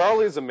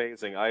 Charlie's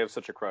amazing. I have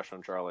such a crush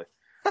on Charlie.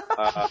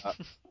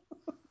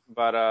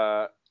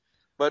 But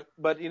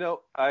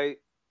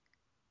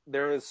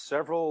there is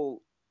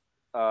several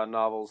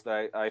novels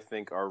that I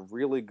think are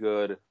really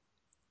good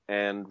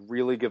and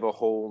really give a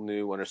whole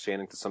new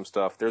understanding to some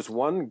stuff. There's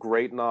one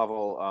great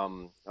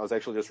novel I was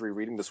actually just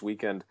rereading this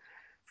weekend,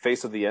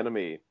 Face of the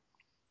Enemy,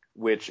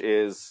 which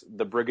is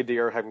the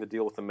Brigadier having to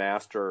deal with the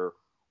Master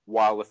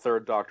while the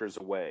Third Doctor's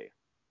away.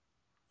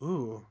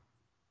 Ooh.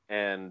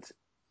 And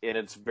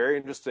it's very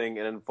interesting.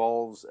 It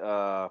involves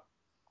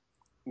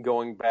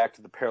going back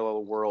to the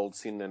parallel world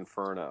seen in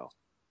Inferno.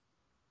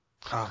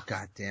 Oh,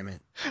 God damn it.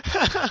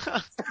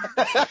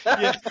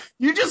 Yeah.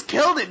 You just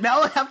killed it.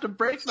 Now I have to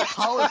break the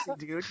policy,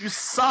 dude. You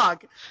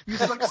suck. You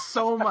suck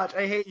so much.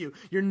 I hate you.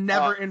 You're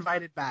never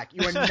invited back.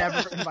 You are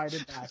never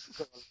invited back.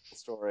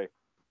 Story.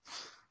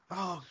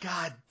 Oh,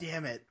 God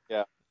damn it.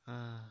 Yeah.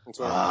 It's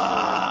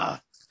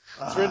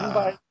written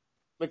by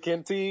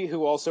McKenty,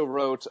 who also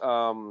wrote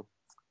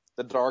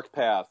The Dark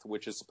Path,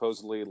 which is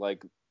supposedly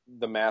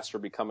the Master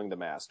becoming the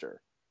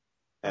Master.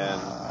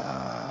 And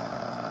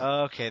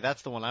okay,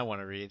 that's the one I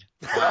want to read.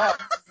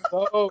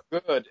 So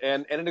good,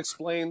 and it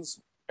explains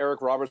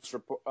Eric Roberts'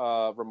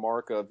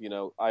 remark of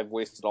I've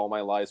wasted all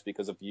my lives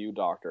because of you,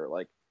 Doctor.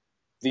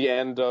 The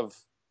end of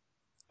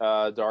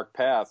Dark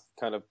Path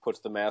kind of puts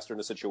the Master in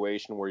a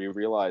situation where you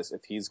realize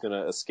if he's going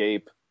to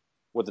escape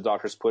what the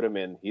Doctor's put him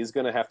in, he's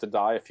going to have to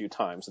die a few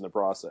times in the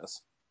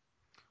process.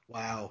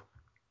 Wow.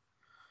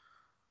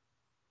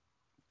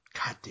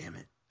 God damn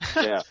it.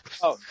 Yeah.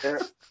 Oh,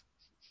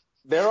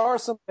 there are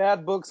some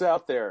bad books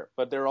out there,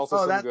 but there are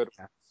also some good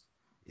ones.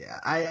 Yeah,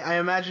 I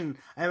imagine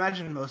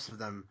most of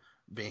them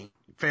being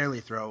fairly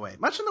throwaway.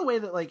 Much in the way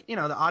that, like, the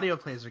audio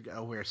plays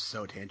are, we're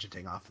so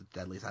tangenting off the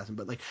Deadly Assassin,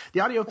 but, like,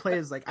 the audio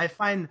plays, like, I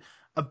find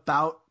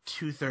about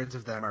 2/3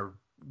 of them are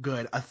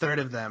good. A third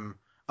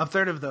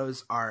of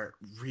those are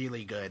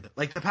really good.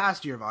 Like, the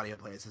past year of audio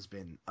plays has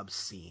been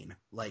obscene.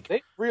 Like,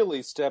 They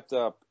really stepped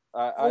up.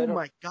 oh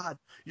my god.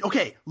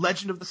 Okay,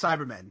 Legend of the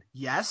Cybermen.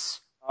 Yes.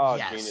 Oh,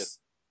 Yes. genius.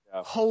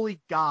 Yeah. Holy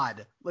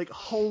God. Like,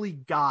 holy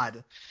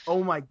God.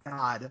 Oh my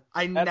God.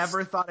 I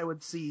never thought I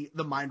would see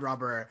The Mind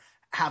Robber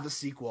have a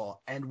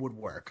sequel and would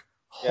work.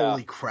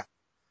 Holy crap.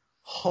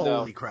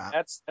 Holy crap.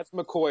 That's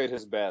McCoy at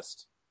his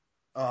best.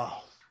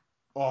 Oh.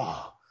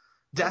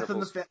 Death in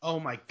the oh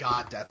my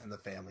God, Death in the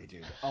Family,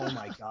 dude. Oh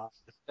my God.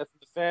 Death in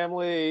the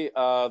Family,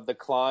 the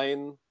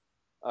Klein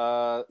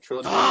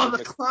trilogy. Oh,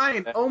 the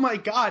Klein. Oh my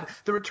God.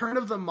 The Return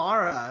of the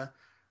Mara.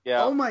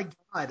 Yeah. Oh my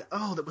God.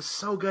 Oh, that was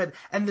so good.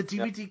 And the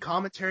DVD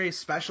commentary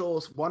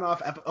specials,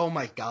 one-off oh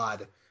my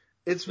God.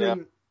 It's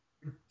been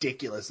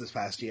ridiculous this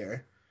past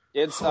year.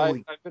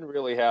 I've been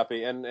really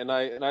happy, and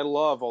I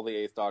love all the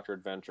Eighth Doctor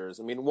adventures.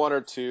 I mean, 1 or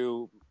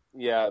 2,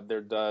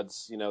 they're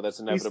duds. That's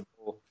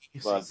inevitable.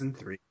 Season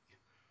 3.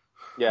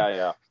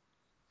 Yeah.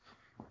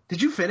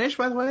 Did you finish,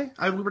 by the way?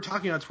 We were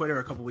talking on Twitter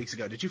a couple weeks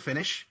ago. Did you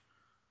finish?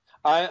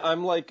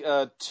 I'm like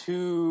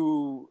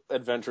 2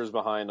 adventures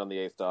behind on the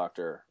Eighth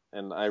Doctor,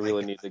 and I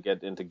really need to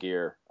get into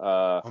gear.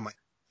 Oh my!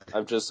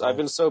 I've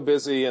been so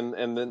busy, and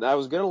then I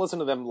was going to listen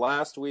to them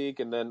last week,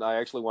 and then I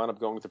actually wound up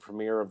going to the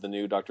premiere of the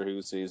new Doctor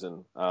Who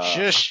season.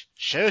 Shush.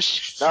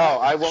 No,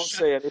 I won't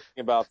say anything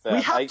about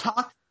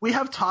that. We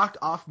have talked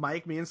off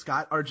mic. Me and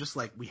Scott are just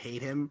like, we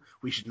hate him.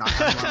 We should not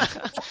have him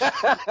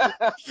on.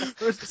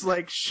 We're just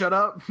like, shut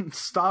up,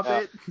 stop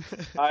it.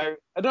 I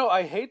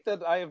hate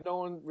that I have no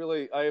one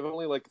really. I have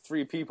only like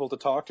 3 people to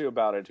talk to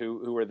about it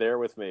who were there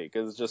with me,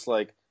 because it's just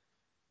like,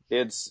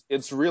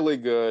 it's really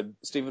good.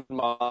 Stephen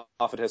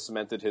Moffat has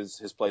cemented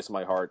his place in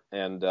my heart,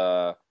 and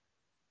finally,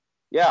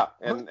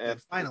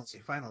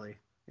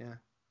 yeah.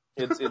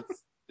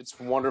 It's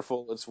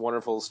wonderful. It's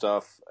wonderful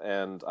stuff,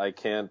 and I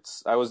can't.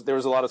 There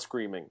was a lot of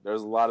screaming. There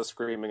was a lot of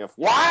screaming of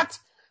what,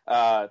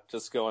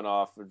 just going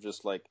off, or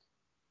just like,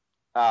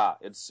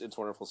 it's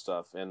wonderful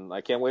stuff, and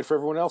I can't wait for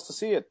everyone else to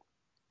see it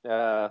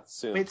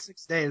soon. Wait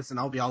 6 days, and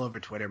I'll be all over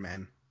Twitter,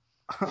 man.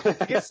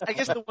 I guess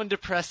the one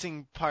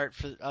depressing part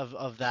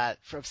of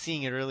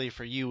seeing it early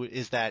for you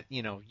is that,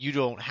 you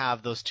don't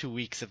have those 2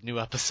 weeks of new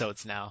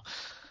episodes now.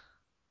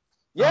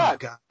 Yeah, oh,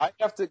 God. I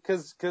have to,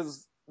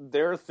 because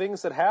there are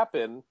things that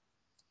happen,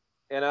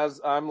 and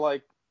as I'm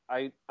like,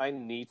 I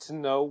need to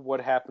know what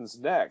happens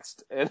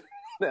next, and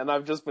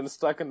I've just been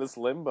stuck in this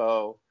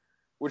limbo,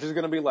 which is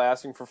going to be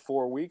lasting for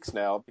 4 weeks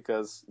now,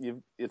 because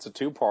it's a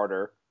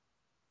 2-parter.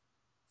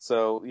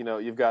 So,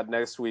 you've got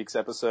next week's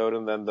episode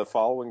and then the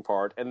following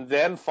part, and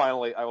then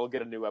finally I will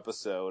get a new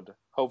episode,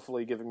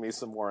 hopefully giving me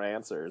some more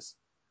answers.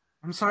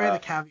 I'm sorry the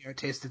caviar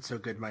tasted so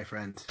good, my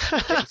friend.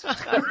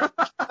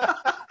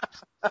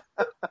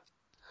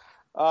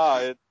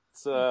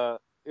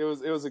 It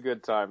was a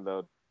good time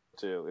though,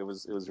 too. It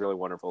was really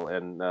wonderful,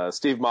 and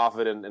Steve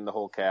Moffat and the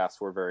whole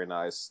cast were very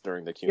nice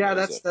during the Q&A. Yeah,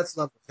 that's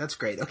lovely. That's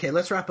great. Okay,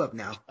 let's wrap up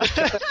now.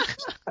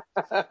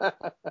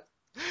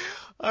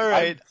 All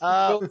right.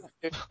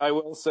 I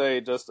will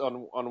say just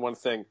on one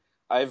thing.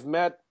 I've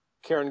met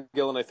Karen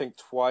Gillan, I think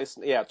twice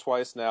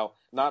now.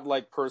 Not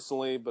like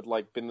personally, but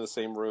like been in the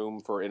same room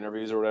for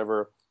interviews or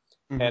whatever.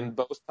 Mm-hmm. And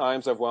both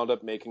times I've wound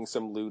up making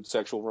some lewd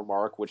sexual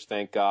remark, which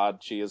thank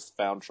God she has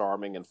found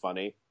charming and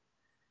funny.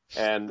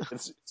 And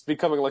it's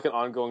becoming like an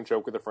ongoing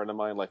joke with a friend of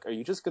mine. Like, are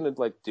you just gonna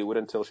like do it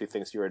until she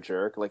thinks you're a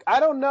jerk? Like, I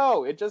don't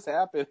know. It just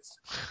happens.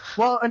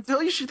 Well,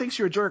 until she thinks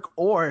you're a jerk,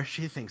 or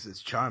she thinks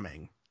it's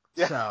charming.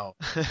 Yeah. So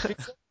she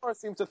so far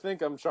seems to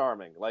think I'm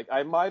charming. Like,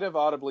 I might have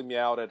audibly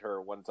meowed at her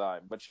one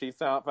time, but she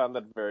found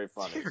that very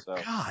funny. Dear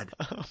God.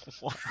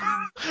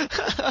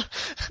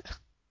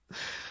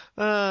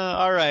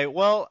 All right.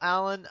 Well,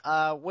 Alan,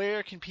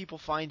 where can people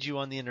find you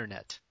on the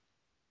internet?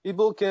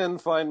 People can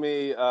find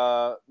me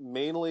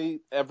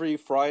mainly every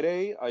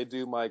Friday. I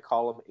do my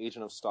column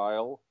Agent of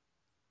Style,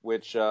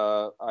 which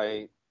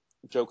I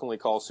jokingly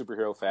call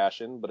superhero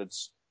fashion, but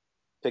it's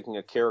picking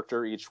a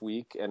character each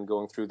week and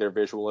going through their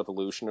visual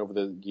evolution over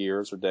the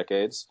years or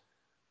decades.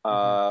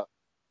 Mm-hmm.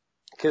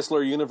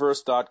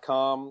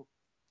 KisslerUniverse.com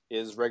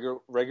is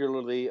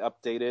regularly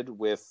updated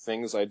with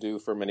things I do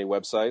for many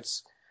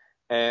websites.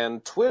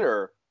 And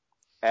Twitter,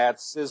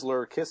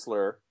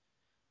 @SizzlerKissler.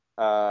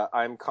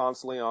 I'm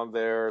constantly on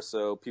there,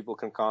 so people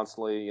can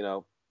constantly,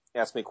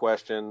 ask me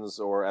questions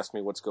or ask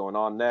me what's going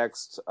on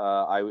next.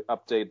 I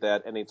update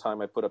that anytime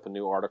I put up a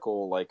new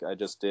article, like I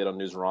just did on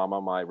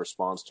Newsarama, my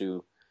response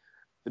to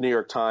the New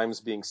York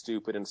Times being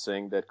stupid and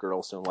saying that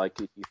girls don't like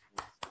geeky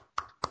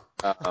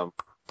things.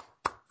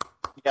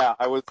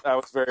 I was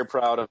very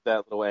proud of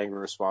that little angry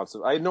response.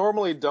 I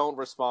normally don't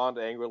respond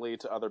angrily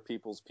to other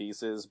people's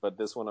pieces, but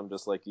this one I'm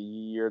just like,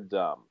 you're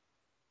dumb.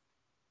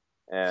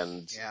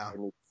 And I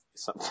need to say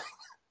something.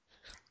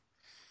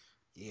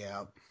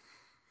 Yeah.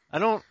 I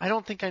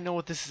don't think I know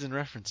what this is in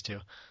reference to.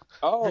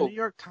 The New Oh,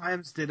 York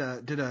Times did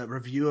a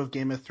review of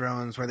Game of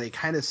Thrones where they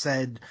kind of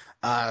said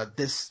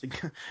this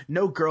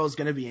no girl's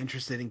going to be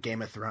interested in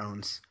Game of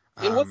Thrones.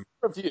 it was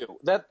a review.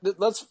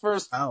 Let's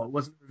first. Oh, it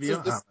wasn't a review.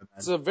 Oh, my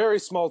It's bad. a very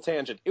small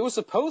tangent. It was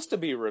supposed to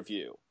be a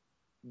review,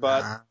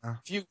 but Uh,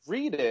 if you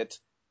read it,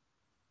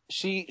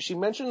 she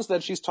mentions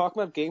that she's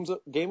talking about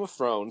Game of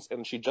Thrones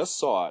and she just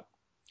saw it,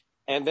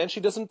 and then she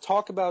doesn't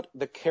talk about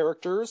the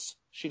characters.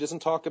 She doesn't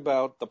talk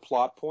about the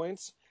plot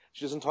points.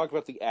 She doesn't talk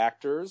about the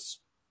actors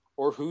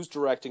or who's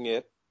directing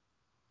it.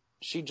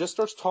 She just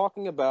starts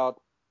talking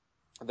about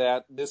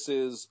that this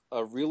is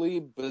a really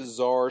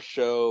bizarre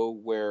show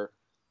where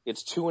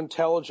it's too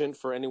intelligent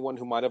for anyone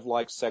who might have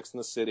liked Sex in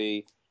the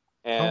City,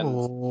 and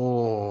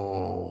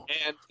oh.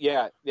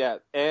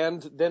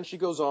 and then she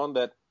goes on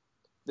that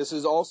this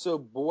is also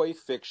boy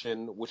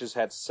fiction, which has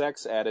had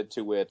sex added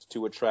to it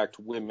to attract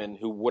women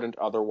who wouldn't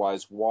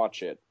otherwise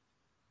watch it.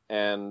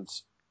 And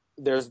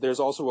there's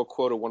also a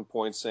quote at one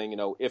point saying,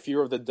 if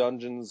you're of the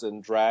Dungeons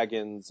and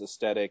Dragons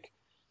aesthetic,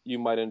 you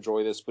might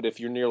enjoy this, but if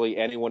you're nearly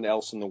anyone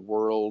else in the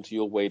world,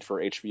 you'll wait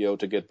for HBO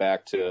to get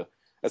back to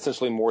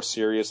essentially more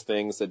serious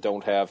things that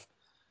don't have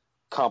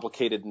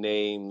complicated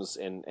names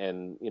and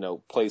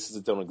places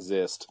that don't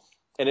exist.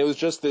 And it was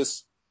just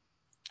this.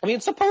 I mean,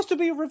 it's supposed to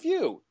be a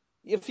review.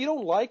 If you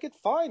don't like it,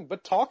 fine,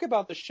 but talk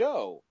about the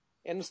show.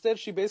 And instead,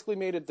 she basically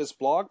made it this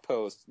blog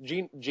post.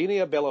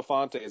 Genia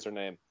Belafonte is her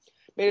name.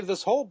 Made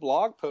this whole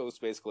blog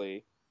post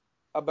basically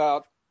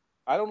about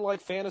I don't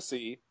like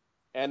fantasy,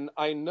 and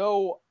I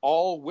know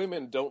all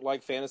women don't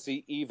like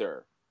fantasy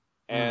either.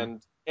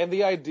 And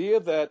the idea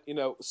that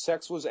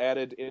sex was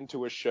added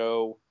into a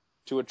show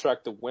to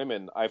attract the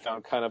women, I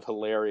found kind of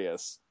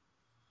hilarious.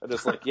 I'm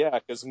just like, yeah,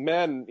 because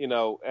men,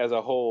 as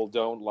a whole,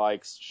 don't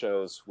like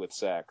shows with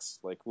sex.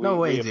 Like No we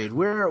way, have, dude.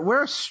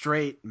 We're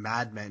straight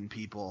Mad Men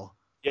people.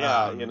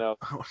 yeah,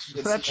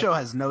 it's That show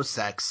has no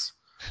sex.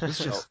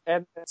 It's just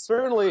and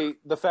certainly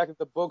the fact that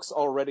the books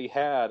already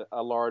had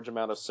a large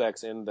amount of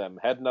sex in them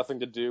had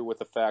nothing to do with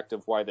the fact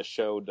of why the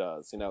show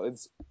does.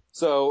 It's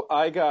so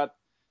I got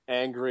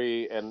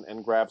angry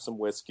and grabbed some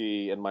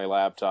whiskey and my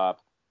laptop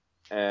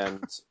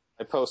and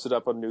I posted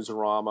up on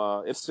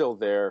Newsarama. It's still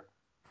there.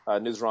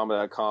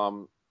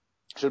 Newsarama.com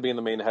should be in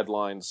the main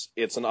headlines.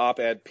 It's an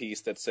op-ed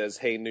piece that says,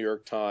 "Hey, New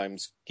York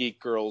Times, geek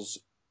girls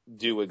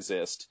do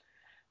exist,"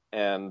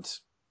 and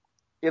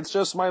it's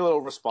just my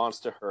little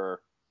response to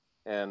her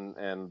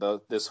and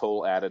this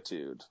whole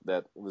attitude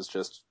that was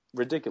just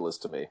ridiculous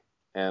to me.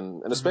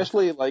 And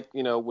especially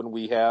when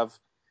we have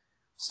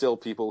still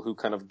people who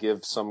kind of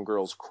give some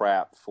girls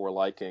crap for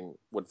liking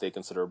what they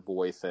consider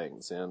boy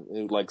things,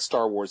 and like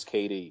Star Wars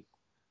Katie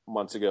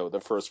months ago,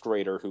 the first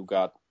grader who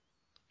got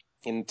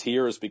in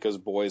tears because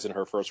boys in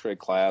her first grade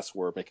class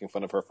were making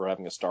fun of her for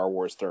having a Star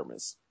Wars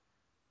thermos.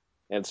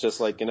 And it's just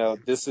like,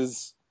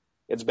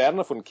 it's bad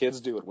enough when kids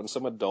do it. When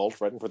some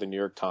adult writing for the New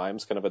York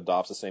Times kind of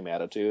adopts the same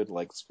attitude,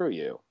 like, screw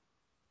you.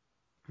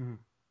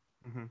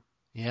 Mm-hmm.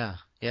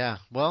 Yeah.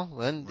 Well,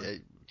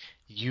 then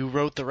you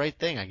wrote the right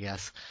thing, I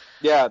guess.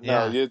 Yeah,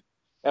 no, Yeah.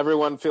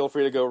 everyone feel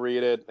free to go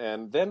read it,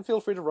 and then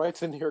feel free to write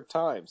to the New York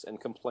Times and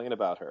complain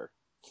about her.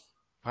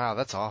 Wow,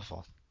 that's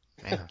awful,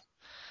 man.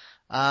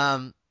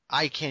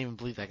 I can't even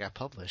believe that got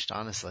published,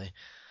 honestly.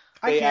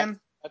 I can.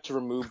 Had to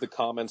remove the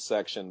comments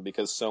section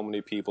because so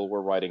many people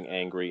were writing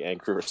angry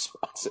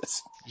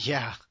responses.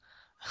 Yeah.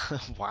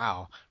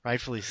 Wow.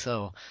 Rightfully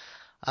so.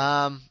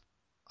 All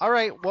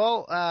right.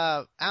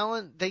 Well,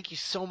 Alan, thank you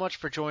so much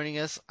for joining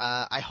us.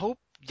 I hope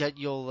that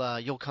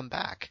you'll come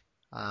back.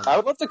 I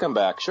would love to come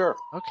back, sure.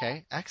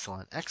 Okay.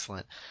 Excellent. All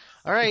If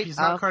right. he's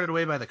not carted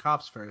away by the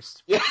cops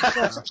first. Yeah.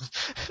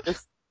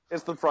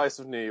 It's the price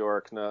of New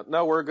York.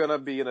 No, we're gonna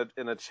be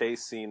in a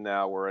chase scene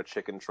now where a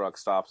chicken truck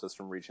stops us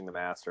from reaching the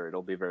master.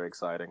 It'll be very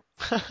exciting.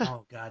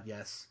 Oh God,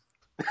 yes.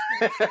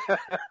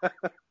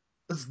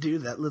 Let's do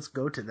that. Let's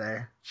go to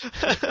there.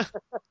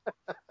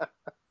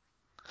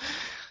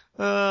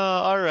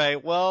 All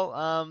right.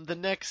 Well, the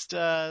next,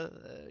 what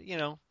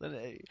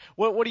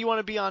do you want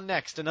to be on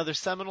next? Another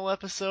seminal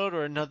episode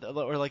or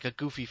or like a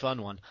goofy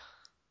fun one?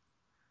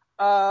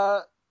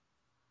 I'll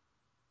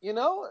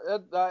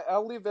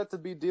leave that to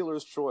be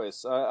dealer's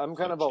choice. I'm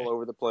kind of all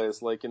over the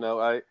place. Like,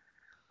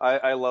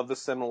 I love the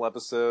seminal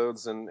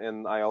episodes,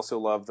 and I also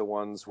love the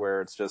ones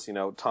where it's just,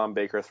 Tom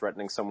Baker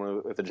threatening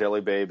someone with a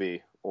jelly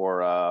baby,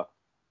 or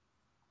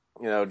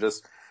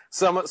just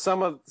some of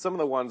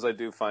the ones I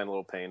do find a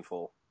little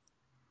painful.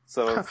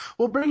 So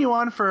We'll bring you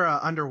on for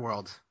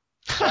Underworld.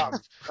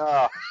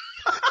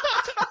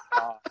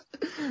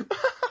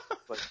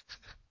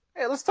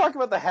 Hey, let's talk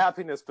about the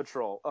Happiness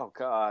Patrol. Oh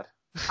God.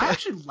 I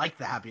actually like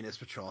the Happiness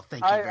Patrol.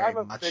 Thank you I very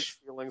have much. mixed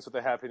feelings with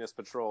the Happiness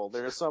Patrol.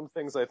 There are some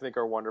things I think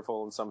are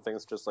wonderful, and some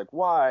things just like,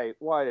 why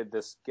did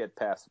this get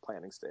past the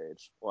planning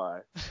stage? Why?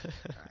 All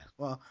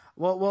right.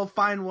 Well, we'll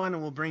find one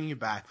and we'll bring you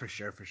back for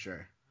sure.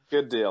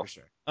 Good deal. For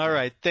sure. All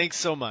right. Thanks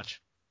so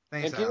much.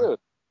 Thanks, Thank Alan. you.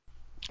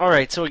 All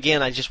right, so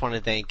again, I just want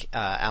to thank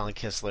Alan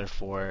Kistler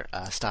for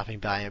stopping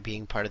by and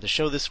being part of the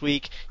show this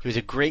week. He was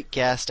a great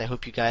guest. I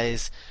hope you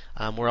guys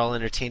were all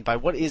entertained by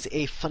what is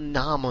a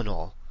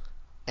phenomenal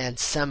and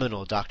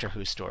seminal Doctor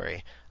Who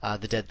story,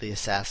 The Deadly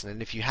Assassin.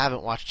 And if you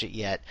haven't watched it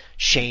yet,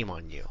 shame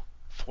on you.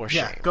 For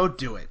Yeah, shame. go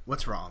do it.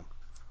 What's wrong?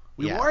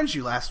 We Yeah. warned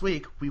you last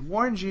week. We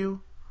warned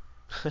you.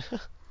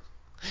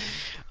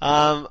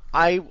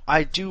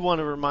 I do want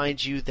to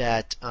remind you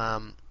that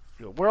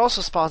we're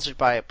also sponsored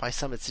by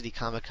Summit City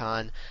Comic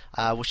Con,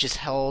 which is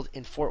held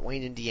in Fort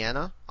Wayne,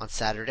 Indiana, on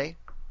Saturday,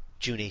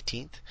 June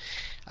 18th.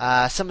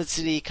 Summit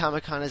City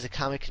Comic Con is a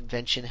comic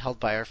convention held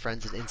by our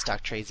friends at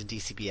InStock Trades and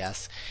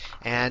DCBS,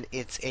 and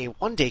it's a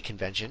one-day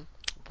convention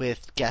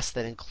with guests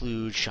that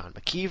include Sean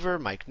McKeever,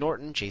 Mike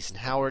Norton, Jason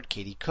Howard,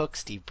 Katie Cook,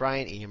 Steve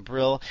Bryant, Ian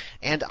Brill,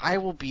 and I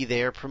will be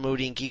there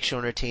promoting Geek Show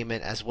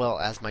Entertainment as well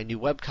as my new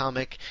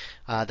webcomic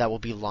that will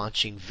be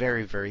launching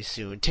very, very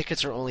soon.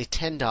 Tickets are only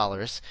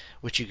 $10,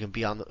 which you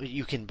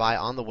can buy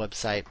on the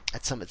website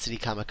at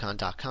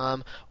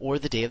SummitCityComicCon.com or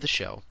the day of the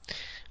show.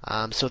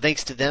 So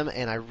thanks to them,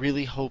 and I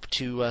really hope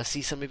to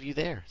see some of you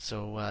there.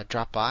 So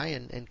drop by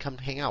and come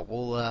hang out.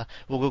 We'll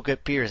go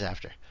get beers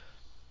after.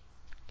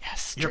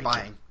 Yes, You're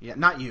drinking. buying. Yeah,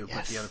 not you,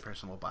 but the Yes. other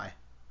person will buy.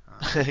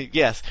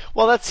 Yes.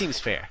 Well, that seems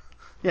fair.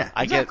 Yeah,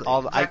 I exactly. get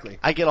all exactly.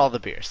 I get all the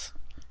beers.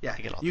 Yeah,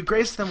 I get all you the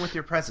grace beers. them with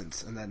your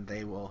presence, and then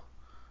they will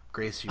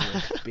grace you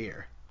with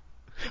beer.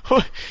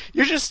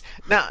 You're just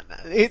now.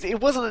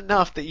 It wasn't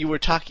enough that you were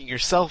talking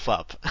yourself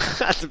up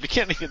at the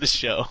beginning of the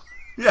show.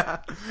 Yeah.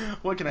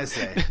 What can I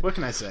say? What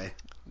can I say?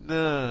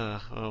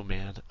 No. Oh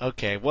man.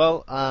 Okay.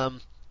 Well.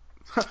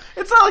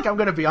 It's not like I'm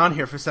going to be on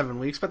here for 7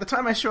 weeks. By the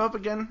time I show up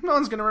again, no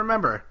one's going to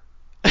remember.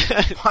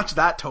 Watch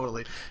that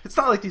totally. It's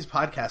not like these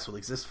podcasts will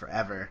exist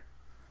forever.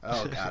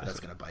 Oh god, that's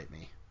going to bite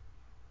me.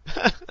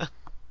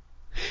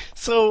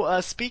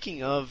 So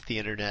speaking of the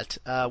internet,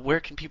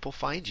 where can people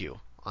find you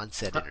on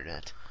said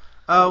internet?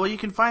 Well, you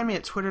can find me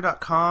at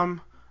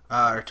twitter.com,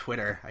 or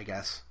Twitter, I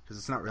guess, because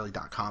it's not really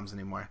 .coms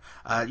anymore.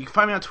 You can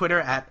find me on Twitter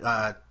at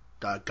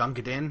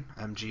Gungadin,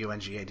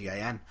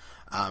 Gungadin,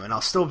 and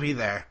I'll still be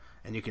there,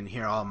 and you can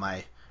hear all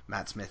my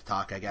Matt Smith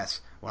talk, I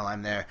guess, while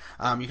I'm there.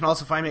 You can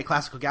also find me at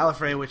Classical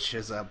Gallifrey, which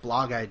is a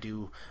blog I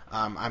do.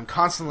 I'm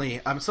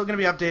still going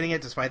to be updating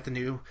it despite the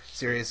new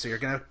series, so you're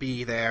going to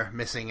be there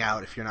missing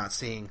out if you're not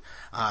seeing.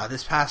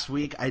 This past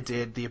week, I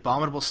did The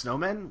Abominable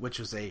Snowmen, which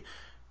was a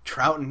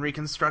Troughton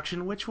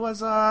reconstruction, which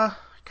was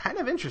kind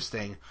of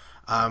interesting.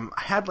 I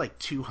had like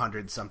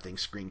 200 something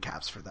screen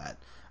caps for that,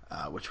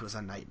 which was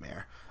a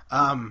nightmare.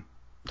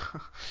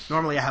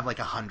 Normally I have like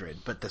 100,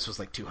 but this was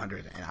like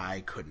 200, and I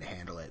couldn't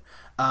handle it.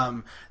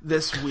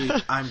 This week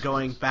I'm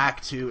going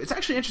back to. It's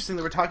actually interesting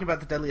that we're talking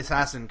about the Deadly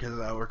Assassin because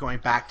we're going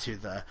back to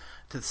the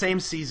same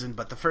season,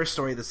 but the first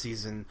story of the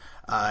season.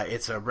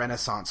 It's a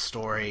Renaissance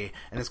story,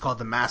 and it's called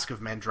The Mask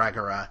of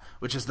Mandragora,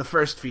 which is the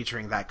first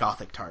featuring that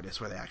Gothic TARDIS,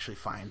 where they actually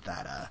find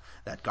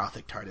that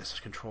Gothic TARDIS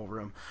control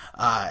room.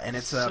 And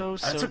it's So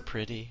a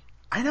pretty.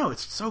 I know,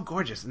 it's so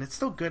gorgeous, and it's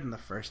still good in the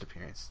first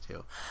appearance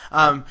too.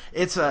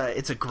 It's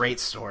a great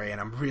story, and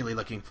I'm really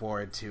looking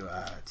forward to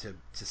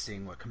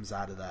seeing what comes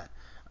out of that.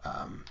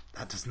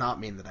 That does not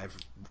mean that I've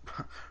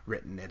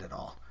written it at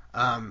all.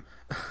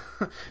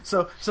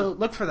 So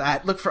look for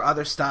that. Look for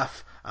other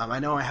stuff. I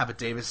know I have a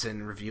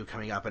Davison review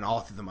coming up, and all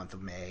through the month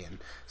of May, and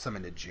some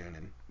into June.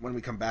 And when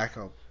we come back,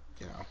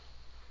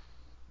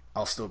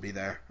 I'll still be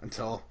there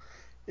until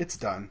it's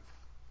done.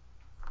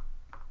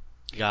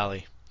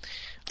 Golly.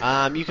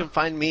 You can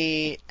find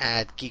me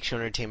at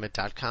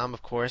geekshowentertainment.com,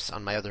 of course,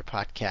 on my other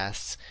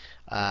podcasts.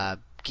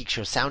 Geek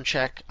Show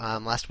Soundcheck.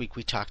 Last week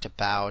we talked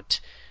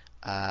about,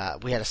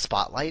 we had a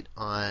spotlight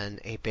on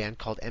a band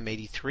called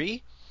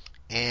M83.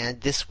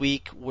 And this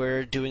week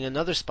we're doing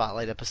another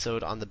spotlight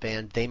episode on the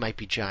band They Might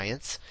Be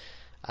Giants.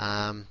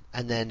 And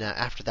then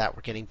after that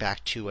we're getting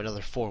back to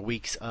another 4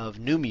 weeks of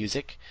new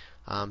music.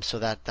 So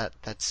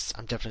that's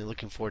I'm definitely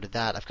looking forward to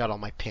that. I've got all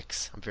my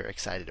picks. I'm very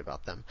excited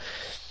about them.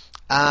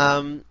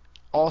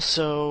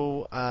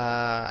 Also,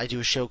 I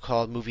do a show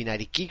called Movie Night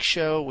at Geek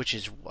Show, which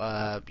is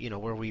where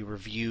we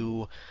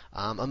review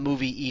a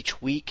movie each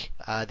week.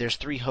 There's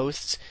 3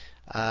 hosts: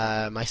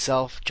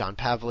 myself, John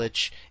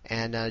Pavlich,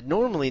 and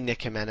normally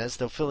Nick Jimenez.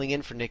 Though filling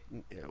in for Nick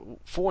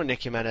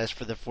Jimenez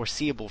for the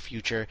foreseeable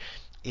future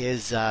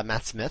is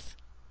Matt Smith.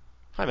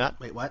 Hi, Matt.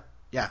 Wait, what?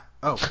 Yeah.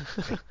 Oh,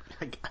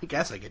 I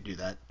guess I could do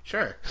that.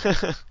 Sure.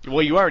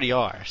 Well, you already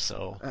are,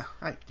 so.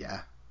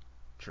 Yeah.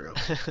 True.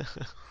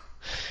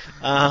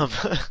 Um,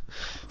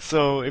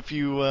 so if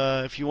you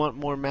want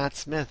more Matt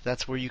Smith,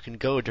 that's where you can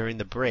go during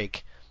the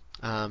break,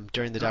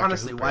 during the Doctor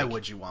Honestly, Who why break.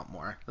 would you want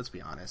more? Let's be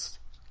honest.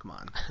 Come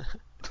on.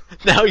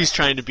 Now he's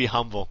trying to be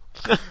humble.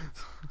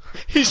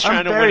 He's trying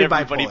I'm to very win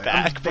everybody bipolar.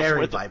 back. I'm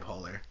very before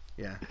bipolar.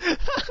 Yeah.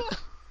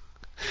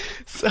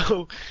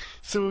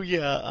 So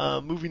yeah,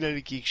 Movie Night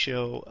at Geek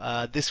Show.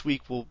 This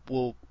week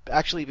we'll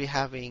actually be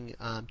having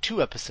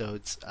 2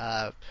 episodes.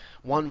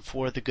 One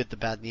for The Good, the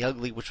Bad, and the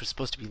Ugly, which was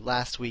supposed to be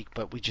last week,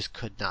 but we just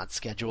could not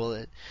schedule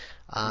it.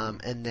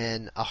 And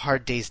then A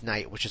Hard Day's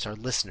Night, which is our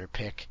listener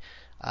pick.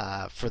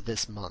 for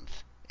this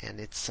month, and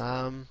it's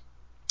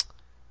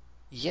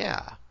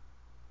yeah,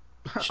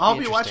 should be I'll be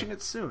interesting. watching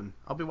it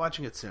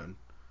soon.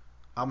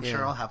 I'm sure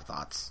Yeah, I'll have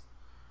thoughts.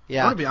 I'm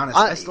yeah. gonna be honest.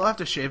 I still have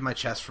to shave my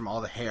chest from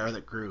all the hair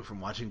that grew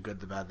from watching Good,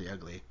 the Bad, the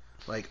Ugly.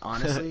 Like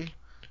honestly,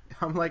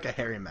 I'm like a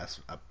hairy mess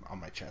up on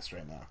my chest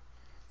right now.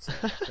 So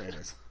there it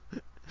is.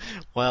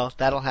 Well,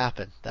 that'll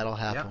happen. That'll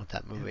happen Yep. with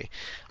that Yep. movie.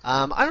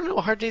 I don't know.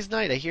 A Hard Day's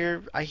Night. I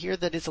hear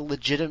that it's a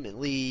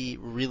legitimately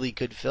really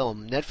good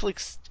film.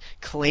 Netflix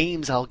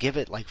claims I'll give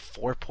it like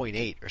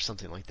 4.8 or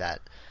something like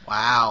that.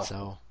 Wow.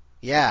 So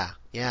yeah,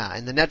 yeah.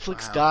 And the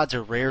Netflix Wow. gods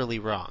are rarely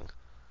wrong.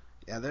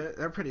 Yeah,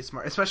 they're pretty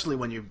smart, especially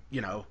when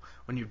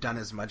when you've done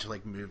as much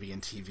like movie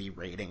and TV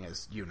rating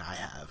as you and I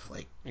have.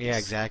 Like Yeah, it's.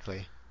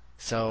 exactly.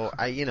 So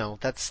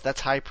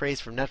that's high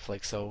praise from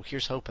Netflix. So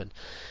here's hoping.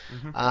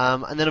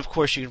 Hmm. And then, of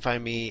course, you can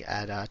find me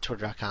at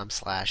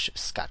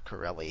twitter.com/Scott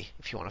Corelli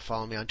if you want to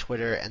follow me on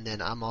Twitter. And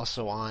then I'm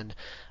also on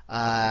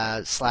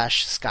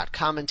 /Scott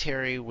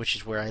Commentary, which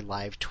is where I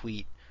live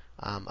tweet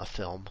a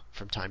film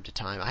from time to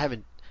time. I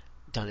haven't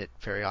done it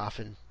very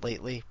often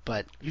lately,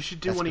 but You should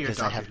do that's one of your because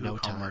I Doctor have Who no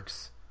time.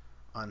 homeworks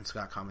on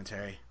Scott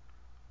Commentary.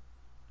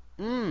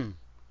 Mm,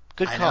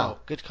 good I call. know.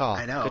 Good call.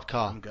 I know. Good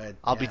call. I'm good.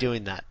 I'll be Yeah.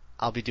 doing that.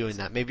 I'll be doing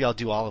that. Maybe I'll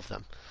do all of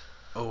them.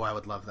 Oh, I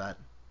would love that.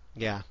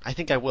 Yeah, I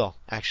think I will,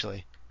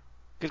 actually.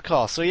 Good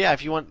call. So yeah,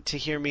 if you want to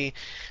hear me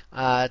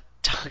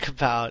talk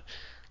about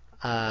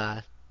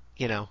uh,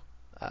 you know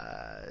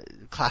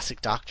classic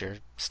Doctor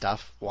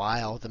stuff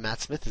while the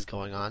Matt Smith is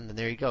going on, then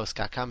there you go,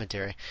 Scott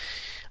Commentary.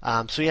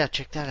 So yeah,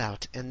 check that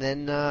out. And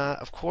then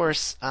of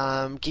course,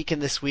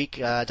 Geekin' This Week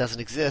doesn't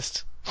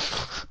exist.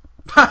 'Cause-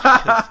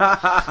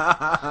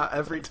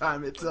 Every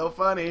time, it's so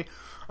funny.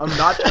 I'm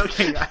not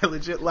joking. I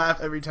legit laugh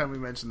every time we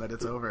mention that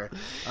it's over.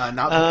 Not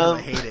because I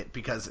um, hate it,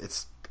 because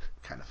it's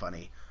kind of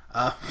funny.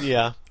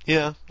 yeah,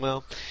 yeah.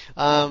 Well,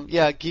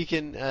 yeah,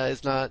 Geekin'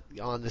 is not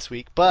on this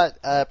week,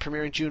 but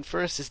premiering June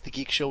 1st is the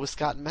Geek Show with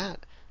Scott and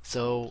Matt.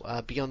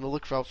 So be on the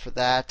lookout for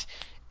that.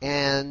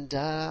 And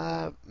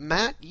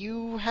Matt,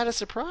 you had a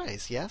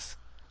surprise, yes?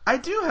 I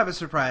do have a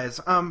surprise.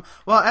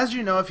 Well, as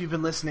you know, if you've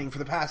been listening for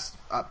the past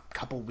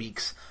couple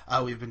weeks,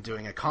 we've been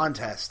doing a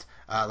contest,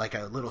 like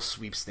a little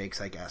sweepstakes,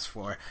 I guess,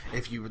 for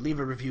if you would leave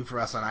a review for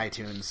us on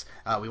iTunes.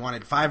 We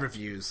wanted 5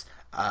 reviews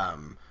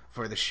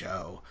for the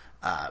show,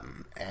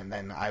 and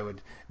then I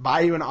would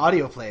buy you an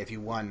audio play if you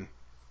won.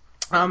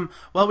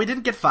 Well, we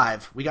didn't get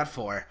 5. We got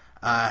 4.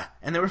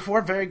 And there were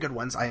 4 very good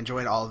ones. I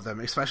enjoyed all of them,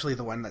 especially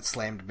the one that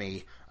slammed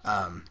me.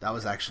 That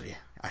was actually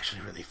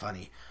really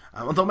funny.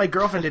 Although my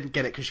girlfriend didn't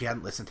get it because she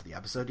hadn't listened to the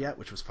episode yet,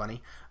 which was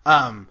funny.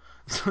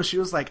 So she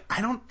was like,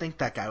 "I don't think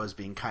that guy was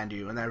being kind to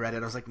you." And I read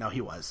it. I was like, "No,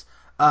 he was."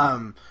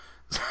 Um,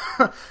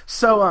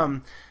 so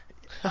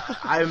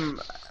I'm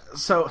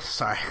so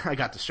sorry. I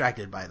got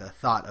distracted by the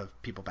thought of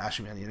people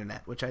bashing me on the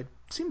internet, which I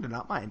seem to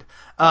not mind.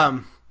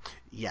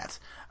 Yet.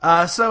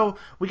 So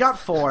we got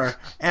 4,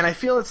 and I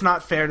feel it's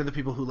not fair to the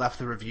people who left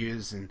the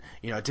reviews and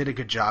did a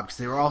good job because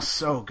they were all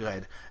so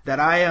good that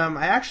I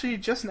actually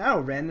just now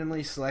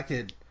randomly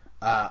selected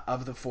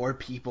of the 4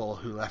 people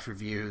who left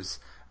reviews.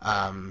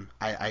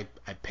 I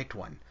picked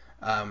one.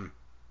 And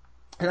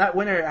that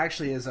winner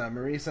actually is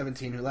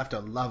Marie17, who left a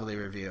lovely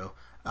review.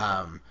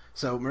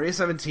 So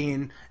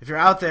Marie17, if you're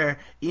out there,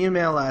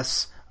 email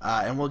us,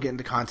 and we'll get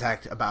into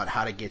contact about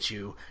how to get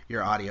you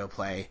your audio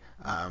play,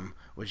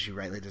 which you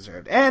rightly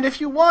deserved. And if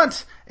you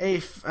want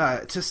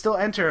to still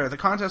enter, the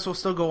contest will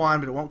still go on,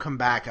 but it won't come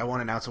back. I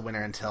won't announce a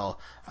winner until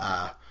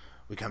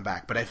we come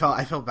back. But I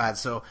felt bad,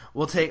 so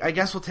I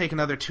guess we'll take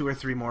another 2 or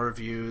 3 more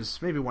reviews,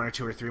 maybe 1 or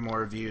 2 or 3 more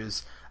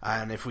reviews,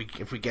 and if we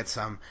get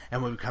some,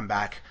 and when we come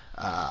back,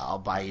 I'll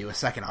buy you a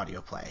second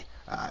audio play.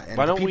 And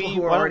Why the don't people we?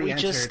 who are Why don't already we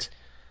entered. just?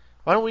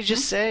 Why don't we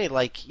just say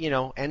like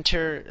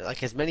enter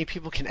like as many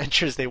people can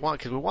enter as they want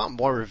because we want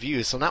more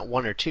reviews. So not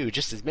 1 or 2,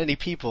 just as many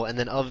people, and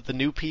then of the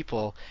new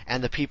people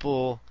and the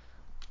people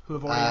Who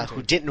have already who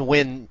entered. didn't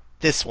win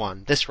this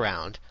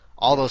round,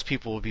 all those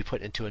people will be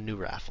put into a new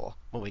raffle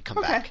when we come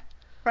Okay. back.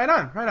 Right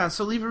on, right on.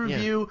 So leave a Yeah.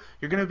 review.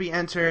 You're going to be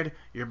entered.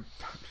 You're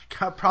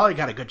probably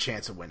got a good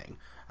chance of winning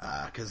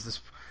because this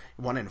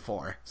 1 in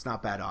 4. It's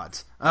not bad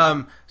odds.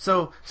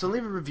 So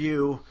leave a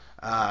review.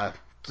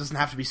 Doesn't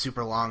have to be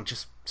super long.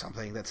 Just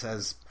something that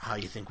says how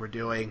you think we're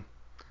doing.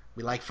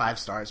 We like 5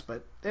 stars,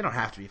 but they don't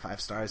have to be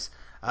 5 stars.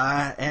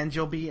 And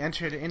you'll be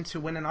entered in to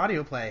win an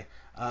audio play.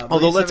 Although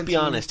Marie let's be 17.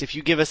 honest, if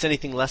you give us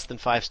anything less than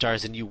 5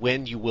 stars and you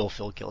win, you will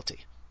feel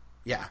guilty.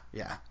 Yeah,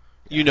 yeah,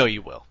 You yeah, know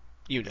you will.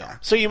 You know. yeah.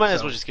 So you might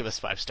as well So just give us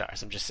 5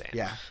 stars. I'm just saying.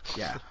 yeah,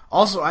 yeah.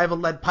 Also, I have a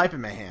lead pipe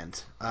in my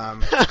hand.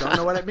 Don't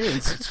know what it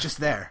means. It's just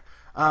there.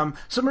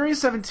 So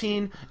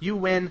Marie17, you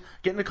win.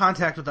 Get into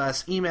contact with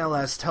us. Email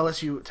us. Tell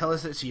us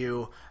it's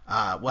you.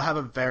 We'll have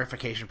a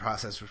verification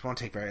process, which won't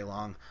take very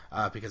long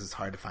because it's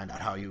hard to find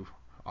out how you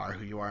are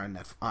who you are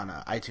on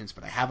iTunes.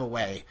 But I have a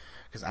way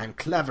because I'm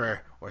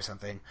clever or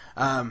something.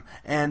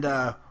 And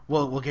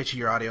we'll get you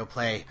your audio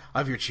play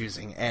of your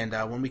choosing. And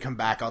when we come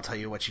back, I'll tell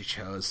you what you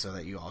chose so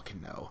that you all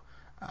can know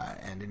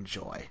and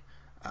enjoy.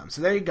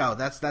 So there you go.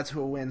 That's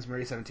who wins.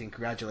 Marie17,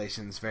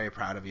 congratulations. Very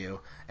proud of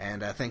you.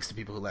 And thanks to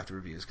people who left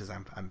reviews because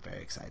I'm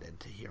very excited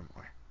to hear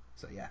more.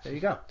 So yeah, there you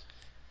go.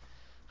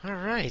 All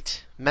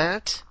right,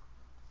 Matt.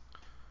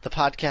 The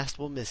podcast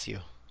will miss you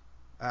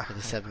for the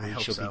I 7 weeks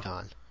hope you'll so. be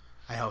gone.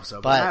 I hope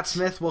so. But Matt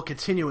Smith will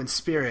continue in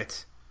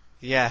spirit.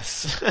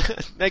 yes,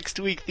 next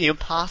week the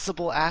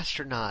impossible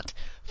astronaut.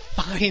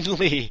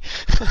 Finally.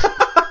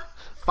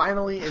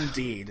 Finally,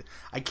 indeed.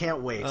 I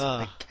can't wait.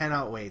 I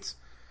cannot wait.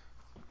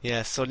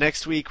 Yeah, so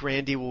next week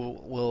Randy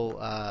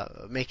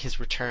will make his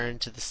return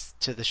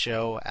to the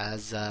show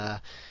as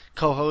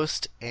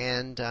co-host,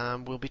 and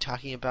we'll be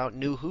talking about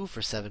New Who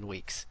for 7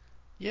 weeks.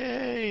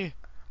 Yay!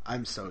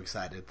 I'm so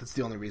excited. That's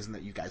the only reason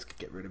that you guys could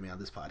get rid of me on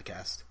this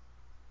podcast.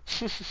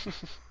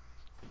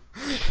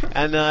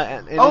 and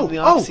in the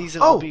off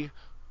season, I'll be.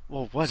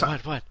 Well, what?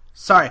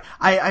 Sorry,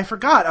 I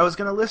forgot. I was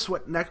going to list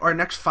what our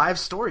next 5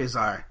 stories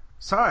are.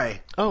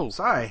 Sorry. Go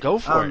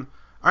for it.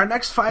 Our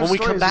next 5 when stories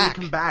we come when we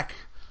come back.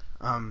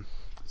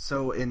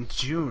 So in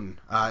June,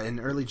 in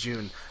early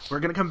June, we're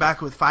going to come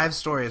back with 5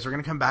 stories. We're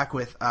going to come back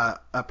with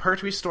a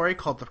Pertwee story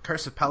called The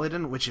Curse of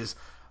Peladon, which is,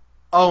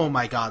 oh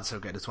my god, so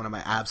good. It's one of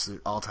my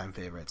absolute all-time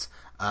favorites,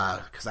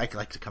 because I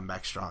like to come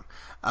back strong.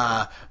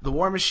 The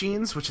War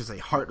Machines, which is a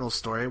Hartnell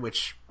story,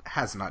 which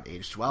has not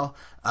aged well.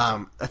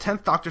 A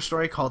 10th Doctor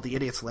story called The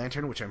Idiot's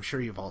Lantern, which I'm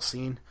sure you've all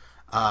seen.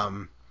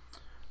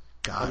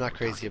 God, I'm not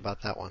crazy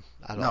about that one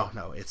at all.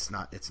 No, it's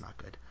not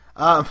good.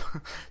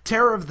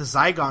 Terror of the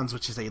Zygons,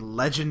 which is a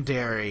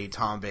legendary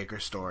Tom Baker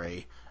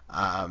story,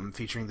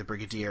 featuring the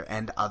Brigadier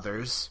and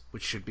others,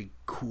 which should be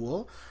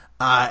cool.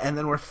 And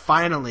then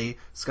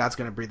Scott's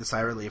going to breathe a sigh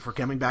of relief. We're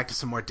coming back to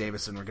some more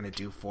Davison. We're going to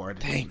do Forward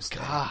to Doomsday.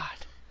 Thank God.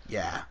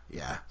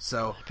 Yeah.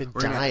 So I've been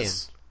we're dying.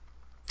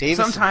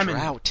 Davison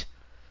drought.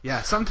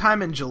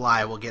 Sometime in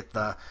July we'll get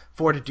the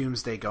Forward to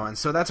Doomsday going.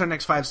 So that's our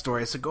next 5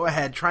 stories. So go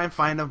ahead, try and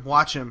find them,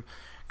 watch them.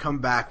 Come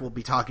back, we'll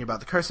be talking about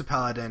The Curse of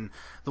Peladon,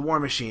 The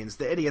War Machines,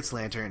 The Idiot's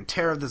Lantern,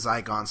 Terror of the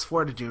Zygons,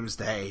 Forward to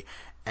Doomsday,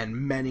 and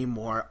many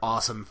more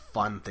awesome,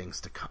 fun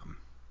things to come.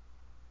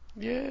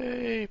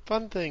 Yay!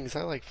 Fun things.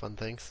 I like fun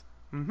things.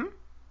 Mm-hmm.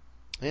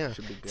 Yeah.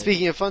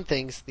 Speaking of fun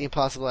things, The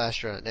Impossible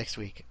Astronaut next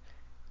week.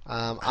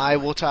 I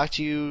will talk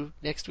to you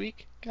next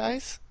week,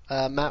 guys.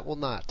 Matt will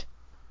not.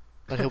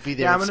 But he'll be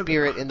there in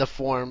spirit in the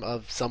form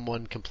of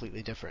someone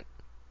completely different.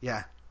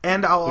 Yeah.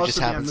 And I'll Who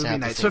also be on movie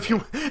night. So if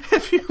you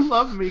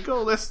love me,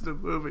 go listen to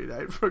movie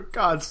night, for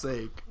God's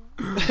sake.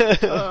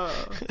 No,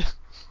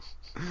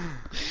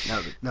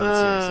 seriously.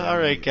 All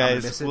right,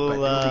 guys.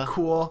 It'll be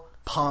cool,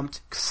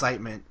 pumped,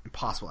 excitement,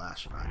 Impossible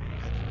Astronaut.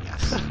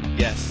 Yes.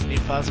 Yes,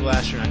 Impossible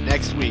Astronaut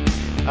next week.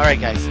 All right,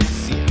 guys.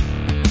 See ya.